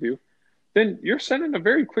dates with you, then you're sending a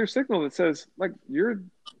very clear signal that says, like, you're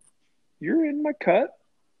in my cut.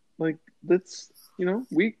 Like, let's,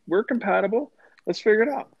 we're compatible. Let's figure it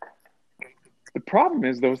out. The problem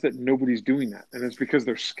is those that nobody's doing that, and it's because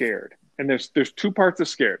they're scared. And there's two parts of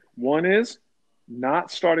scared. One is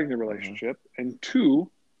not starting the relationship, and two,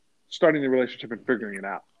 starting the relationship and figuring it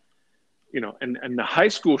out. And the high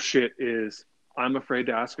school shit is I'm afraid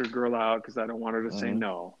to ask a girl out because I don't want her to say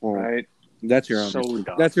no, right? That's your own. So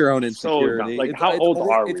dumb. That's your own insecurity. So like, how old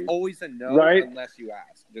are we? It's always a no, right? Unless you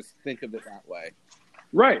ask. Just think of it that way.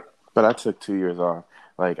 Right. But I took 2 years off.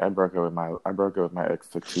 Like I broke up with my ex.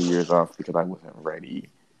 Took 2 years off because I wasn't ready,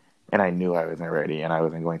 and I knew I wasn't ready, and I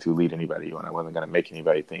wasn't going to lead anybody, and I wasn't going to make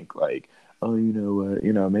anybody think like, oh, you know what,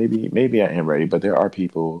 maybe I am ready. But there are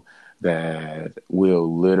people that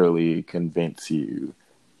will literally convince you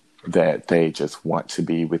that they just want to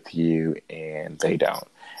be with you and they don't.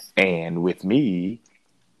 And with me,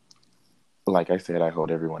 like I said, I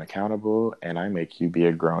hold everyone accountable and I make you be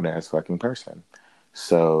a grown ass fucking person.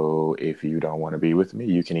 So if you don't want to be with me,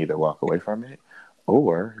 you can either walk away from it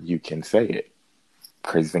or you can say it.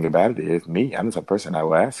 Crazy thing about it is me, I'm the type of person I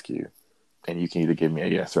will ask you and you can either give me a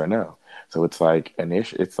yes or a no. So it's like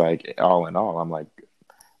it's like all in all, I'm like,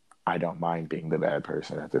 I don't mind being the bad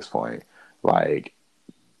person at this point. Like,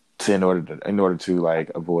 in order to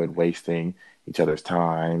like avoid wasting each other's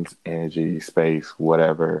time, energy, space,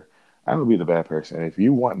 whatever, I will be the bad person. If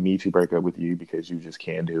you want me to break up with you because you just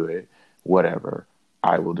can't do it, whatever,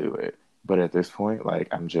 I will do it. But at this point,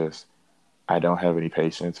 like I don't have any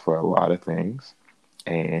patience for a lot of things,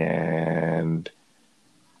 and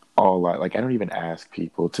I don't even ask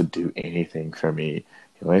people to do anything for me.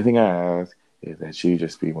 The only thing I ask is that you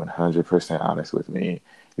just be 100% honest with me,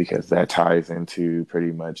 because that ties into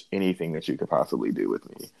pretty much anything that you could possibly do with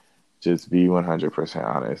me. Just be 100%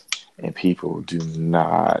 honest. And people do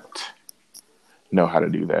not know how to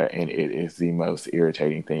do that. And it is the most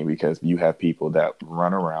irritating thing because you have people that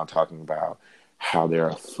run around talking about how they're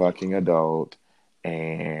a fucking adult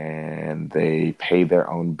and they pay their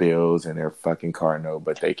own bills and their fucking car note,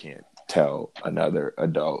 but they can't tell another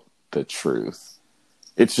adult the truth.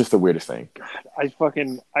 It's just the weirdest thing. God, I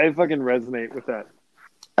fucking resonate with that.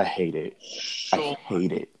 I hate it. I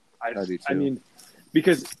hate it. I do too. I mean,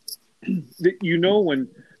 because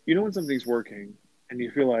when something's working and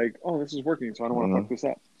you feel like, oh, this is working, so I don't want to fuck this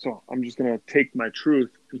up. So I'm just gonna take my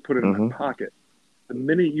truth and put it in my pocket. The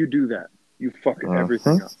minute you do that, you fuck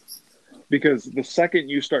everything up. Because the second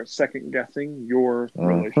you start second guessing your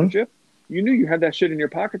relationship, you knew you had that shit in your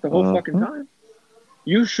pocket the whole fucking time.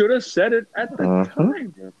 You should have said it at the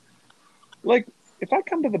time. Like, if I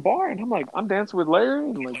come to the bar and I'm like, I'm dancing with Larry,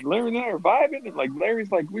 and like Larry and I are vibing, and like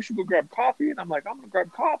Larry's like, we should go grab coffee, and I'm like, I'm gonna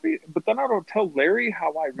grab coffee, but then I don't tell Larry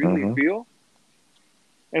how I really feel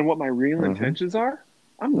and what my real intentions are.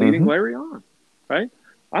 I'm leading Larry on, right?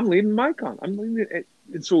 I'm leading Mike on. I'm leading it.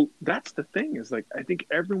 And so that's the thing, is like, I think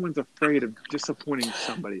everyone's afraid of disappointing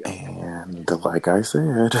somebody else. And like I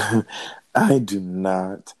said, I do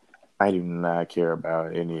not care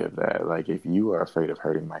about any of that. Like, if you are afraid of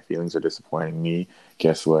hurting my feelings or disappointing me,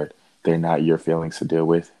 guess what? They're not your feelings to deal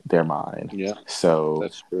with. They're mine. Yeah. So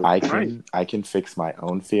that's true. I can fix my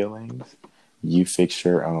own feelings. You fix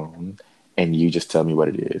your own, and you just tell me what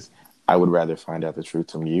it is. I would rather find out the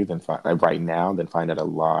truth from you than find out a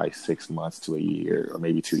lie 6 months to a year or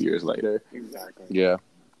maybe 2 years later. Exactly. Yeah.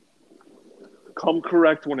 Come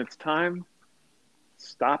correct when it's time.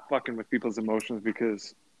 stop fucking with people's emotions,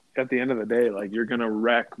 because at the end of the day, like, you're gonna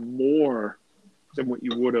wreck more than what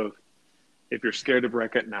you would have if you're scared to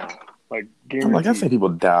wreck it now. Like, guaranteed. Like I say, people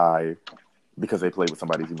die because they play with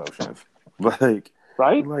somebody's emotions. Like,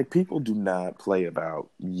 right? Like, people do not play about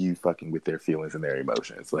you fucking with their feelings and their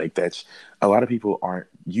emotions. Like, that's, a lot of people aren't,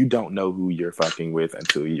 you don't know who you're fucking with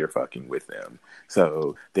until you're fucking with them.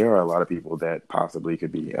 So there are a lot of people that possibly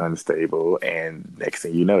could be unstable, and next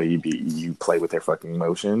thing you know, you play with their fucking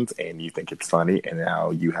emotions and you think it's funny, and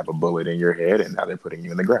now you have a bullet in your head and now they're putting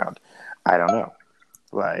you in the ground. I don't know.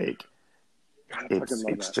 Like,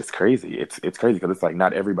 it's just crazy. It's crazy because it's like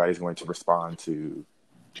not everybody's going to respond to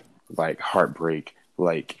like heartbreak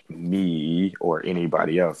like me or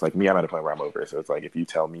anybody else. Like me, I'm at a point where I'm over it. So it's like, if you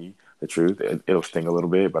tell me the truth, it'll sting a little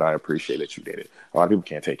bit, but I appreciate that you did it. A lot of people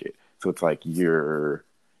can't take it. So it's like you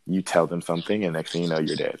tell them something and next thing you know,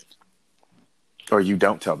 you're dead. Or you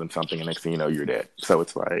don't tell them something and next thing you know, you're dead. So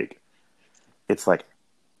it's like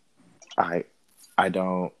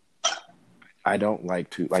I don't like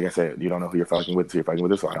to, like I said, you don't know who you're fucking with, so you're fucking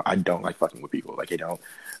with this. So I don't like fucking with people. Like, I don't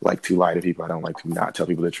like to lie to people. I don't like to not tell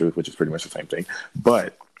people the truth, which is pretty much the same thing.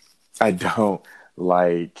 But I don't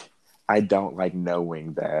like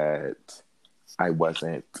knowing that I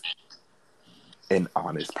wasn't an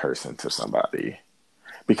honest person to somebody.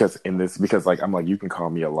 Because like, I'm like, you can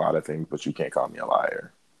call me a lot of things, but you can't call me a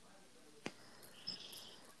liar.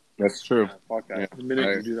 That's true. Fuck that. The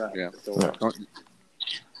minute you do that. Yeah. So,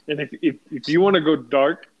 and if you want to go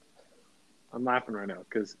dark, I'm laughing right now,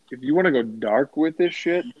 because if you want to go dark with this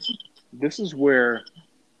shit, this is where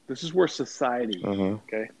society,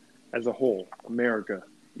 okay, as a whole, America,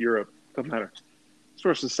 Europe, doesn't matter. It's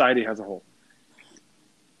where society as a whole.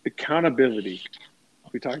 Accountability.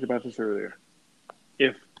 We talked about this earlier.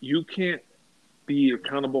 If you can't be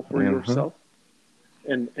accountable for yourself,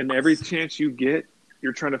 and every chance you get,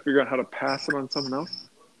 you're trying to figure out how to pass it on someone else,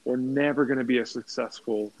 we're never going to be a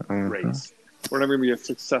successful race. We're never going to be a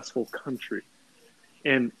successful country.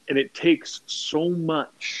 And it takes so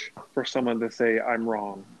much for someone to say, I'm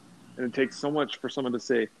wrong. And it takes so much for someone to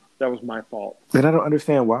say, that was my fault. And I don't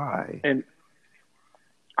understand why. And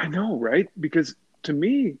I know, right? Because to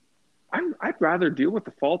me, I'd rather deal with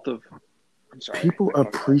the fault of, I'm sorry. People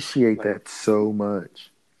appreciate that so much.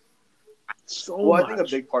 I think a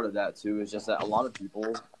big part of that too is just that a lot of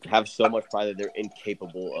people have so much pride that they're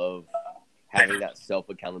incapable of having that self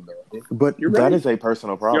accountability. But that is a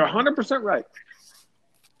personal problem. You're 100% right.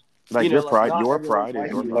 Like, your pride is your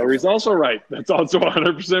problem. Larry's also right. That's also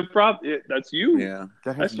 100% problem. That's you. Yeah,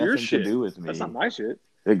 that has nothing to do with me. That's not my shit.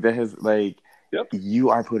 Like, that has you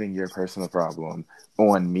are putting your personal problem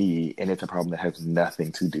on me, and it's a problem that has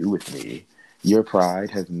nothing to do with me. Your pride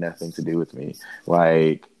has nothing to do with me.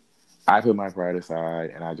 Like, I put my pride aside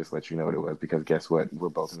and I just let you know what it was, because guess what? We're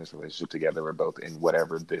both in this relationship together. We're both in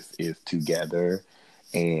whatever this is together,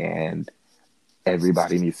 and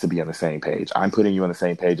everybody needs to be on the same page. I'm putting you on the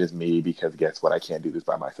same page as me because guess what? I can't do this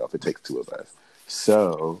by myself. It takes two of us.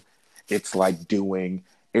 So it's like going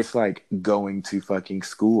to fucking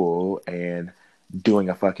school and doing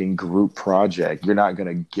a fucking group project. You're not going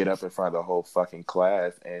to get up in front of the whole fucking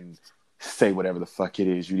class and say whatever the fuck it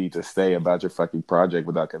is you need to say about your fucking project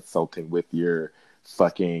without consulting with your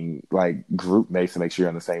fucking like group mates to make sure you're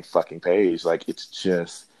on the same fucking page. Like, it's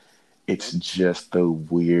just the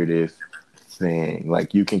weirdest thing.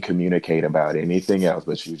 Like, you can communicate about anything else,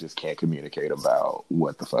 but you just can't communicate about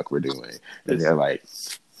what the fuck we're doing. And they're like,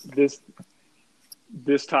 this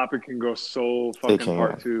topic can go so fucking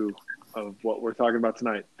part two of what we're talking about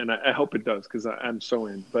tonight, and I hope it does, because I'm so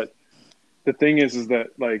in. But the thing is that,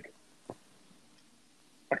 like,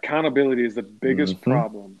 accountability is the biggest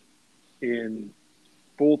problem in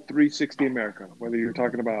full 360 America, whether you're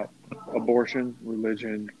talking about abortion,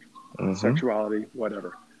 religion, sexuality,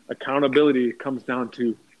 whatever. Accountability comes down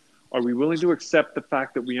to, are we willing to accept the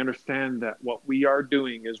fact that we understand that what we are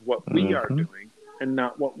doing is what we are doing, and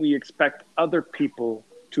not what we expect other people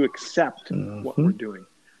to accept what we're doing?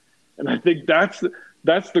 And I think that's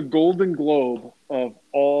the golden globe of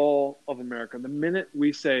all of America. The minute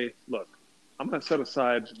we say, look, I'm going to set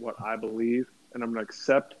aside what I believe, and I'm going to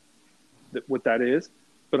accept what that is,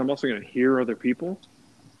 but I'm also going to hear other people.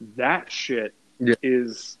 That shit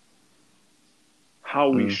is how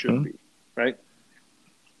we should be, right?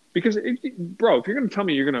 Because, if you're going to tell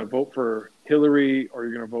me you're going to vote for Hillary, or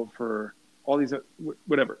you're going to vote for all these,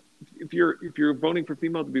 whatever. If you're voting for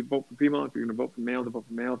female, to vote for female. If you're going to vote for male, to vote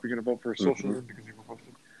for male. If you're going to vote for socialism, because you're going to vote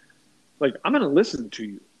for, like, I'm going to listen to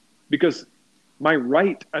you, because my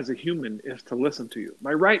right as a human is to listen to you.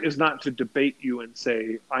 My right is not to debate you and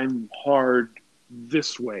say, I'm hard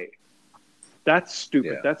this way. That's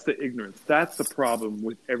stupid. Yeah. That's the ignorance. That's the problem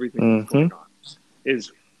with everything that's going on.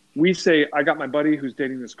 Is we say, I got my buddy who's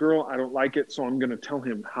dating this girl. I don't like it, so I'm going to tell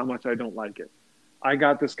him how much I don't like it. I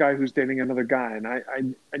got this guy who's dating another guy, and I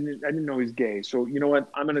didn't know he's gay. So you know what?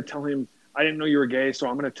 I'm going to tell him, I didn't know you were gay, so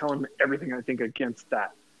I'm going to tell him everything I think against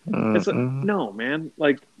that. It's like, no, man.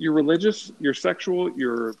 Like, you're religious, you're sexual,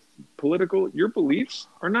 you're political. Your beliefs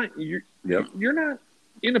are not, you're not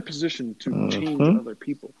in a position to change other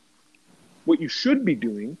people. What you should be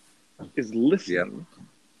doing is listening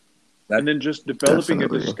and then just developing a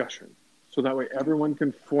discussion. So that way everyone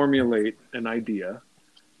can formulate an idea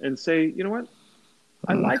and say, you know what?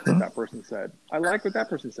 I like what that person said. I like what that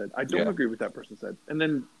person said. I don't agree with that person said. And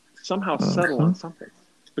then somehow settle on something.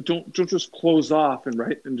 But don't just close off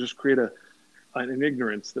and just create an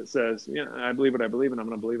ignorance that says, yeah, I believe what I believe and I'm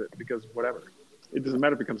going to believe it because whatever. It doesn't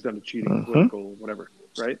matter if it comes down to cheating, political, whatever,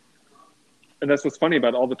 right? And that's what's funny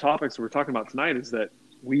about all the topics we're talking about tonight is that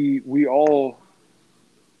we all,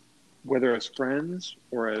 whether as friends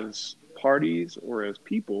or as parties or as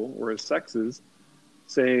people or as sexes,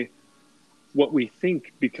 say what we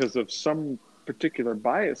think because of some particular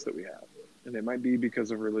bias that we have. And it might be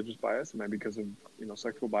because of religious bias. It might be because of,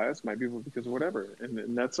 sexual bias. It might be because of whatever.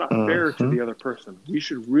 And that's not fair to the other person. We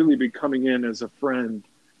should really be coming in as a friend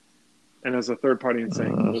and as a third party and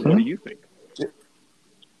saying, well, what do you think?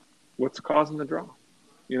 What's causing the draw?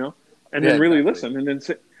 And then really listen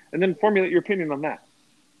and then formulate your opinion on that.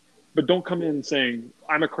 But don't come in saying,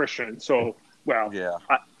 I'm a Christian, so,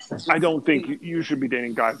 I don't think you should be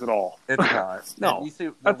dating guys at all. It's not. No. You see,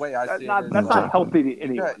 the way I see it is, that's not healthy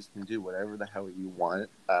anyway. You guys can do whatever the hell you want.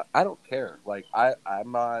 I don't care. Like,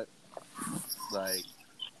 I'm not, like,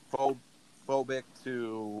 phobic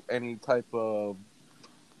to any type of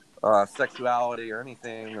sexuality or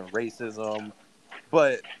anything or racism.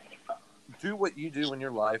 But do what you do in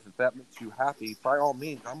your life. If that makes you happy, by all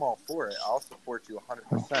means, I'm all for it. I'll support you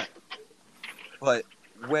 100%. But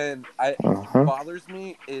when what bothers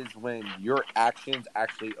me is when your actions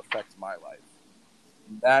actually affect my life.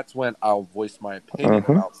 That's when I'll voice my opinion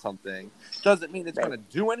about something. Doesn't mean it's going to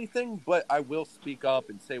do anything, but I will speak up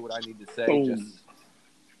and say what I need to say.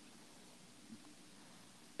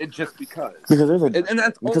 Just because. Because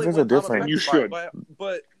there's a difference. You should.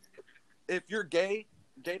 But if you're gay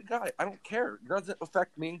to guy, I don't care. It doesn't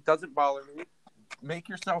affect me. Doesn't bother me. Make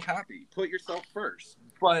yourself happy. Put yourself first.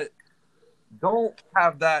 But don't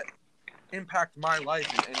have that impact my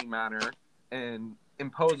life in any manner and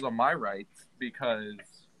impose on my rights because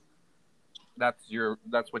that's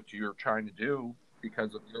what you're trying to do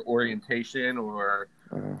because of your orientation or.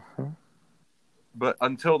 But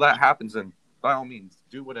until that happens, then by all means,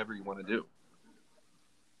 do whatever you want to do.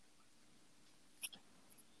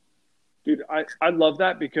 Dude, I love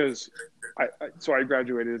that because I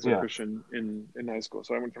graduated as a Christian in high school.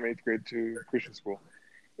 So I went from 8th grade to Christian school.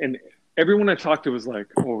 And everyone I talked to was like,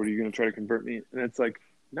 oh, are you going to try to convert me? And it's like,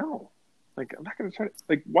 no. Like, I'm not going to try to.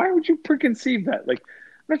 Like, why would you preconceive that? Like,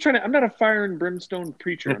 I'm not a fire and brimstone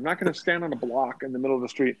preacher. I'm not going to stand on a block in the middle of the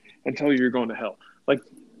street and tell you you're going to hell. Like,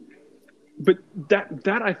 but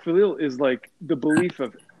that I feel is like the belief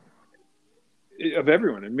of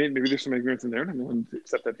everyone, and maybe there's some ignorance in there, and I'm willing to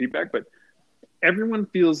accept that feedback, but everyone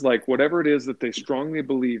feels like whatever it is that they strongly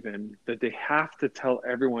believe in, that they have to tell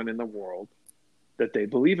everyone in the world that they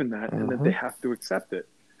believe in that and that they have to accept it.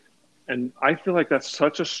 And I feel like that's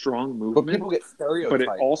such a strong movement, but people get stereotyped, but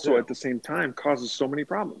it also at the same time causes so many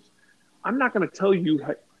problems. I'm not going to tell you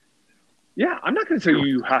I'm not going to tell you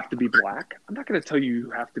you have to be black. I'm not going to tell you you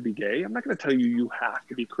have to be gay. I'm not going to tell you you have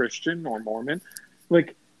to be Christian or Mormon.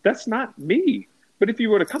 Like, that's not me. But if you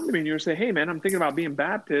were to come to me and you were to say, hey, man, I'm thinking about being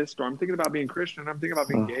Baptist, or I'm thinking about being Christian, I'm thinking about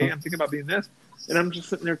being gay, I'm thinking about being this, and I'm just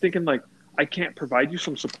sitting there thinking, like, I can't provide you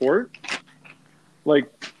some support, like,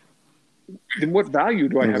 then what value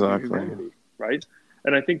do I have in humanity, right?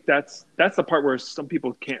 And I think that's the part where some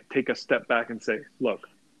people can't take a step back and say, look,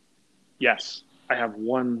 yes, I have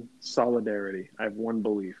one solidarity, I have one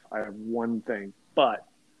belief, I have one thing, but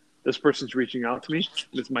this person's reaching out to me,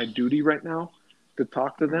 it's my duty right now to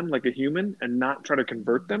talk to them like a human and not try to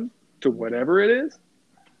convert them to whatever it is.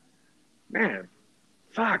 Man,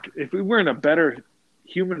 fuck, if we were in a better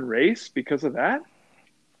human race because of that,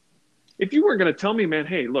 if you weren't going to tell me, man,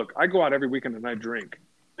 hey, look, I go out every weekend and I drink,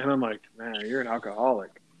 and I'm like, man, you're an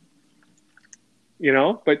alcoholic,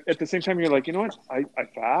 but at the same time, you're like, you know what, I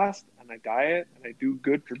fast and I diet and I do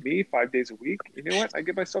good for me 5 days a week. You know what, I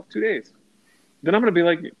give myself 2 days. Then I'm going to be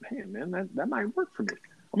like, hey, man, that might work for me.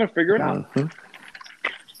 I'm going to figure it out.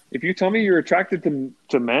 If you tell me you're attracted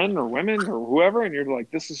to men or women or whoever, and you're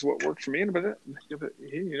like, this is what works for me, but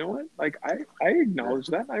you know what? Like, I acknowledge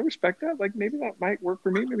that. I respect that. Like, maybe that might work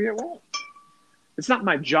for me. Maybe it won't. It's not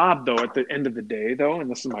my job, though, at the end of the day, though,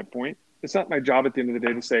 and this is my point. It's not my job at the end of the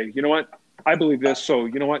day to say, you know what? I believe this, so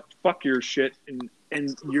you know what? Fuck your shit, and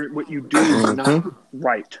what you do is not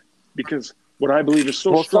right. Because what I believe is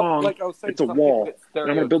so strong, like I was saying, it's a wall. And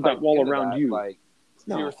I'm going to build that wall around that. you. Like,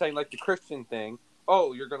 you were saying, like, the Christian thing.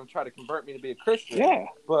 Oh, you're going to try to convert me to be a Christian. Yeah.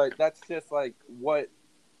 But that's just, like, what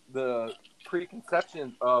the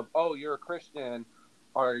preconceptions of, oh, you're a Christian,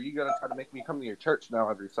 are you going to try to make me come to your church now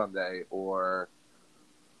every Sunday? Or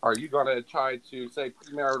are you going to try to say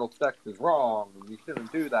premarital sex is wrong and you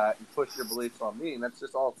shouldn't do that and push your beliefs on me? And that's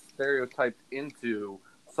just all stereotyped into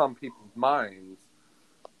some people's minds.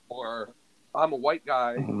 Or I'm a white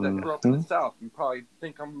guy that grew up in the South. You probably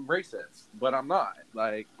think I'm racist, but I'm not.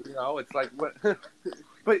 Like, you know, it's like what.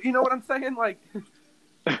 But you know what I'm saying? Like,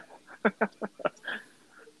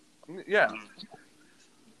 yeah.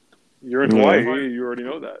 You're in Hawaii. You already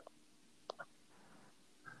know that.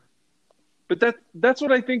 But that's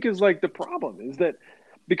what I think is like the problem is that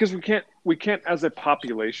because we can't as a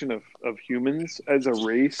population of humans, as a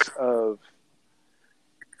race of.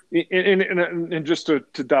 And just to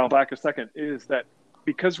dial back a second, is that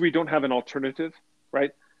because we don't have an alternative,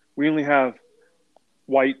 right? We only have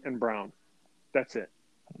white and brown. That's it.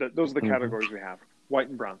 Those are the categories we have, white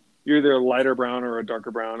and brown. You're either a lighter brown or a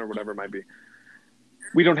darker brown or whatever it might be.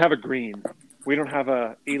 We don't have a green. We don't have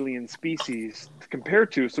a alien species to compare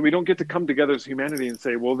to, so we don't get to come together as humanity and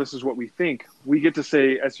say, well, this is what we think. We get to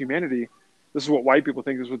say as humanity, this is what white people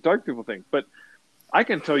think, this is what dark people think. But I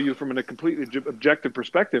can tell you from a completely objective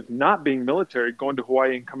perspective, not being military, going to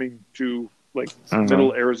Hawaii and coming to like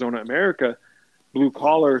middle Arizona, America, blue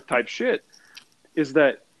collar type shit, is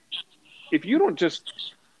that if you don't just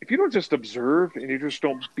observe and you just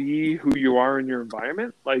don't be who you are in your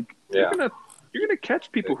environment, like you're gonna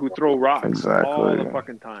catch people who throw rocks all the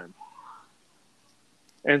fucking time.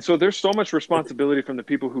 And so there's so much responsibility from the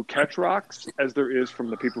people who catch rocks as there is from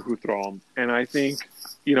the people who throw them. And I think,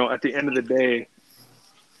 you know, at the end of the day,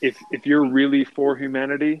 if you're really for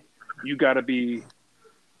humanity, you got to be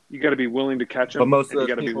willing to catch them. But most of you those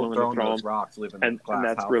got to be people willing to throwing throw those them. rocks live in And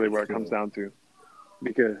that's really what it comes down to.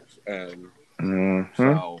 Because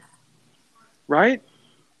so right,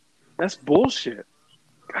 that's bullshit.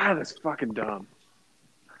 God, that's fucking dumb.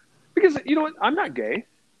 Because you know what, I'm not gay,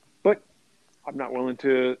 but I'm not willing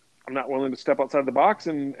to step outside the box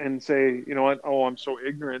and say, you know what, oh, I'm so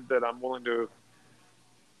ignorant that I'm willing to,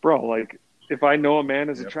 bro, like. If I know a man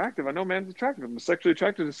is attractive, I know a man's attractive. If I'm sexually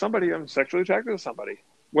attracted to somebody, I'm sexually attracted to somebody.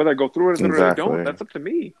 Whether I go through it or I don't, that's up to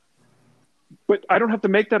me. But I don't have to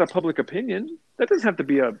make that a public opinion. That doesn't have to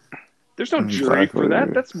be there's no jury for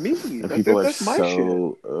that. That's me. That's my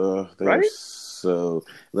shit. Right? So,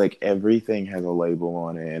 like, everything has a label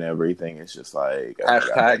on it, and everything is just like, oh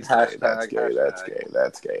hashtag, God,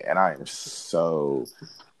 that's gay. And I'm so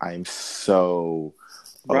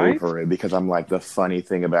over it because I'm like, the funny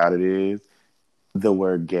thing about it is, the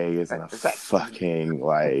word gay isn't a fucking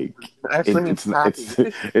like. It's not.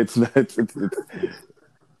 Shut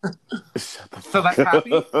the fuck up.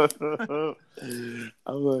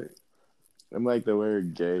 I'm like, the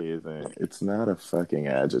word gay isn't. It's not a fucking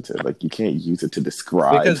adjective. Like, you can't use it to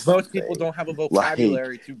describe. Because most people don't have a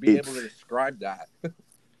vocabulary to be able to describe that.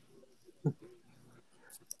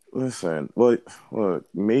 Listen, look,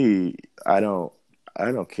 me. I don't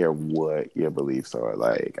care what your beliefs are.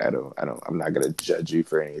 Like, I'm not going to judge you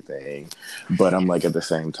for anything, but I'm like, at the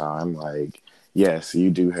same time, like, yes, you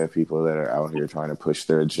do have people that are out here trying to push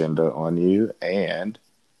their agenda on you. And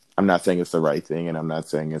I'm not saying it's the right thing and I'm not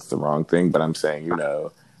saying it's the wrong thing, but I'm saying, you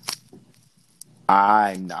know,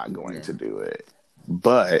 I'm not going to do it.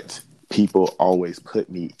 But people always put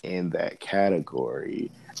me in that category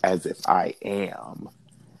as if I am.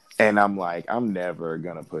 And I'm like, I'm never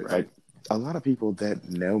going to put, like, a lot of people that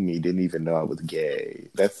know me didn't even know I was gay.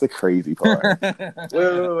 That's the crazy part.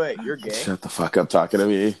 Wait. You're gay? Shut the fuck up talking to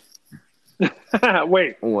me.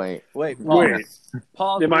 Wait. Pause.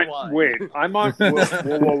 Wait. I'm on.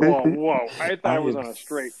 Whoa. I thought I was on a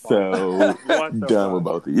straight. So done with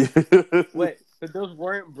both of you. Wait, but those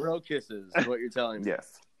weren't bro kisses, is what you're telling me.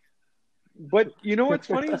 Yes. But you know what's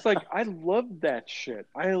funny? It's like, I love that shit.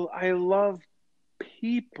 I love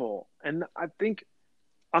people. And I think,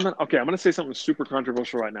 I'm going to say something super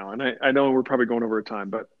controversial right now. And I know we're probably going over time,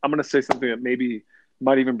 but I'm going to say something that maybe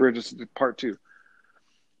might even bridge us to part two.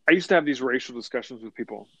 I used to have these racial discussions with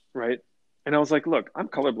people, right? And I was like, look, I'm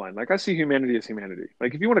colorblind. Like, I see humanity as humanity.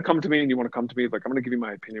 Like, if you want to come to me and you want to come to me, like, I'm going to give you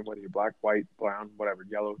my opinion, whether you're black, white, brown, whatever,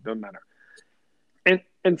 yellow, doesn't matter.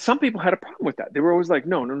 And some people had a problem with that. They were always like,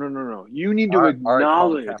 no. You need to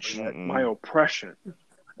acknowledge my oppression.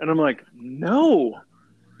 And I'm like, no.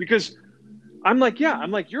 Because I'm like,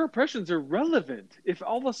 your oppressions are relevant. If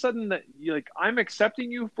all of a sudden that, like, I'm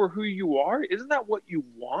accepting you for who you are, isn't that what you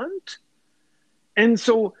want? And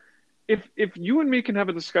so if you and me can have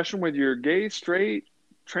a discussion whether you're gay, straight,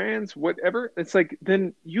 trans, whatever, it's like,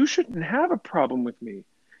 then you shouldn't have a problem with me.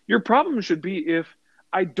 Your problem should be if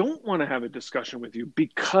I don't want to have a discussion with you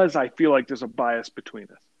because I feel like there's a bias between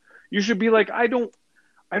us. You should be like, I don't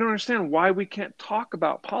understand why we can't talk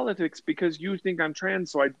about politics because you think I'm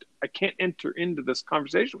trans, so I can't enter into this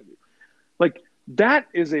conversation with you. Like, that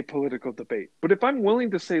is a political debate. But if I'm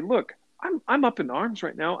willing to say, look, I'm up in arms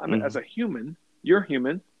right now. As a human. You're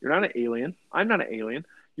human. You're not an alien. I'm not an alien.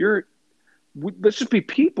 Let's just be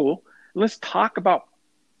people. Let's talk about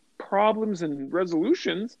problems and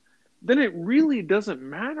resolutions. Then it really doesn't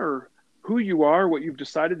matter who you are, what you've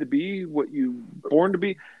decided to be, what you're born to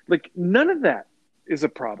be. Like, none of that is a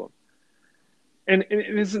problem. And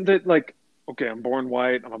it isn't that, like, okay, I'm born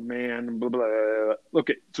white, I'm a man, blah, blah, blah.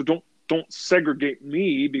 Okay, so don't segregate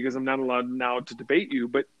me because I'm not allowed now to debate you.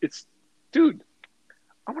 But it's, dude,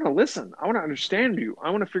 I want to listen. I want to understand you. I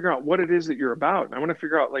want to figure out what it is that you're about. I want to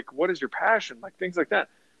figure out, like, what is your passion? Like, things like that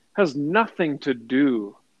has nothing to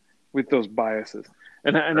do with those biases.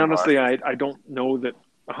 And honestly, I don't know that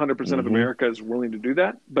 100% of America is willing to do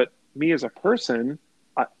that. But me as a person,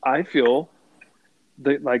 I feel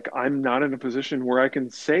that, like, I'm not in a position where I can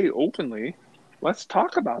say openly, let's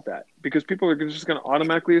talk about that. Because people are just going to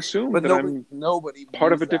automatically assume that nobody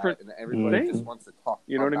part of a different and everybody thing. just wants to talk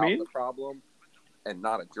You know what I about mean? the problem and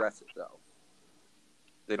not address it, though.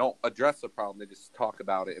 They don't address the problem. They just talk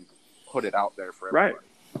about it and put it out there for everybody.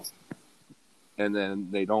 Right. And then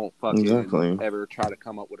they don't fucking ever try to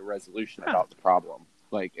come up with a resolution about the problem.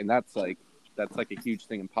 Like, and that's like a huge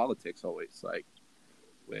thing in politics always, like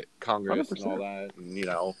with Congress 100%. And all that, and, you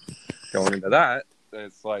know, going into that,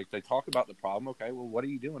 it's like they talk about the problem. Okay, well, what are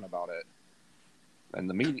you doing about it? And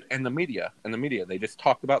the media, they just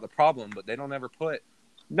talk about the problem, but they don't ever put,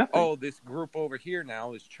 nothing. Oh, this group over here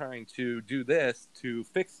now is trying to do this to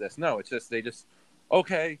fix this. No, it's just,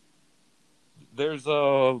 okay, there's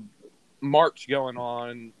a march going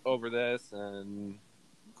on over this and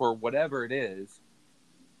for whatever it is.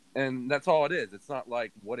 And that's all it is. It's not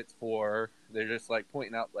like what it's for. They're just like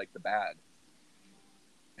pointing out like the bad.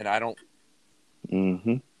 And I don't.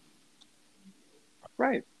 Mm-hmm.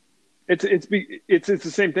 Right. It's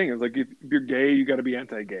the same thing. It's like if you're gay, you got to be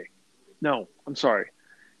anti-gay. No, I'm sorry.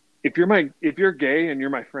 If you're gay and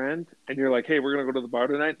you're my friend and you're like, hey, we're gonna go to the bar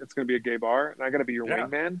tonight. It's gonna be a gay bar, and I gotta be your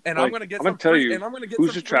wingman. And like, I'm gonna get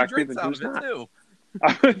who's attractive and who's not. Too.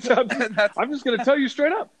 I'm just gonna tell you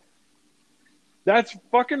straight up. That's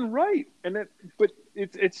fucking right. But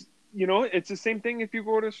it's you know, it's the same thing if you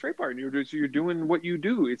go to a straight bar and you're doing what you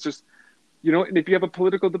do. It's just, you know, and if you have a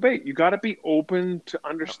political debate, you got to be open to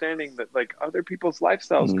understanding that, like, other people's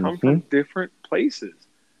lifestyles come from different places.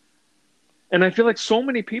 And I feel like so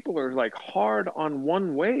many people are, like, hard on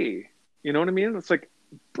one way. You know what I mean? It's like,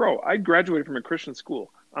 bro, I graduated from a Christian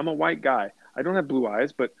school. I'm a white guy. I don't have blue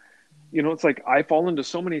eyes, but, you know, it's like I fall into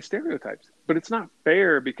so many stereotypes. But it's not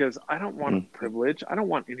fair because I don't want privilege. I don't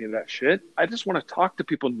want any of that shit. I just want to talk to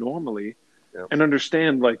people normally and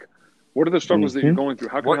understand, like, what are the struggles that you're going through?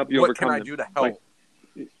 How can I help you overcome them? What can I do to help?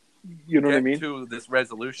 Like, you know what I mean? To this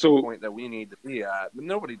resolution point that we need to be at. But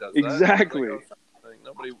nobody does that. Exactly.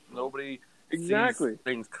 Nobody exactly sees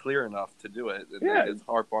things clear enough to do it. And they just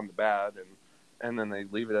harp on the bad and then they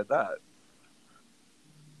leave it at that.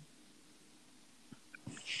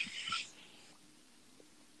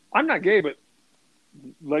 I'm not gay, but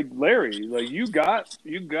like Larry, like you got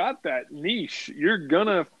that niche. You're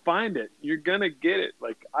gonna find it. You're gonna get it.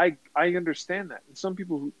 Like I understand that. And some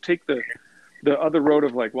people who take the other road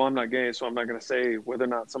of like, well, I'm not gay, so I'm not gonna say whether or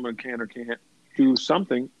not someone can or can't do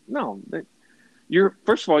something. No,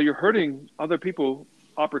 first of all, you're hurting other people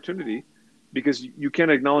opportunity because you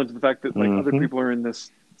can't acknowledge the fact that like other people are in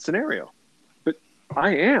this scenario. But I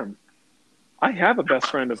have a best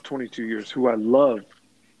friend of 22 years who I love.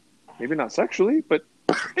 Maybe not sexually, but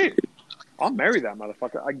hey, I'll marry that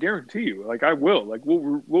motherfucker. I guarantee you. Like I will. Like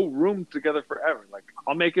we'll room together forever. Like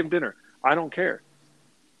I'll make him dinner. I don't care.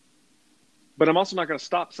 But I'm also not going to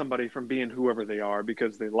stop somebody from being whoever they are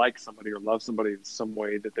because they like somebody or love somebody in some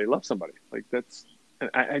way that they love somebody. Like that's.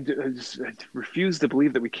 I just refuse to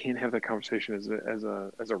believe that we can't have that conversation as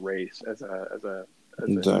a race, as a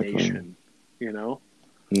nation. You know.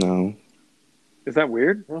 No. Is that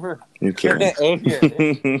weird? You're kidding.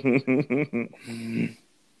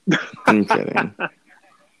 I'm kidding.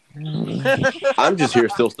 I'm just here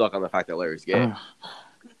still stuck on the fact that Larry's gay.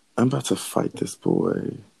 I'm about to fight this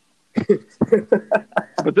boy.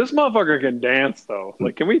 But this motherfucker can dance, though.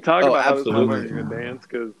 Like, can we talk about how this absolutely. motherfucker can dance?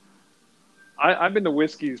 Because I've been to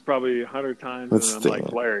Whiskey's probably 100 times, Let's and I'm like,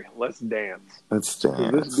 dance. Larry, let's dance. Let's 'Cause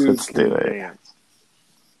dance. this dude Let's can do it. dance.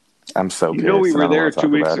 I'm so You pissed. know, we and I were don't there wanna 2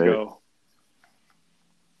 talk weeks about it. ago.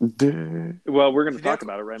 Dude. Well, we're going to She talk danced-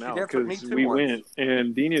 about it right she now danced with me because too we once. went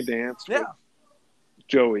and Dina danced with Yeah.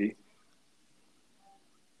 Joey.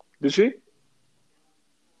 Did she?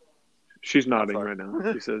 She's nodding sorry. right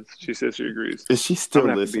now. She says she agrees. Is she I'm still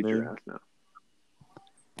gonna have to beat your listening? ass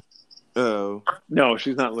now. Oh. No,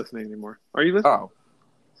 she's not listening anymore. Are you listening? Oh,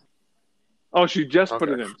 Oh, she just put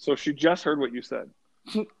it Okay. in. So she just heard what you said.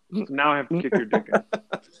 So now I have to kick your dick in.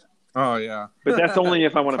 oh yeah. But that's only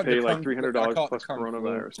if I want to The pay like kung- $300 I call it plus the kung flu.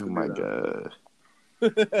 coronavirus. Oh to my do god.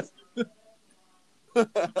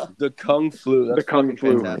 that. The Kung Flu. That's The Kung fucking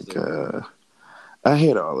Flu. Oh my fantastic. god. I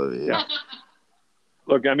hate all of it. Yeah.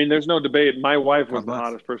 Look, I mean, there's no debate. My wife was God the bless.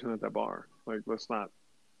 hottest person at that bar. Like, let's not.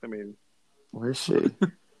 I mean, Where's she?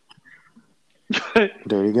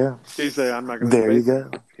 There you go. he say I'm not going to There you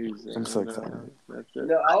debate. go. He's, I'm so excited. That's it.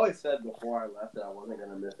 No, I always said before I left that I wasn't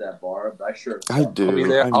gonna miss that bar, but I sure. I do. I'll be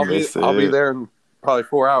there. I I'll be miss I'll be it. there in probably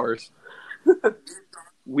 4 hours.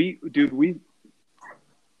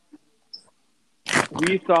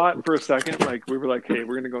 We thought for a second, like, we were like, hey,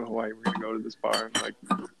 we're going to go to Hawaii. We're going to go to this bar. And, like,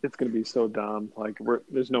 it's going to be so dumb. Like,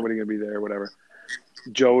 there's nobody going to be there, whatever.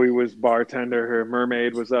 Joey was bartender. Her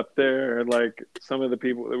mermaid was up there. Like, some of the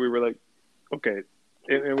people that we were like, okay.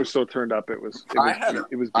 It was so turned up. It was I had a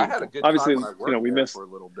beautiful. good Obviously, time when I worked we there missed. for a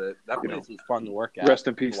little bit. That you place know, was fun to work at. Rest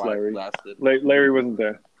in peace, while it Larry. lasted. Larry wasn't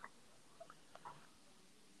there.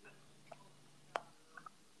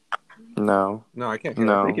 No. No, I can't hear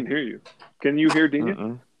No. They can hear you. Can you hear Dina?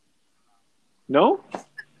 Mm-mm. No?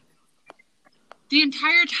 The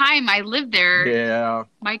entire time I lived there, Yeah.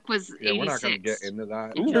 Mike was Yeah, we're not 86 going to get into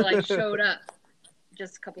that. until I showed up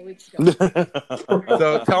just a couple weeks ago.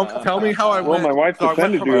 So tell me how I Well, went. my wife So I went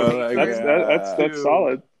defended from you. Oh, my That's God.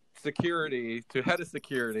 solid. security to head of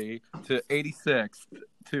security to 86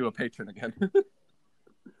 to a patron again.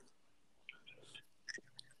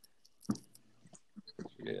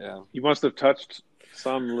 Yeah. You must have touched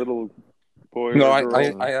some little boy. No, or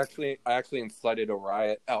girl. I actually incited a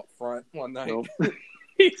riot out front one night. Nope.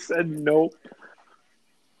 He said nope.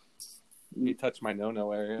 He touched my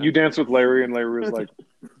no-no area. You danced with Larry, and Larry was like,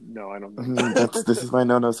 "No, I don't think so." This is my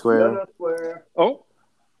no-no square. Oh,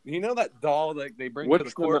 You know that doll that they bring What's to the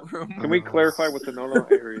the- courtroom? can we clarify what the no-no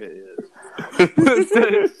area is?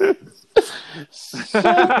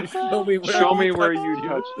 Show me where you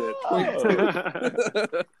touched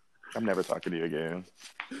it. I'm never talking to you again.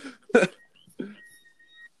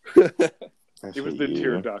 It was the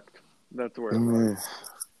tear duct. That's where it was.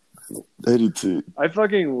 I do too. I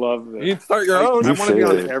fucking love this. You can start your own. I You want to be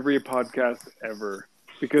on should. every podcast ever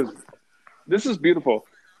because this is beautiful.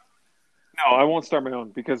 No, I won't start my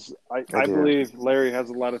own because I do. believe Larry has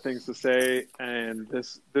a lot of things to say, and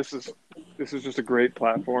this is just a great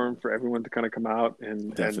platform for everyone to kind of come out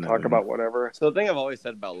and Definitely. talk about whatever. So the thing I've always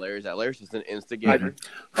said about Larry is that Larry's just an instigator.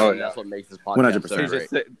 Oh, and yeah. that's what makes this podcast so 100%.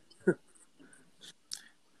 great.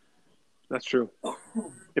 That's true.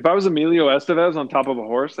 If I was Emilio Estevez on top of a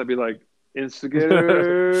horse, I'd be like,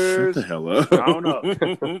 instigators. Shut the hell up. Down up.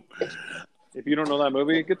 If you don't know that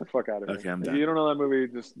movie, get the fuck out of here. Okay, I'm if done. you don't know that movie,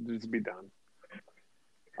 just be done.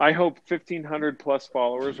 I hope 1,500 plus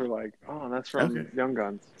followers are like, oh, that's from Okay. Young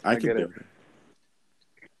Guns. I get can do it.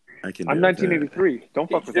 it. I can. I'm do it. 1983. Don't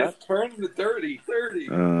fuck with that. turned to 30.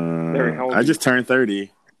 Larry, how old are I you? just turned 30.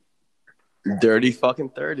 Dirty fucking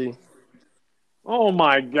 30. Oh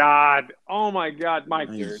my god! Oh my god, Mike!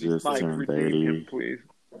 I Dirty. just Mike, turned redeem 30. him, please.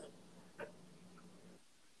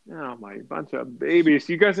 Oh my bunch of babies!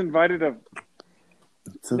 You guys invited a.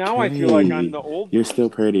 It's Now I feel like okay. I'm the old. You're still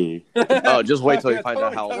pretty. Oh, just wait till you find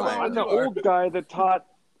out how old I I'm am. the old guy that taught.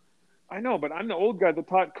 I know, but I'm the old guy that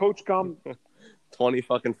taught Coach 20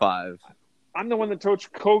 fucking 5. I'm the one that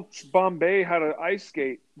taught Coach Bombay how to ice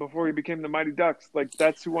skate before he became the Mighty Ducks. Like,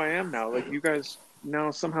 that's who I am now. Like, you guys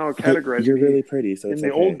now somehow categorize You're me really pretty, so in it's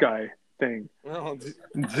the okay. old guy thing. Oh,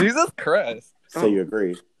 Jesus Christ. So you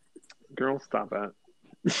agree? Girl, stop that.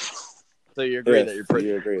 So you agree Yes, that you're so pretty.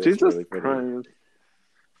 you agree. That's Jesus really pretty. Christ.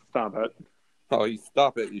 Stop it. Oh, you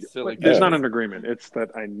stop it, you silly There's kid. not an agreement. It's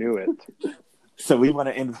that I knew it. So we want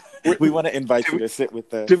to invite you to sit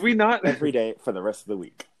with us Did we not? every day for the rest of the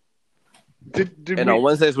week. And on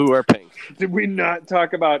Wednesdays we wear pink. Did we not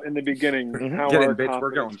talk about in the beginning how Get in, our bitch,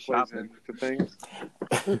 we're going confidence plays shopping. into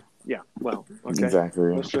things? Yeah, well, okay.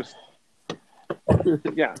 Exactly. Let's just...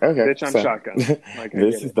 Yeah, Okay, bitch, I'm so shotgun. Like,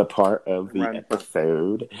 this is the part of the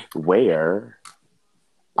episode where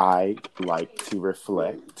I like to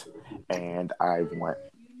reflect, and I want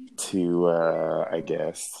to, I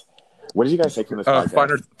guess... What did you guys take from this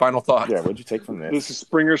podcast? Final thoughts. Yeah, what did you take from this? This is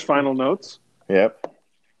Springer's final notes. Yep.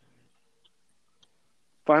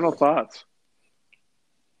 Final thoughts.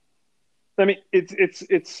 I mean,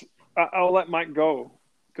 it's. I'll let Mike go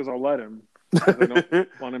because I'll let him. I don't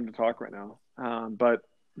want him to talk right now. But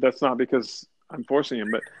that's not because I'm forcing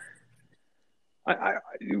him. But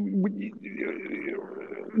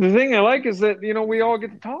the thing I like is that we all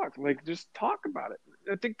get to talk. Like, just talk about it.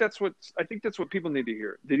 I think that's what people need to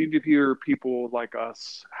hear. They need to hear people like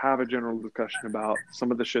us have a general discussion about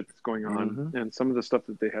some of the shit that's going on and some of the stuff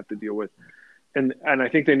that they have to deal with. And I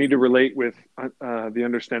think they need to relate with the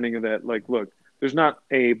understanding of that. Like, look, there's not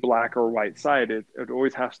a black or white side. It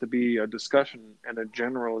always has to be a discussion and a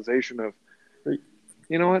generalization of,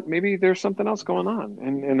 you know what, maybe there's something else going on.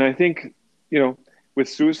 And I think, with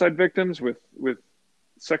suicide victims, with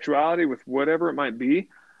sexuality, with whatever it might be,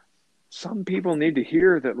 some people need to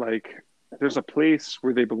hear that, like, there's a place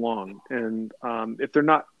where they belong. And if they're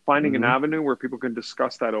not finding an avenue where people can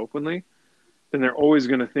discuss that openly, then they're always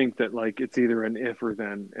going to think that, like, it's either an if or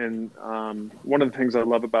then. And one of the things I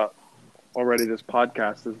love about already this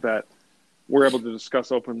podcast is that we're able to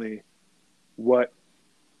discuss openly what,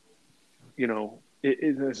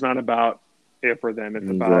 it's not about if or then. It's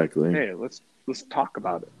about, hey, let's talk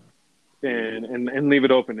about it and leave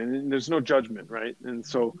it open. And there's no judgment, right? And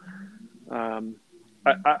so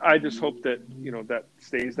I just hope that, that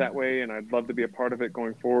stays that way. And I'd love to be a part of it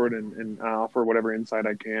going forward and offer whatever insight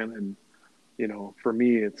I can. And, for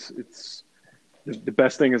me, it's the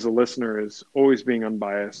best thing as a listener is always being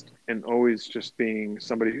unbiased and always just being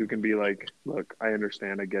somebody who can be like, look, I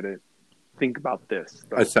understand. I get it. Think about this.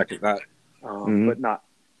 I second that. But not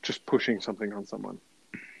just pushing something on someone.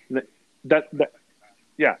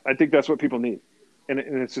 Yeah, I think that's what people need. And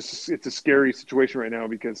it's a scary situation right now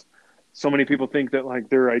because so many people think that, like,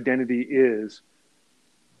 their identity is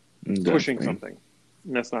pushing something.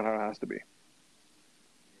 And that's not how it has to be.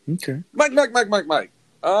 Okay. Mike.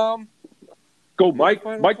 Go, Mike,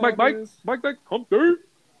 come through.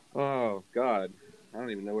 Oh, God. I don't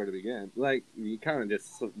even know where to begin. Like, you kind of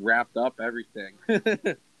just wrapped up everything.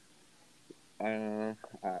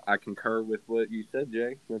 I concur with what you said,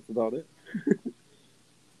 Jay. That's about it.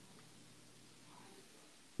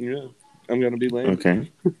 Yeah. I'm going to be late.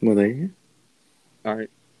 Okay. Well, there you go. All right.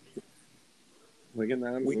 We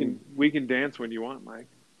can dance when you want, Mike.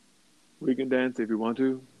 We can dance if you want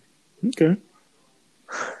to. Okay.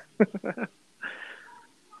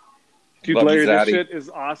 Dude, Larry, this shit is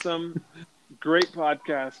awesome. Great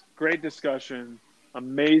podcast, great discussion,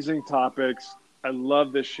 amazing topics. I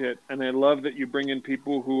love this shit, and I love that you bring in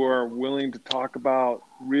people who are willing to talk about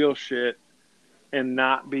real shit and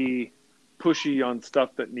not be pushy on stuff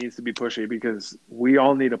that needs to be pushy, because we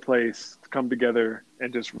all need a place to come together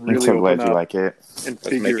and just really open up like it. and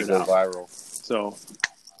figure it out. Viral. So,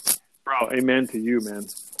 bro, amen to you, man.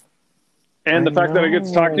 And the fact that I get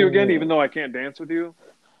to talk to you again, even though I can't dance with you.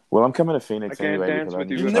 Well, I'm coming to Phoenix anyway. Dance with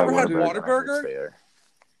you. You've never had Whataburger?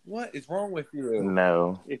 What is wrong with you?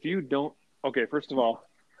 No. If you don't, okay. First of all,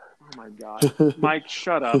 oh my God, Mike,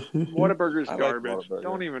 shut up. Whataburger's garbage. Like Whataburger.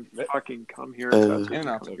 Don't even fucking come here.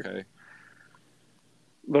 In-N-Out's okay.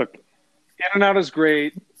 Look, In-N-Out is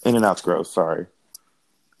great. In-N-Out's gross. Sorry.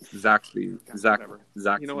 Zaxby.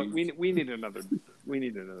 You know what? We need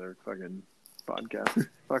another fucking podcast.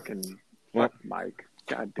 Fucking fuck Mike.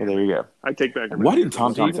 God damn. Well, there you go. I take back. Why didn't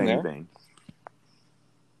Tom say anything?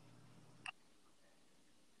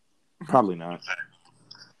 Probably not.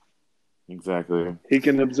 Exactly. He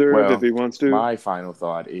can observe if he wants to. My final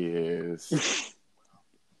thought is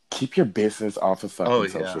keep your business off of fucking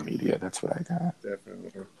social media. That's what I got.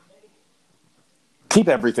 Definitely. Keep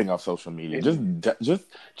everything off social media. Just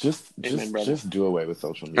do away with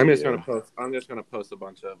social media. I'm just gonna post a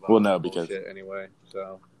bunch of because shit anyway.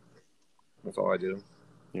 So that's all I do.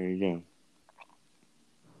 There you go.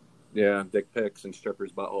 Yeah, dick pics and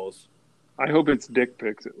strippers' buttholes. I hope it's dick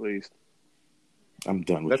pics at least. I'm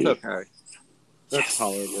done with That's okay. That's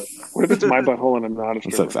tolerable. What if it's my butthole and I'm not a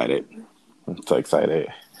stripper? I'm so excited.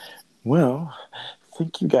 Well,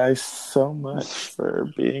 thank you guys so much for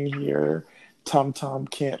being here. Tom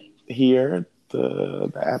can't hear. The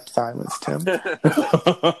app silenced him.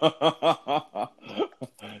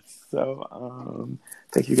 So,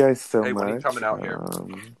 thank you guys so much. When are you coming out here?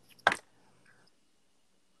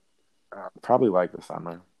 Probably like the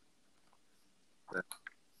summer.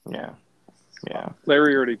 Yeah.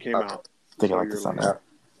 Larry already came out. Think I like the summer.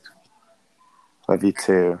 Love you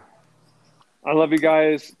too. I love you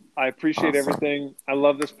guys. I appreciate Awesome. everything. I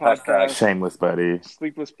love this podcast. Shameless, buddy.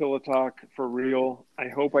 Sleepless Pillow Talk for real. I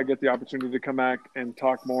hope I get the opportunity to come back and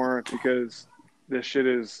talk more because this shit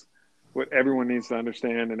is what everyone needs to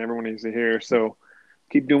understand and everyone needs to hear. So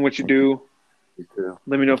keep doing what you do.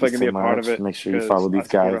 Let me know if I can be a part of it. Make sure you follow these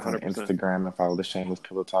guys on Instagram and follow the Shameless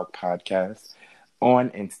Pillow Talk podcast on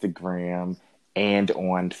Instagram and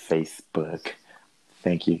on Facebook.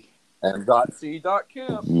 Thank you. And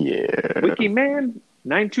 .c.kim. Yeah. Wikiman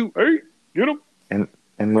 928. Get him.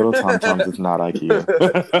 And Little Tom Toms is not IKEA.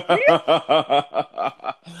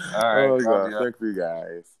 All right. Oh, God. Thank you,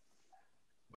 guys.